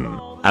consolation.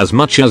 As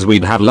much as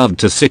we'd have loved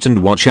to sit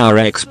and watch our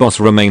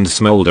ex-boss remain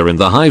smolder in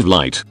the hive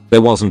light,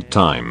 there wasn't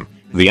time.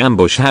 The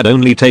ambush had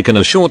only taken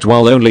a short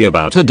while, only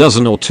about a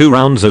dozen or 2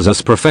 rounds as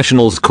us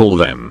professionals call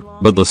them,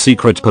 but the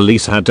secret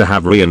police had to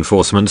have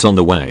reinforcements on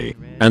the way,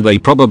 and they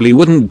probably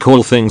wouldn't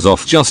call things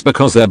off just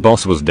because their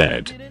boss was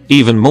dead.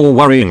 Even more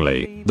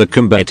worryingly, the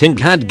combat Inc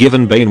had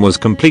given Bane was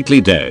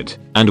completely dead,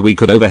 and we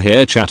could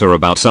overhear chatter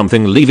about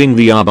something leaving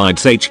the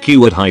Arbeits HQ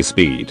at high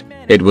speed.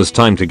 It was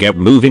time to get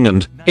moving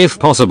and, if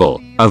possible,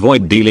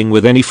 avoid dealing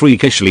with any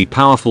freakishly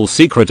powerful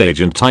secret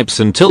agent types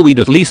until we'd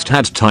at least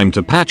had time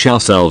to patch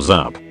ourselves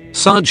up.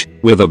 Sarge,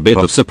 with a bit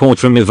of support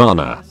from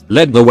Ivana,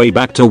 led the way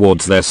back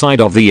towards their side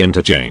of the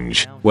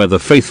interchange, where the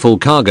faithful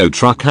cargo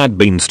truck had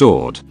been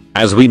stored.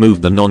 As we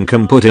moved, the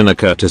non-com put in a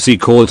courtesy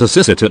call to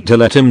Sisitat to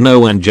let him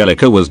know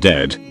Angelica was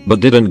dead,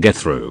 but didn't get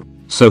through.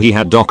 So he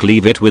had Doc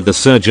leave it with the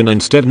surgeon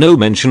instead. No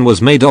mention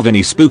was made of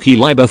any spooky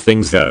Liber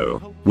things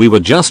though. We were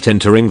just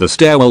entering the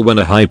stairwell when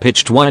a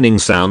high-pitched whining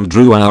sound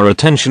drew our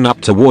attention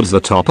up towards the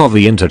top of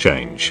the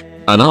interchange.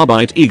 An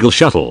Arbite Eagle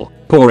shuttle,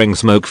 pouring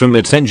smoke from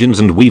its engines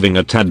and weaving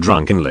a tad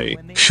drunkenly,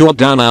 shot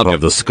down out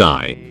of the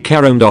sky,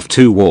 caromed off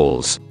 2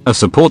 walls, a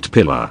support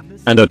pillar,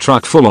 and a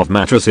truck full of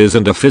mattresses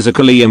in a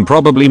physically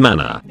improbably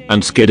manner,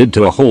 and skidded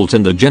to a halt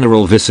in the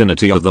general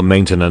vicinity of the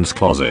maintenance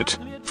closet.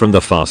 From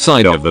the far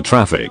side of the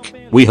traffic,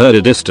 we heard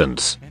a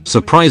distant,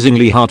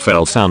 surprisingly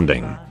heartfelt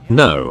sounding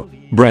 "no"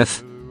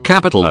 breath,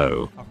 capital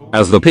O.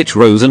 As the pitch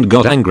rose and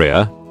got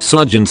angrier,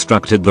 Sludge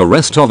instructed the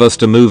rest of us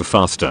to move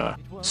faster.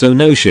 So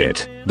no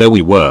shit, there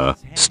we were,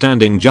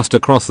 standing just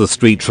across the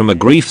street from a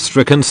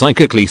grief-stricken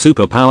psychically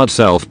superpowered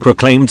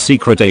self-proclaimed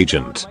secret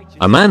agent.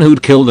 A man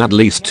who'd killed at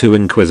least 2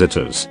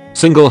 inquisitors,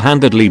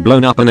 single-handedly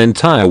blown up an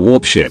entire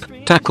warp ship,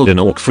 tackled an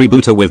orc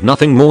freebooter with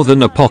nothing more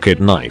than a pocket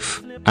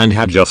knife, and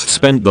had just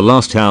spent the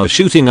last hour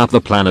shooting up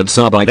the planet's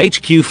Arbite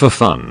HQ for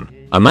fun.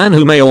 A man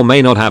who may or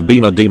may not have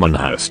been a demon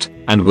host,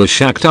 and was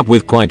shacked up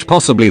with quite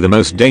possibly the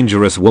most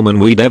dangerous woman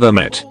we'd ever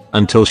met,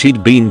 until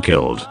she'd been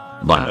killed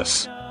by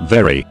us.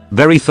 Very,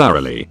 very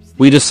thoroughly.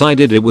 We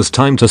decided it was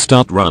time to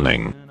start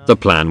running. The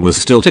plan was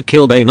still to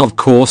kill Bane, of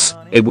course,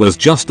 it was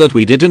just that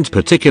we didn't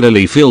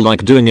particularly feel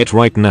like doing it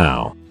right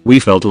now. We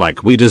felt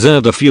like we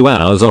deserved a few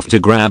hours off to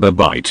grab a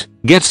bite,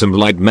 get some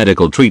light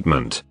medical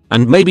treatment,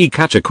 and maybe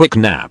catch a quick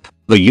nap.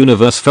 The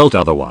universe felt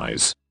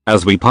otherwise.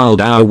 As we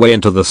piled our way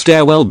into the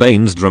stairwell,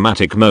 Bane's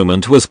dramatic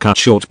moment was cut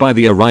short by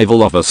the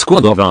arrival of a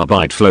squad of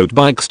Arbite float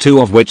bikes,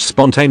 2 of which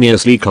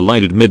spontaneously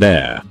collided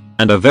mid-air,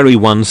 and a very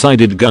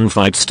one-sided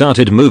gunfight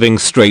started moving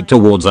straight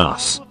towards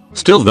us.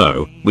 Still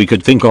though, we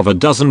could think of a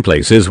dozen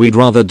places we'd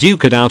rather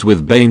duke it out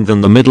with Bane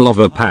than the middle of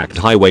a packed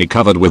highway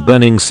covered with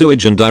burning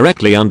sewage and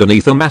directly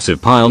underneath a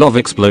massive pile of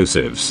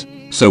explosives.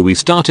 So we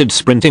started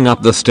sprinting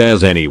up the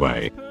stairs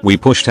anyway. We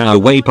pushed our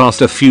way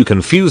past a few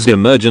confused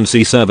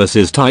emergency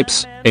services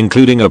types,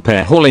 including a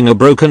pair hauling a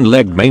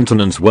broken-legged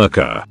maintenance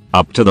worker,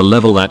 up to the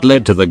level that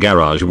led to the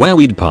garage where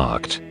we'd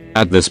parked.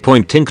 At this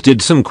point Tink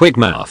did some quick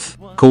math,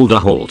 called a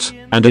halt,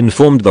 and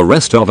informed the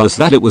rest of us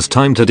that it was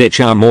time to ditch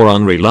our more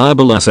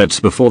unreliable assets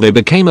before they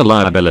became a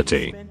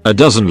liability. A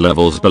dozen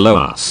levels below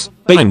us,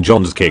 Bane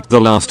Johns kicked the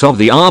last of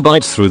the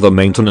Arbites through the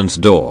maintenance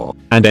door,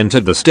 and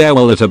entered the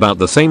stairwell at about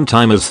the same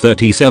time as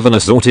 37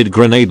 assorted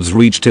grenades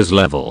reached his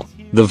level.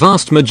 The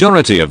vast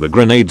majority of the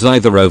grenades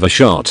either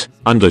overshot,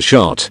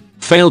 undershot,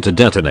 failed to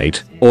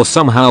detonate, or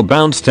somehow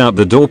bounced out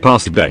the door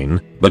past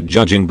Bane, but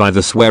judging by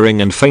the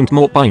swearing and faint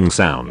morping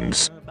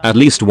sounds, at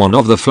least one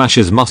of the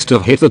flashes must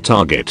have hit the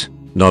target.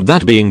 Not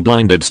that being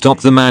blinded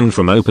stopped the man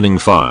from opening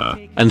fire,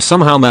 and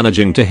somehow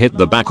managing to hit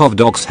the back of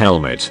Doc's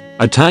helmet,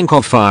 a tank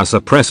of fire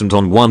suppressant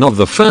on one of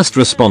the first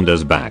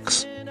responders'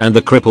 backs, and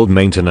the crippled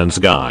maintenance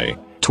guy,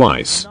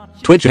 twice.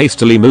 Twitch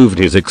hastily moved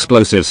his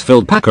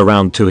explosives-filled pack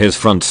around to his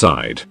front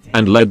side,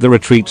 and led the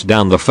retreat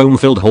down the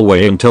foam-filled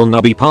hallway until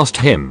Nubby passed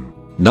him.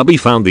 Nubby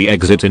found the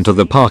exit into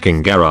the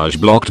parking garage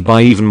blocked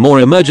by even more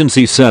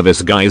emergency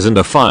service guys and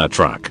a fire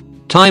truck.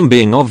 Time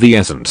being of the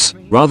essence,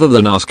 rather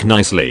than ask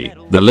nicely,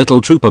 the little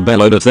trooper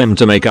bellowed at them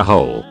to make a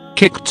hole,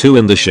 kicked 2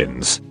 in the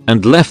shins,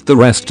 and left the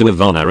rest to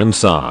Ivana and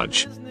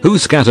Sarge, who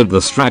scattered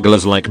the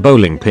stragglers like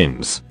bowling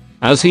pins.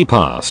 As he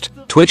passed,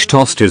 Twitch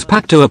tossed his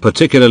pack to a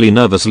particularly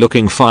nervous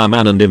looking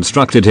fireman and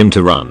instructed him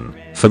to run.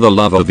 For the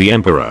love of the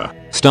Emperor,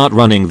 start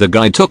running. The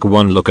guy took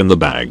one look in the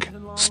bag,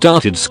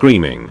 started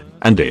screaming,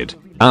 and did.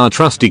 Our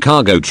trusty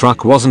cargo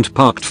truck wasn't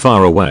parked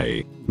far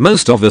away.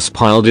 Most of us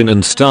piled in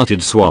and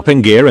started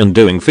swapping gear and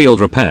doing field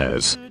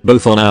repairs,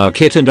 both on our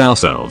kit and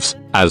ourselves,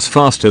 as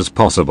fast as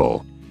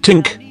possible.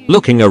 Tink,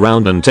 looking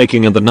around and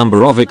taking in the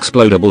number of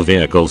explodable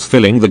vehicles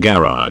filling the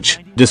garage,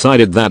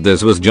 decided that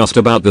this was just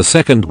about the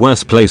second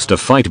worst place to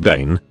fight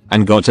Bane,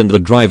 and got in the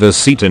driver's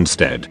seat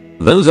instead.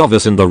 Those of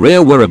us in the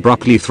rear were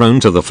abruptly thrown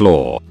to the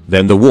floor,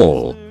 then the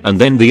wall, and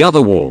then the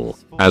other wall,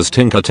 as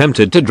Tink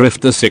attempted to drift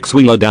the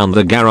 6-wheeler down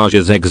the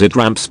garage's exit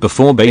ramps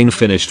before Bane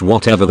finished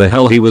whatever the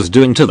hell he was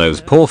doing to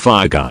those poor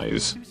fire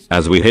guys.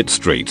 As we hit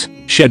street,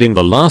 shedding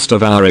the last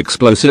of our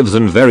explosives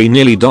and very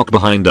nearly docked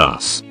behind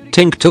us,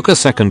 Tink took a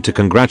second to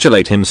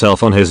congratulate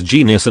himself on his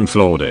genius and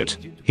floored it.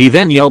 He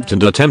then yelped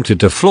and attempted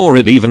to floor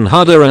it even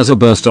harder as a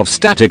burst of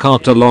static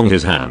arced along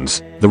his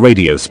hands. The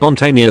radio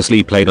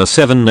spontaneously played a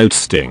 7-note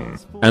sting,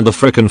 and the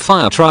frickin'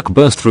 fire truck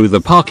burst through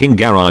the parking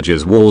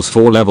garage's walls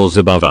 4 levels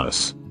above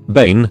us.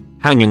 Bane,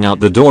 hanging out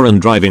the door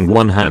and driving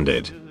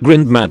one-handed,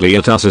 grinned madly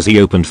at us as he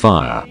opened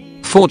fire.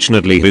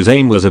 Fortunately his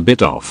aim was a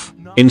bit off.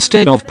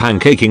 Instead of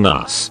pancaking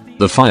us,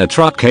 the fire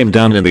truck came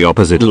down in the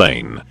opposite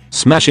lane,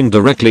 smashing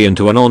directly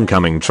into an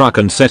oncoming truck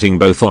and setting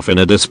both off in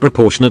a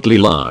disproportionately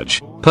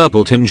large,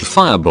 purple-tinged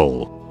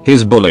fireball.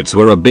 His bullets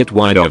were a bit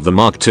wide of the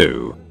Mark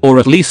II, or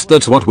at least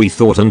that's what we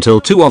thought until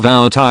 2 of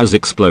our tires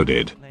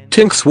exploded.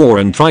 Tink swore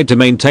and tried to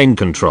maintain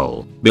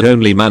control, but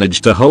only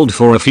managed to hold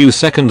for a few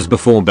seconds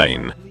before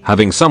Bane,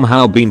 having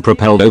somehow been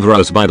propelled over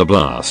us by the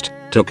blast,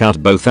 took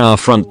out both our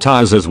front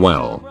tires as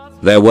well.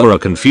 There were a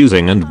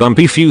confusing and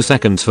bumpy few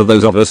seconds for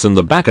those of us in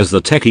the back as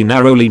the techie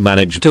narrowly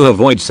managed to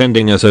avoid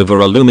sending us over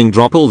a looming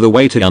drop all the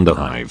way to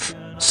Underhive,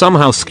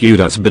 somehow skewed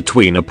us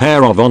between a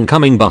pair of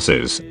oncoming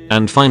buses,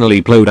 and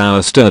finally plowed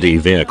our sturdy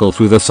vehicle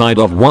through the side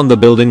of one of the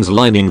buildings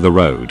lining the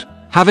road.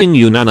 Having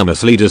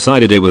unanimously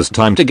decided it was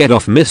time to get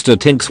off Mr.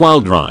 Tink's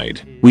wild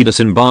ride, we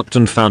disembarked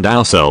and found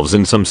ourselves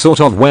in some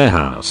sort of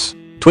warehouse.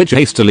 Twitch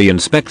hastily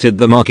inspected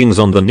the markings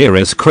on the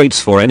nearest crates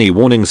for any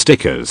warning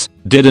stickers,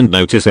 didn't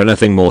notice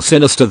anything more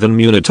sinister than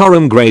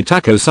Munitorum Grey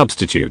Taco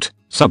Substitute,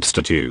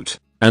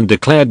 and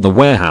declared the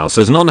warehouse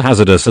as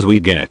non-hazardous as we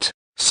get.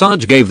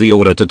 Sarge gave the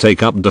order to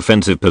take up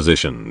defensive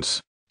positions.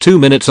 2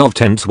 minutes of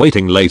tense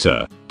waiting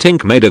later,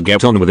 Tink made a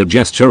get on with a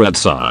gesture at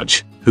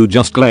Sarge, who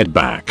just glared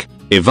back.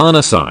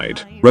 Ivana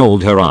sighed,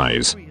 rolled her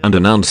eyes, and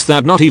announced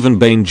that not even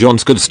Bane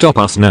Johns could stop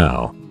us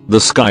now. The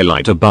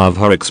skylight above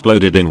her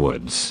exploded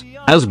inwards.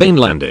 As Bane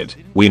landed,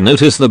 we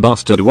noticed the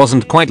bastard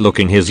wasn't quite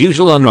looking his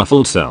usual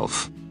unruffled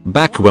self.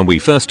 Back when we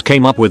first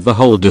came up with the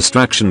whole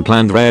distraction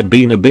plan, there had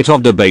been a bit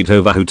of debate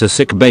over who to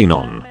sick Bane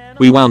on.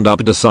 We wound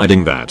up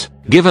deciding that,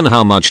 given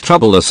how much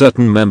trouble a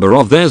certain member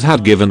of theirs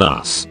had given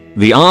us,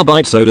 the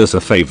Arbite owed us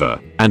a favor,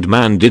 and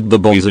man did the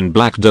boys in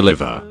black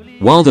deliver.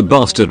 While the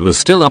bastard was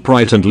still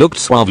upright and looked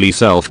suavely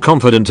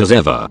self-confident as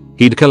ever,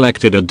 he'd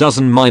collected a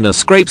dozen minor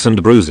scrapes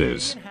and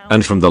bruises,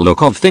 and from the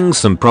look of things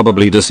some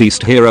probably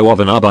deceased hero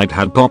of an Arbite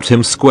had popped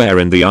him square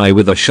in the eye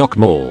with a shock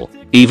maul.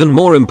 Even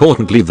more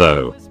importantly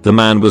though, the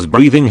man was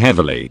breathing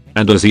heavily,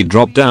 and as he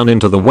dropped down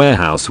into the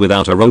warehouse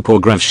without a rope or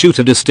grav chute,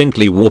 a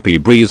distinctly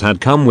warpy breeze had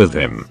come with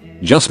him.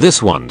 Just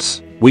this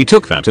once. We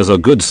took that as a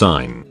good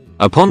sign.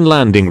 Upon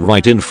landing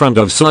right in front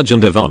of Sludge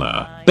and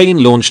Ivana,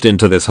 Bane launched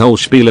into this whole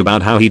spiel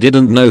about how he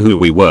didn't know who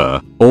we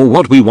were, or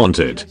what we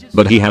wanted,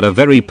 but he had a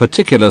very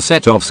particular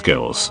set of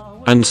skills,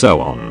 and so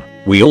on.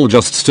 We all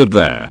just stood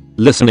there,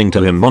 listening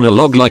to him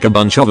monologue like a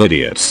bunch of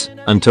idiots,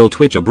 until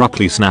Twitch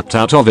abruptly snapped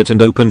out of it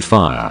and opened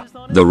fire.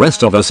 The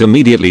rest of us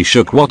immediately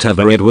shook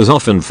whatever it was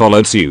off and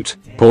followed suit,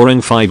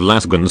 pouring 5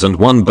 lasguns and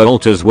 1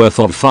 bolter's worth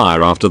of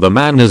fire after the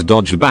man has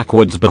dodged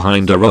backwards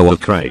behind a row of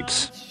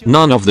crates.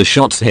 None of the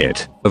shots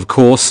hit, of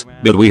course,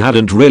 but we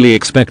hadn't really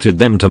expected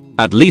them to,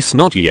 at least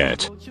not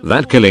yet.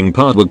 That killing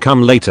part would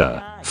come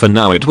later. For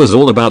now it was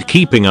all about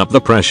keeping up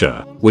the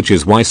pressure, which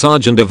is why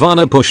Sergeant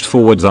Ivana pushed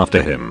forwards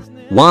after him,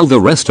 while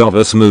the rest of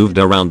us moved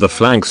around the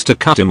flanks to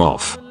cut him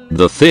off.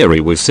 The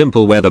theory was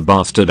simple: wear the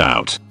bastard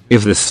out.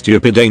 If this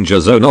stupid danger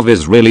zone of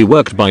his really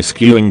worked by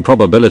skewing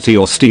probability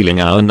or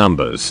stealing our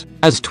numbers,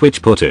 as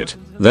Twitch put it,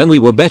 then we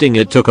were betting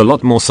it took a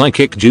lot more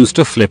psychic juice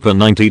to flip a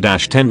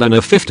 90-10 than a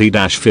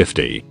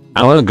 50-50.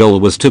 Our goal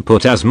was to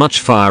put as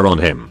much fire on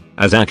him,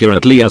 as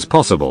accurately as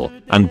possible,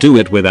 and do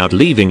it without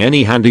leaving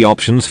any handy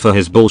options for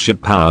his bullshit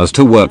powers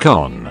to work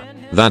on.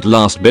 That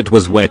last bit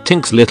was where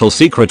Tink's little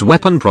secret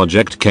weapon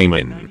project came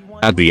in.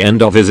 At the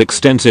end of his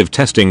extensive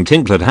testing,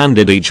 Tink had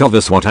handed each of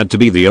us what had to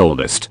be the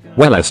oldest,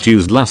 wellest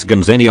used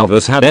lasguns any of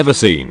us had ever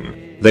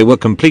seen. They were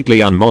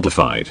completely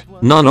unmodified,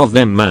 none of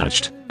them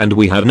matched, and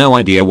we had no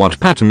idea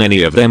what pattern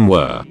any of them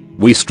were.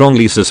 We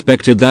strongly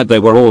suspected that they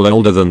were all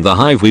older than the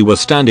hive we were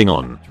standing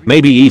on,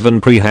 maybe even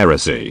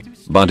pre-heresy.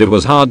 But it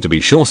was hard to be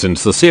sure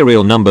since the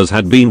serial numbers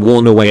had been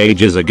worn away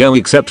ages ago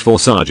except for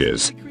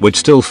Sarge's, which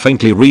still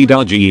faintly read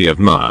RGE of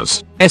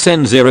Mars,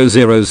 SN 000,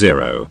 000, 000,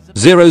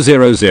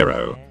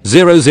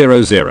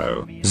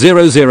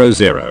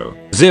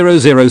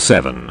 000,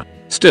 007.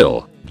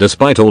 Still,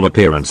 despite all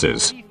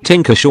appearances,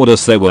 Tink assured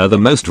us they were the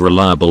most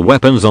reliable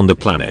weapons on the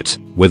planet,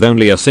 with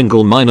only a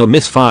single minor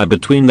misfire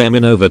between them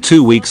in over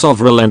 2 weeks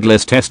of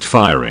relentless test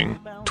firing.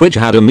 Twitch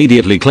had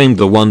immediately claimed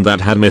the one that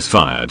had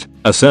misfired,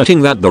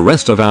 asserting that the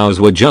rest of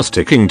ours were just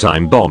ticking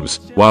time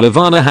bombs, while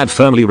Ivana had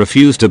firmly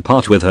refused to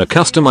part with her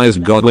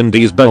customized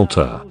Godwindy's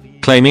bolter,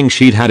 claiming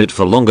she'd had it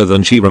for longer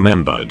than she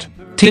remembered.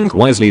 Tink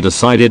wisely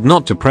decided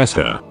not to press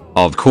her.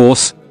 Of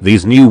course,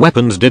 these new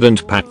weapons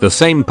didn't pack the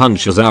same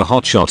punch as our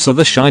hotshots of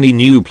the shiny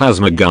new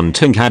plasma gun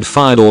Tink had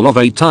fired all of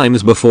 8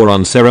 times before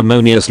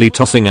unceremoniously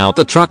tossing out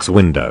the truck's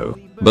window.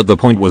 But the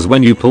point was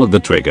when you pulled the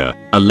trigger,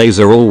 a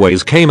laser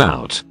always came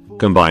out.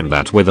 Combine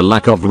that with a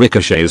lack of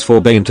ricochets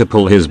for Bane to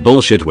pull his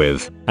bullshit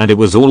with, and it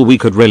was all we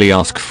could really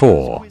ask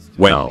for.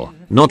 Well,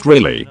 not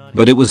really,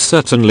 but it was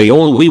certainly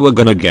all we were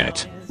gonna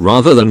get.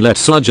 Rather than let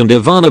Sludge and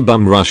Ivana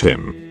bum rush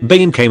him,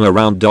 Bane came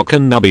around Doc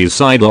and Nubby's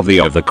side of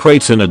the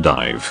crates in a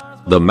dive.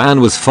 The man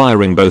was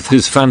firing both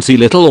his fancy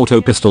little auto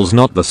pistols,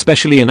 not the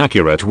specially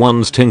inaccurate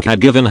ones Tink had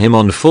given him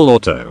on full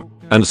auto,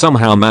 and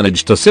somehow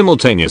managed to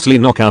simultaneously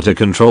knock out a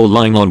control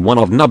line on one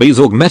of Nubby's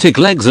augmetic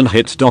legs and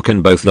hit Doc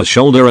in both the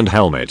shoulder and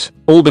helmet,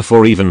 all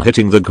before even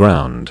hitting the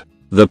ground.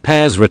 The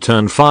pair's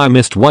return fire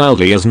missed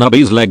wildly as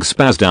Nubby's leg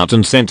spazzed out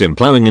and sent him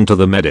plowing into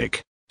the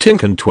medic.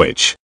 Tink and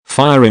Twitch,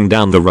 firing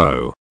down the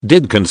row,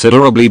 did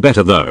considerably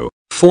better though,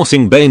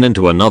 forcing Bane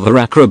into another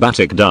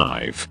acrobatic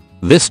dive.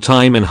 This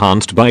time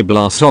enhanced by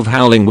blasts of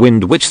howling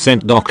wind which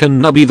sent Doc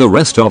and Nubby the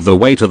rest of the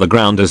way to the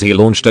ground as he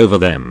launched over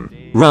them.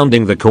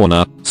 Rounding the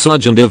corner,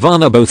 Sludge and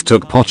Ivana both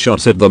took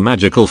potshots at the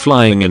magical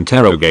flying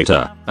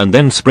interrogator, and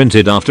then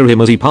sprinted after him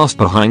as he passed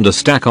behind a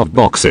stack of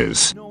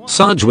boxes.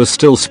 Sludge was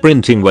still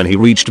sprinting when he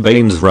reached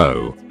Bane's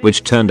row,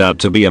 which turned out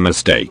to be a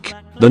mistake.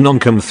 The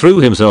noncom threw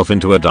himself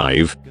into a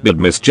dive, but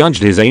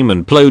misjudged his aim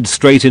and plowed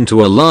straight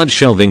into a large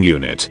shelving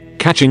unit,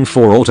 catching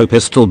 4 auto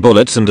pistol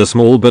bullets and a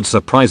small but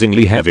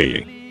surprisingly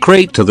heavy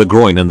crate to the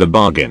groin in the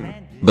bargain.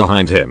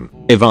 Behind him,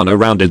 Ivana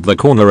rounded the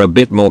corner a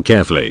bit more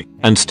carefully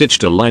and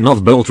stitched a line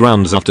of bolt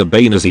rounds after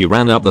Bane as he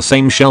ran up the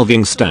same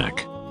shelving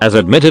stack. As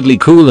admittedly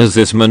cool as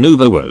this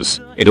maneuver was,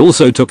 it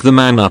also took the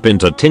man up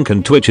into Tink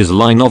and Twitch's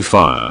line of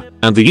fire,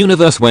 and the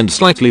universe went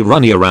slightly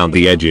runny around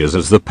the edges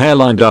as the pair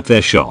lined up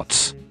their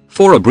shots.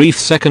 For a brief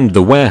second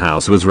the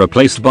warehouse was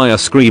replaced by a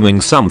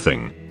screaming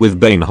something, with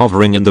Bane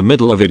hovering in the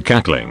middle of it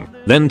cackling.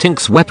 Then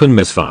Tink's weapon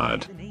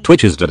misfired.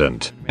 Twitch's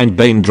didn't, and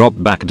Bane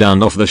dropped back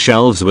down off the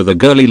shelves with a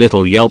girly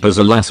little yelp as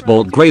a last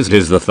bolt grazed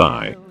his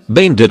thigh.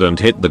 Bane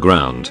didn't hit the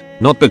ground,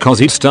 not because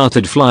he'd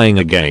started flying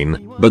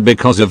again, but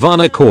because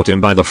Ivana caught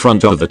him by the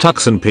front of the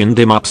tux and pinned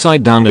him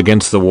upside down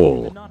against the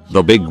wall.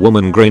 The big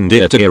woman grinned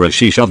ear to ear as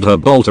she shoved her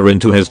bolter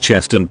into his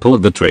chest and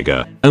pulled the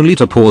trigger, only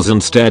to pause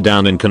and stare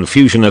down in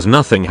confusion as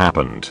nothing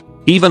happened.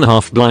 Even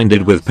half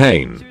blinded with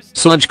pain,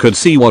 Sludge could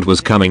see what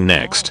was coming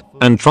next,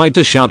 and tried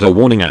to shout a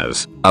warning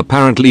as,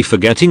 apparently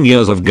forgetting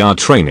years of guard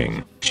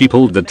training, she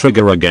pulled the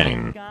trigger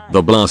again.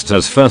 The blast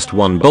has first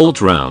one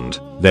bolt round,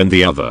 then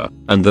the other,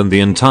 and then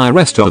the entire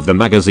rest of the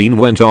magazine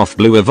went off,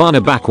 blew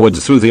Ivana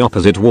backwards through the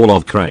opposite wall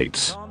of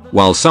crates,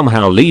 while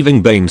somehow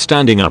leaving Bane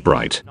standing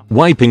upright,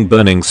 wiping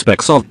burning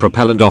specks of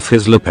propellant off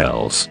his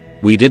lapels.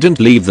 We didn't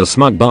leave the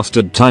smug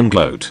bastard time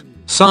gloat.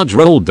 Sarge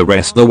rolled the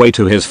rest of the way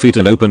to his feet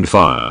and opened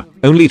fire,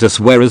 only to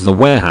swear as the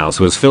warehouse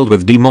was filled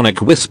with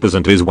demonic whispers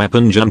and his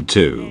weapon jumped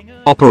too.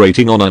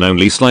 Operating on an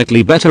only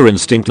slightly better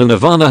instinct than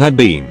Ivana had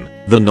been,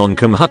 the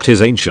noncom hucked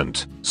his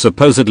ancient,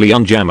 supposedly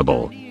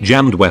unjammable,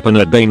 jammed weapon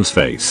at Bane's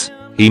face.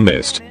 He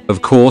missed,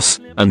 of course,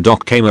 and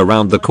Doc came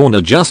around the corner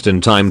just in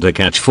time to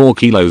catch 4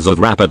 kilos of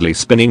rapidly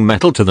spinning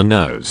metal to the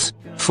nose.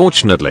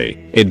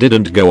 Fortunately, it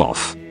didn't go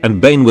off,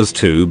 and Bane was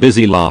too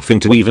busy laughing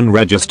to even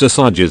register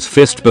Sarge's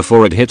fist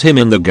before it hit him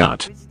in the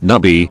gut.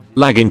 Nubby,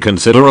 lagging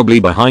considerably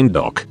behind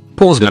Doc,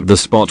 paused at the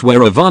spot where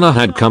Ivana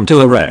had come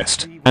to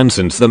arrest, and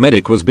since the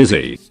medic was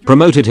busy,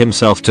 promoted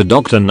himself to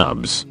Dr.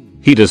 Nubs.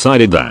 He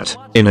decided that,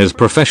 in his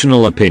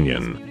professional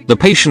opinion, the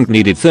patient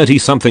needed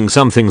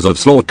 30-somethings of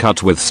slaw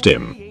cut with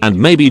stim, and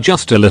maybe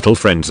just a little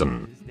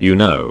frenzen, you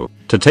know,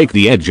 to take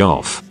the edge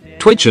off.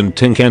 Twitch and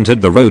Tink entered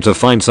the row to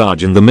find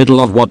Sarge in the middle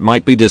of what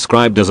might be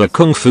described as a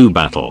kung fu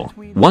battle.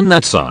 One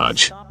that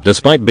Sarge,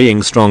 despite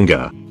being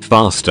stronger,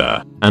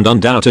 faster, and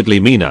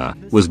undoubtedly meaner,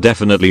 was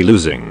definitely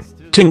losing.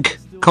 Tink,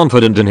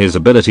 confident in his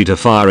ability to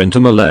fire into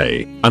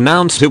melee,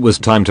 announced it was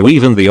time to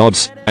even the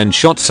odds, and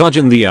shot Sarge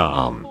in the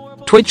arm.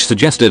 Twitch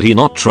suggested he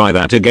not try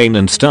that again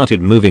and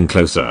started moving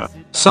closer.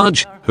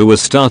 Sarge, who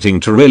was starting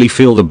to really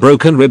feel the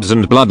broken ribs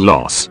and blood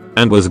loss,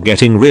 and was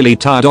getting really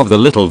tired of the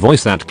little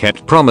voice that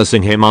kept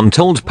promising him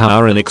untold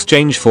power in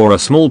exchange for a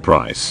small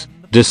price,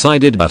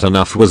 decided that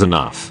enough was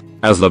enough.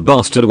 As the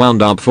bastard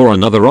wound up for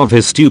another of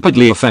his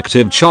stupidly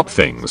effective chop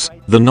things,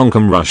 the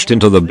nonkum rushed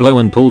into the blow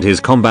and pulled his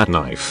combat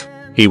knife.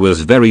 He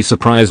was very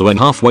surprised when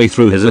halfway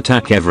through his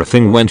attack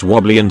everything went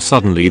wobbly and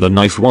suddenly the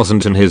knife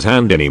wasn't in his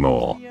hand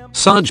anymore.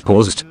 Sarge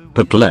paused,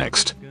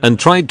 perplexed, and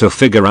tried to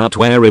figure out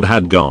where it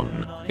had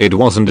gone. It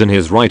wasn't in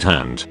his right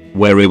hand,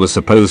 where it was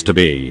supposed to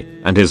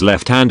be, and his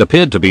left hand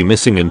appeared to be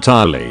missing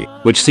entirely,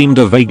 which seemed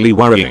vaguely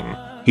worrying.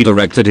 He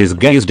directed his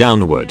gaze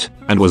downward,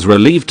 and was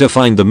relieved to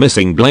find the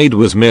missing blade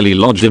was merely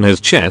lodged in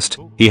his chest.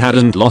 He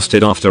hadn't lost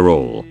it after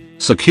all.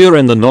 Secure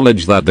in the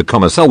knowledge that the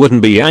commissar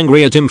wouldn't be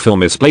angry at him for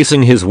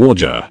misplacing his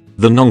warger,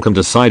 the nonkum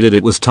decided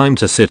it was time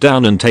to sit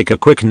down and take a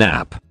quick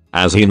nap.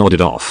 As he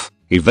nodded off,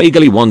 he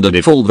vaguely wondered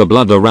if all the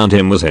blood around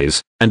him was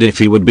his, and if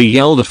he would be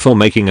yelled at for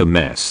making a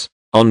mess.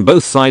 On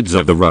both sides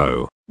of the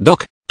row,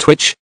 Doc,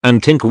 Twitch,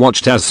 and Tink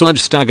watched as Sludge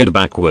staggered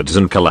backwards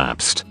and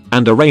collapsed,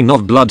 and a rain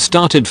of blood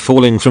started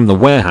falling from the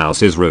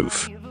warehouse's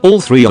roof.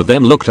 All three of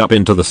them looked up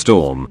into the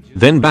storm,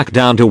 then back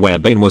down to where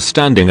Bane was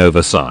standing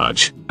over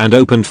Sarge, and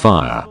opened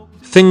fire.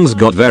 Things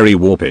got very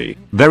warpy,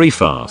 very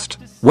fast.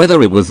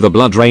 Whether it was the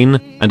blood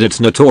rain, and its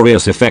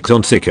notorious effect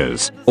on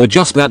Seekers, or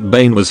just that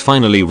Bane was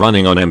finally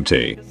running on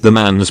empty, the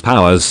man's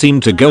powers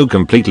seemed to go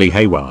completely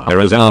haywire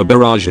as our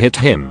barrage hit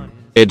him.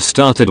 It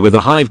started with a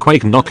hive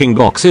quake knocking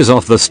boxes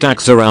off the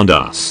stacks around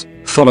us,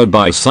 followed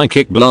by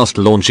psychic blast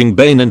launching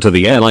Bane into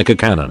the air like a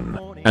cannon,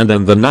 and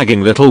then the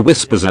nagging little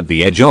whispers at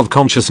the edge of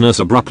consciousness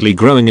abruptly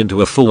growing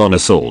into a full-on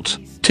assault.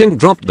 Tink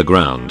dropped the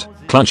ground,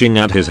 clutching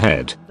at his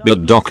head,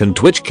 but Doc and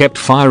Twitch kept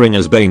firing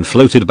as Bane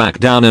floated back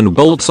down and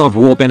bolts of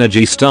warp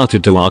energy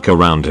started to arc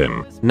around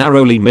him,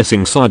 narrowly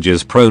missing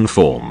Sarge's prone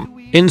form.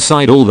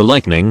 Inside all the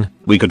lightning,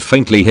 we could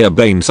faintly hear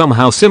Bane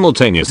somehow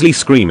simultaneously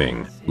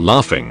screaming,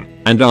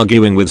 laughing, and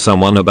arguing with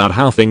someone about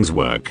how things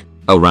work.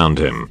 Around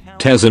him,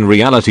 tears in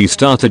reality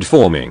started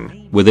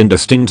forming, with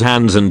indistinct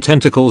hands and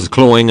tentacles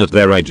clawing at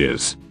their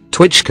edges.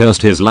 Twitch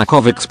cursed his lack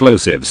of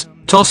explosives,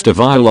 tossed a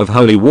vial of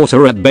holy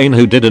water at Bane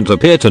who didn't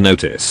appear to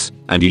notice,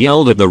 and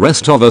yelled at the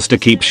rest of us to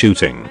keep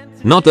shooting.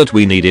 Not that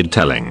we needed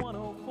telling.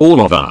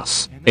 All of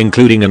us,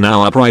 including a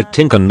now upright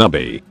Tink and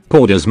Nubby,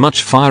 poured as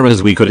much fire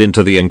as we could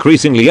into the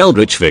increasingly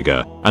eldritch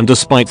figure, and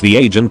despite the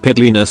age and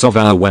piddliness of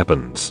our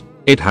weapons,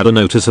 it had a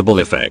noticeable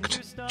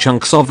effect.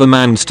 Chunks of the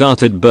man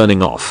started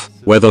burning off,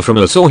 whether from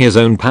us or his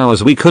own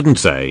powers we couldn't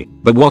say,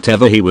 but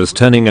whatever he was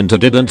turning into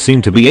didn't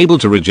seem to be able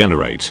to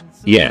regenerate,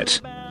 yet.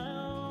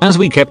 As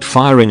we kept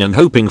firing and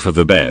hoping for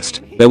the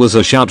best, there was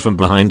a shout from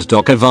behind.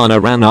 Doc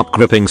Ivana ran up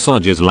gripping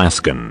Sarge's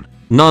lascan.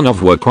 None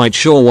of were quite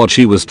sure what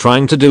she was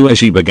trying to do as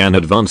she began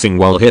advancing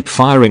while hip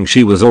firing.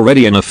 She was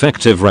already in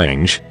effective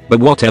range,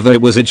 but whatever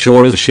it was it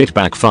sure as shit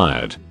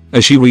backfired.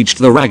 As she reached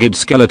the ragged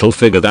skeletal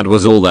figure that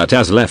was all that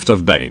was left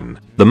of Bane,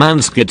 the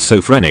man's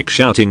schizophrenic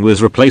shouting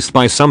was replaced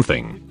by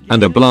something,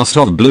 and a blast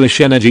of bluish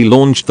energy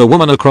launched the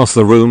woman across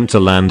the room to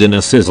land in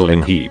a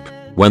sizzling heap.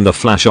 When the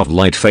flash of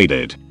light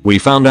faded, we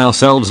found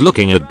ourselves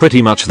looking at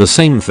pretty much the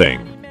same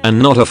thing, and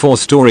not a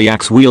 4-story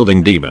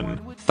axe-wielding demon.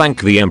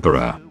 Thank the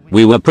Emperor.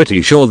 We were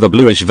pretty sure the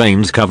bluish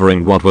veins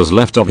covering what was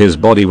left of his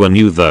body were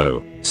new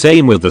though.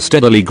 Same with the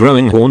steadily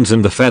growing horns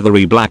and the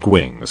feathery black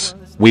wings.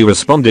 We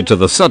responded to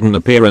the sudden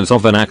appearance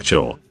of an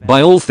actual,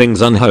 by all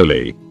things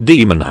unholy,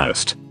 demon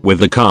host, with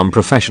the calm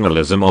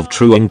professionalism of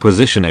true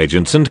Inquisition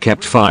agents and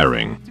kept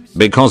firing.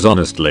 Because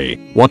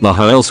honestly, what the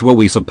hell else were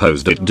we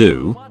supposed to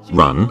do?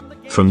 Run?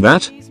 From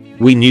that?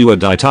 We knew a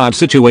dire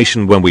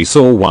situation when we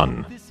saw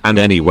one. And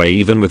anyway,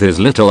 even with his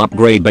little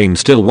upgrade, Bane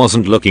still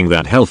wasn't looking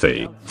that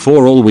healthy.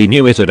 For all we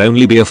knew it'd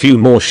only be a few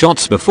more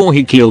shots before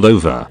he keeled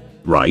over.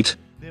 Right?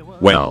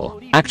 Well,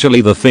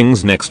 actually the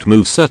thing's next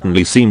move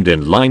certainly seemed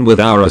in line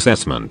with our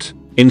assessment.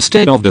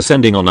 Instead of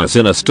descending on us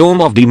in a storm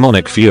of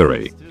demonic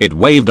fury, it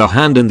waved a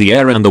hand in the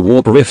air and the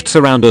warp rifts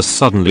around us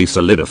suddenly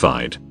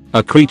solidified.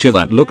 A creature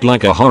that looked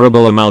like a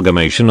horrible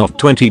amalgamation of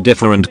 20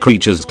 different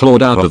creatures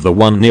clawed out of the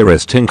one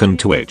nearest Tink and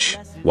Twitch,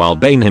 while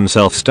Bane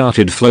himself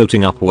started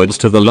floating upwards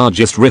to the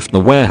largest rift in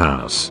the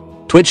warehouse.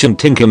 Twitch and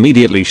Tink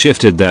immediately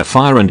shifted their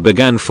fire and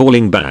began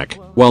falling back,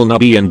 while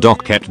Nubby and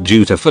Doc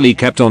dutifully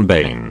kept on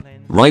Bane.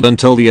 Right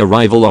until the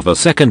arrival of a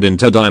second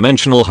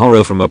interdimensional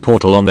horror from a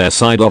portal on their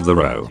side of the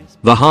row.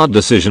 The hard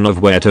decision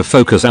of where to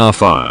focus our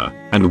fire,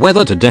 and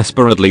whether to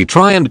desperately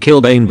try and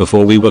kill Bane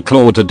before we were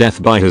clawed to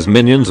death by his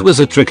minions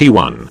was a tricky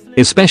one,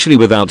 especially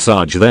without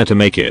Sarge there to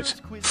make it.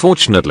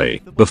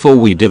 Fortunately, before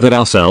we dithered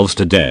ourselves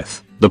to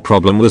death, the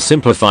problem was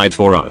simplified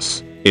for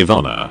us.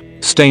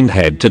 Ivana, stained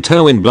head to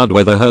toe in blood,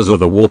 whether hers or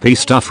the warpy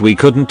stuff we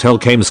couldn't tell,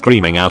 came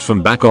screaming out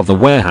from back of the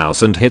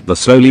warehouse and hit the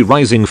slowly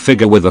rising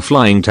figure with a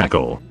flying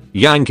tackle,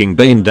 yanking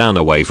Bane down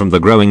away from the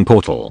growing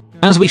portal.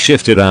 As we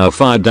shifted our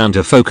fire down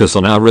to focus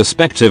on our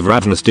respective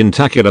ravenous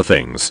tentacular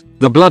things,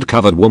 the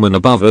blood-covered woman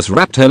above us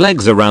wrapped her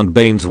legs around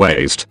Bane's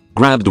waist,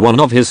 grabbed one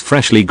of his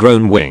freshly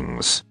grown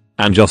wings,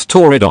 and just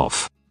tore it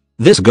off.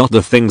 This got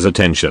the thing's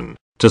attention,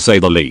 to say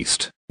the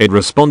least. It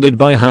responded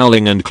by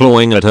howling and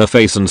clawing at her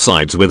face and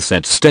sides with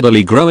set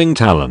steadily growing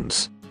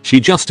talons. She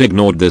just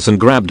ignored this and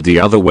grabbed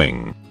the other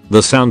wing.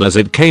 The sound as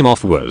it came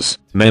off was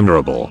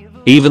memorable.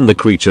 Even the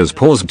creatures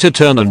paused to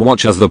turn and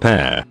watch as the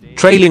pair,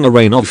 trailing a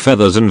rain of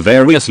feathers and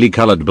variously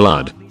colored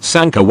blood,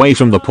 sank away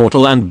from the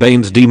portal and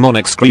Bane's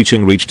demonic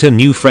screeching reached a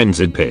new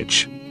frenzied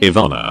pitch.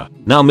 Ivana,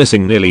 now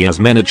missing nearly as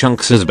many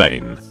chunks as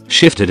Bane,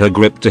 shifted her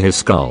grip to his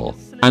skull,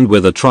 and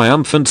with a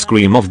triumphant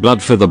scream of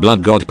blood for the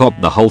blood god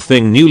popped the whole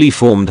thing, newly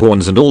formed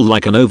horns and all,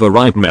 like an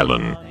overripe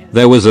melon.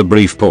 There was a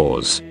brief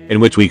pause, in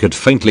which we could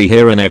faintly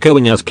hear an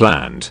echoing as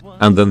planned,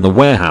 and then the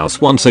warehouse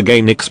once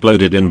again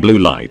exploded in blue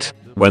light.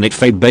 When it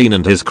faded, Bane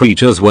and his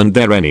creatures weren't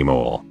there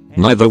anymore.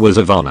 Neither was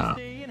Ivana.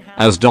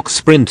 As Doc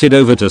sprinted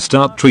over to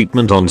start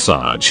treatment on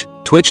Sarge,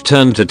 Twitch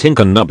turned to Tink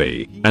and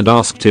Nubby and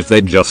asked if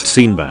they'd just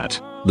seen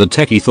that. The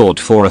techie thought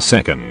for a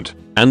second,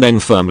 and then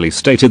firmly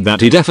stated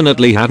that he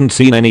definitely hadn't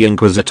seen any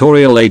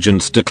Inquisitorial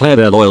agents declare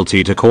their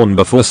loyalty to Khorne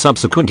before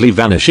subsequently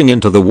vanishing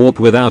into the warp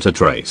without a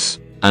trace,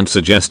 and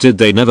suggested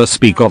they never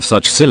speak of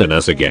such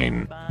silliness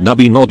again.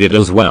 Nubby nodded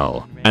as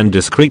well, and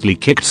discreetly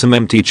kicked some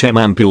empty chem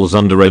ampules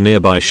under a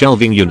nearby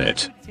shelving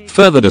unit.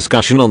 Further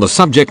discussion on the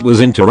subject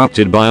was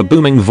interrupted by a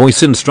booming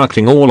voice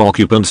instructing all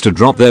occupants to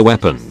drop their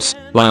weapons,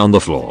 lie on the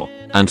floor,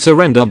 and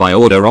surrender by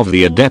order of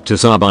the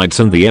Adeptus Arbites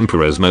and the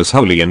Emperor's Most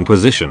Holy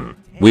Inquisition.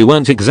 We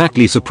weren't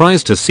exactly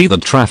surprised to see the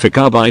traffic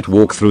Arbite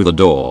walk through the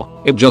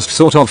door. It just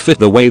sort of fit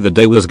the way the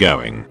day was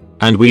going.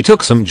 And we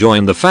took some joy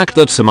in the fact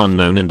that some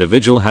unknown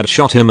individual had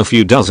shot him a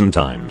few dozen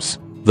times.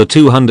 The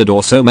 200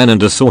 or so men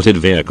and assorted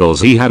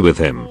vehicles he had with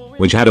him,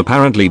 which had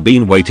apparently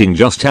been waiting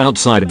just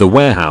outside the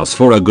warehouse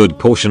for a good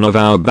portion of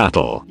our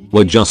battle,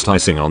 were just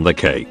icing on the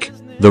cake.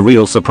 The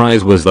real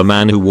surprise was the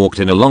man who walked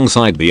in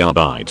alongside the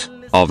Arbite.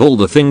 Of all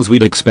the things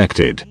we'd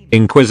expected,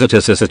 Inquisitor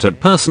Sysitot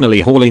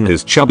personally hauling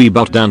his chubby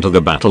butt down to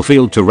the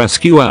battlefield to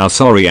rescue our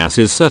sorry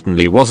asses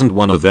certainly wasn't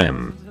one of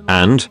them.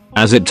 And,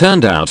 as it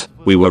turned out,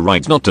 we were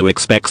right not to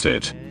expect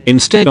it.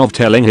 Instead of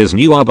telling his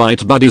new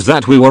Arbite buddies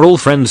that we were all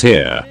friends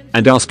here,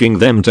 and asking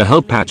them to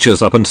help patch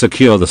us up and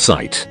secure the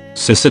site,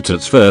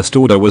 Sisitot's first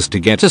order was to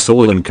get us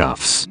all in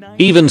cuffs.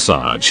 Even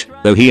Sarge,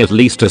 though he at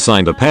least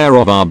assigned a pair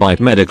of Arbite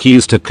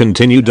medics to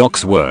continue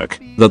Doc's work,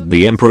 that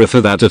the Emperor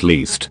for that at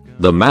least.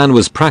 The man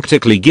was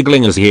practically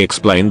giggling as he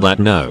explained that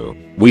no,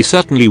 we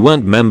certainly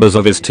weren't members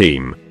of his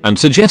team, and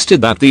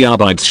suggested that the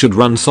Arbites should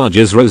run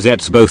Sarge's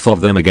rosettes, both of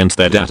them, against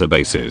their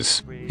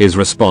databases. His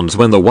response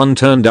when the one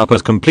turned up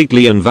as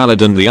completely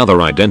invalid and the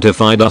other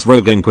identified us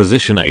rogue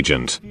Inquisition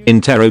agent,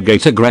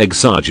 interrogator Greg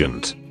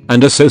Sargent,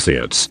 and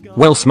associates,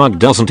 well, smug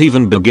doesn't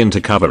even begin to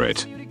cover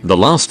it. The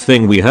last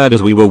thing we heard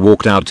as we were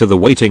walked out to the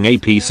waiting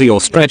APC, or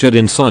stretchered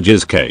in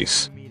Sarge's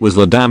case, was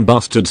the damn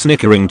bastard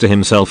snickering to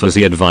himself as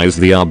he advised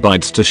the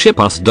Arbites to ship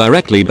us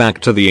directly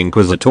back to the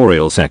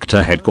Inquisitorial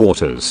Sector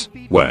headquarters,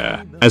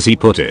 where, as he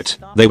put it,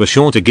 they were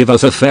sure to give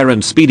us a fair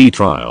and speedy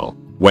trial.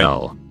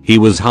 Well, he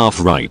was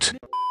half right.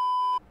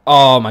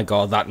 Oh my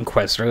god, that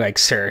Inquisitor, like,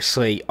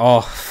 seriously,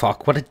 oh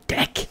fuck, what a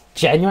dick.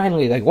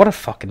 Genuinely, like, what a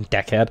fucking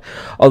dickhead.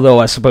 Although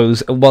I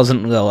suppose it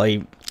wasn't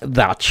really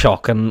that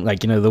shocking,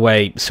 like, you know, the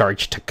way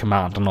Sarge took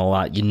command and all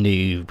that. You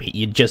knew,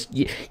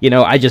 you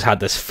know, I just had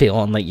this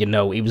feeling that, you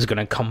know, he was going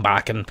to come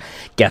back and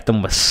get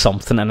them with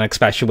something, and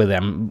especially with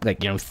them,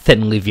 like, you know,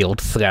 thinly veiled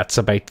threats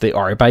about the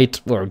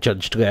Arbite or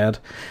Judge Dredd.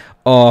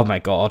 Oh my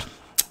god.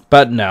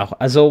 But no,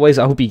 as always,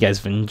 I hope you guys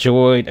have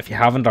enjoyed. If you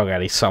haven't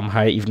already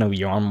somehow, even though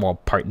you're on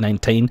part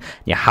 19,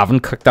 you haven't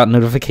clicked that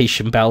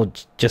notification bell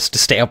just to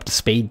stay up to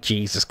speed,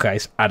 Jesus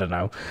Christ, I don't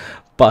know.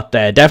 But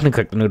definitely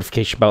click the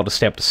notification bell to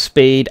stay up to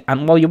speed.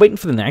 And while you're waiting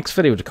for the next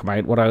video to come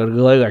out, what I would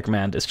really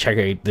recommend is check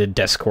out the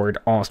Discord.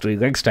 Honestly,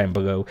 links down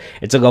below.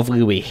 It's a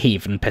lovely wee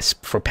haven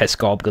for piss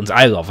goblins.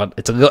 I love it.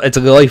 It's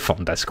a really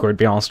fun Discord,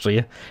 to be honest with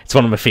you. It's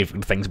one of my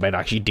favourite things about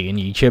actually doing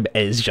YouTube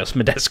is just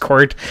my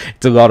Discord.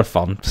 It's a lot of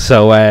fun.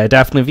 So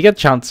definitely, if you get a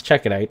chance,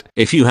 check it out.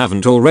 If you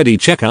haven't already,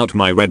 check out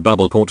my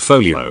Redbubble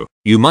portfolio.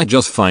 You might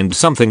just find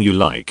something you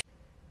like.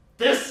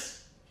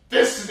 This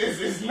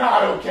is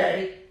not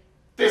okay.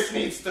 This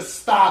needs to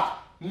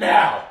stop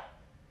now.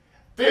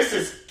 This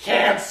is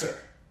cancer.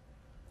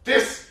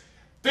 This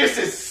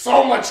is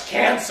so much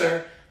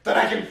cancer that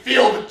I can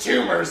feel the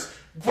tumors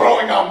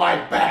growing on my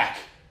back.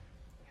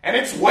 And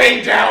it's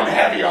weighing down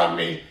heavy on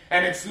me,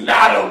 and it's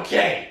not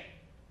okay.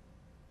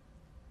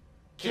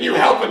 Can you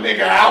help a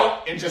nigga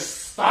out and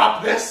just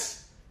stop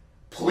this?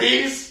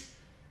 Please?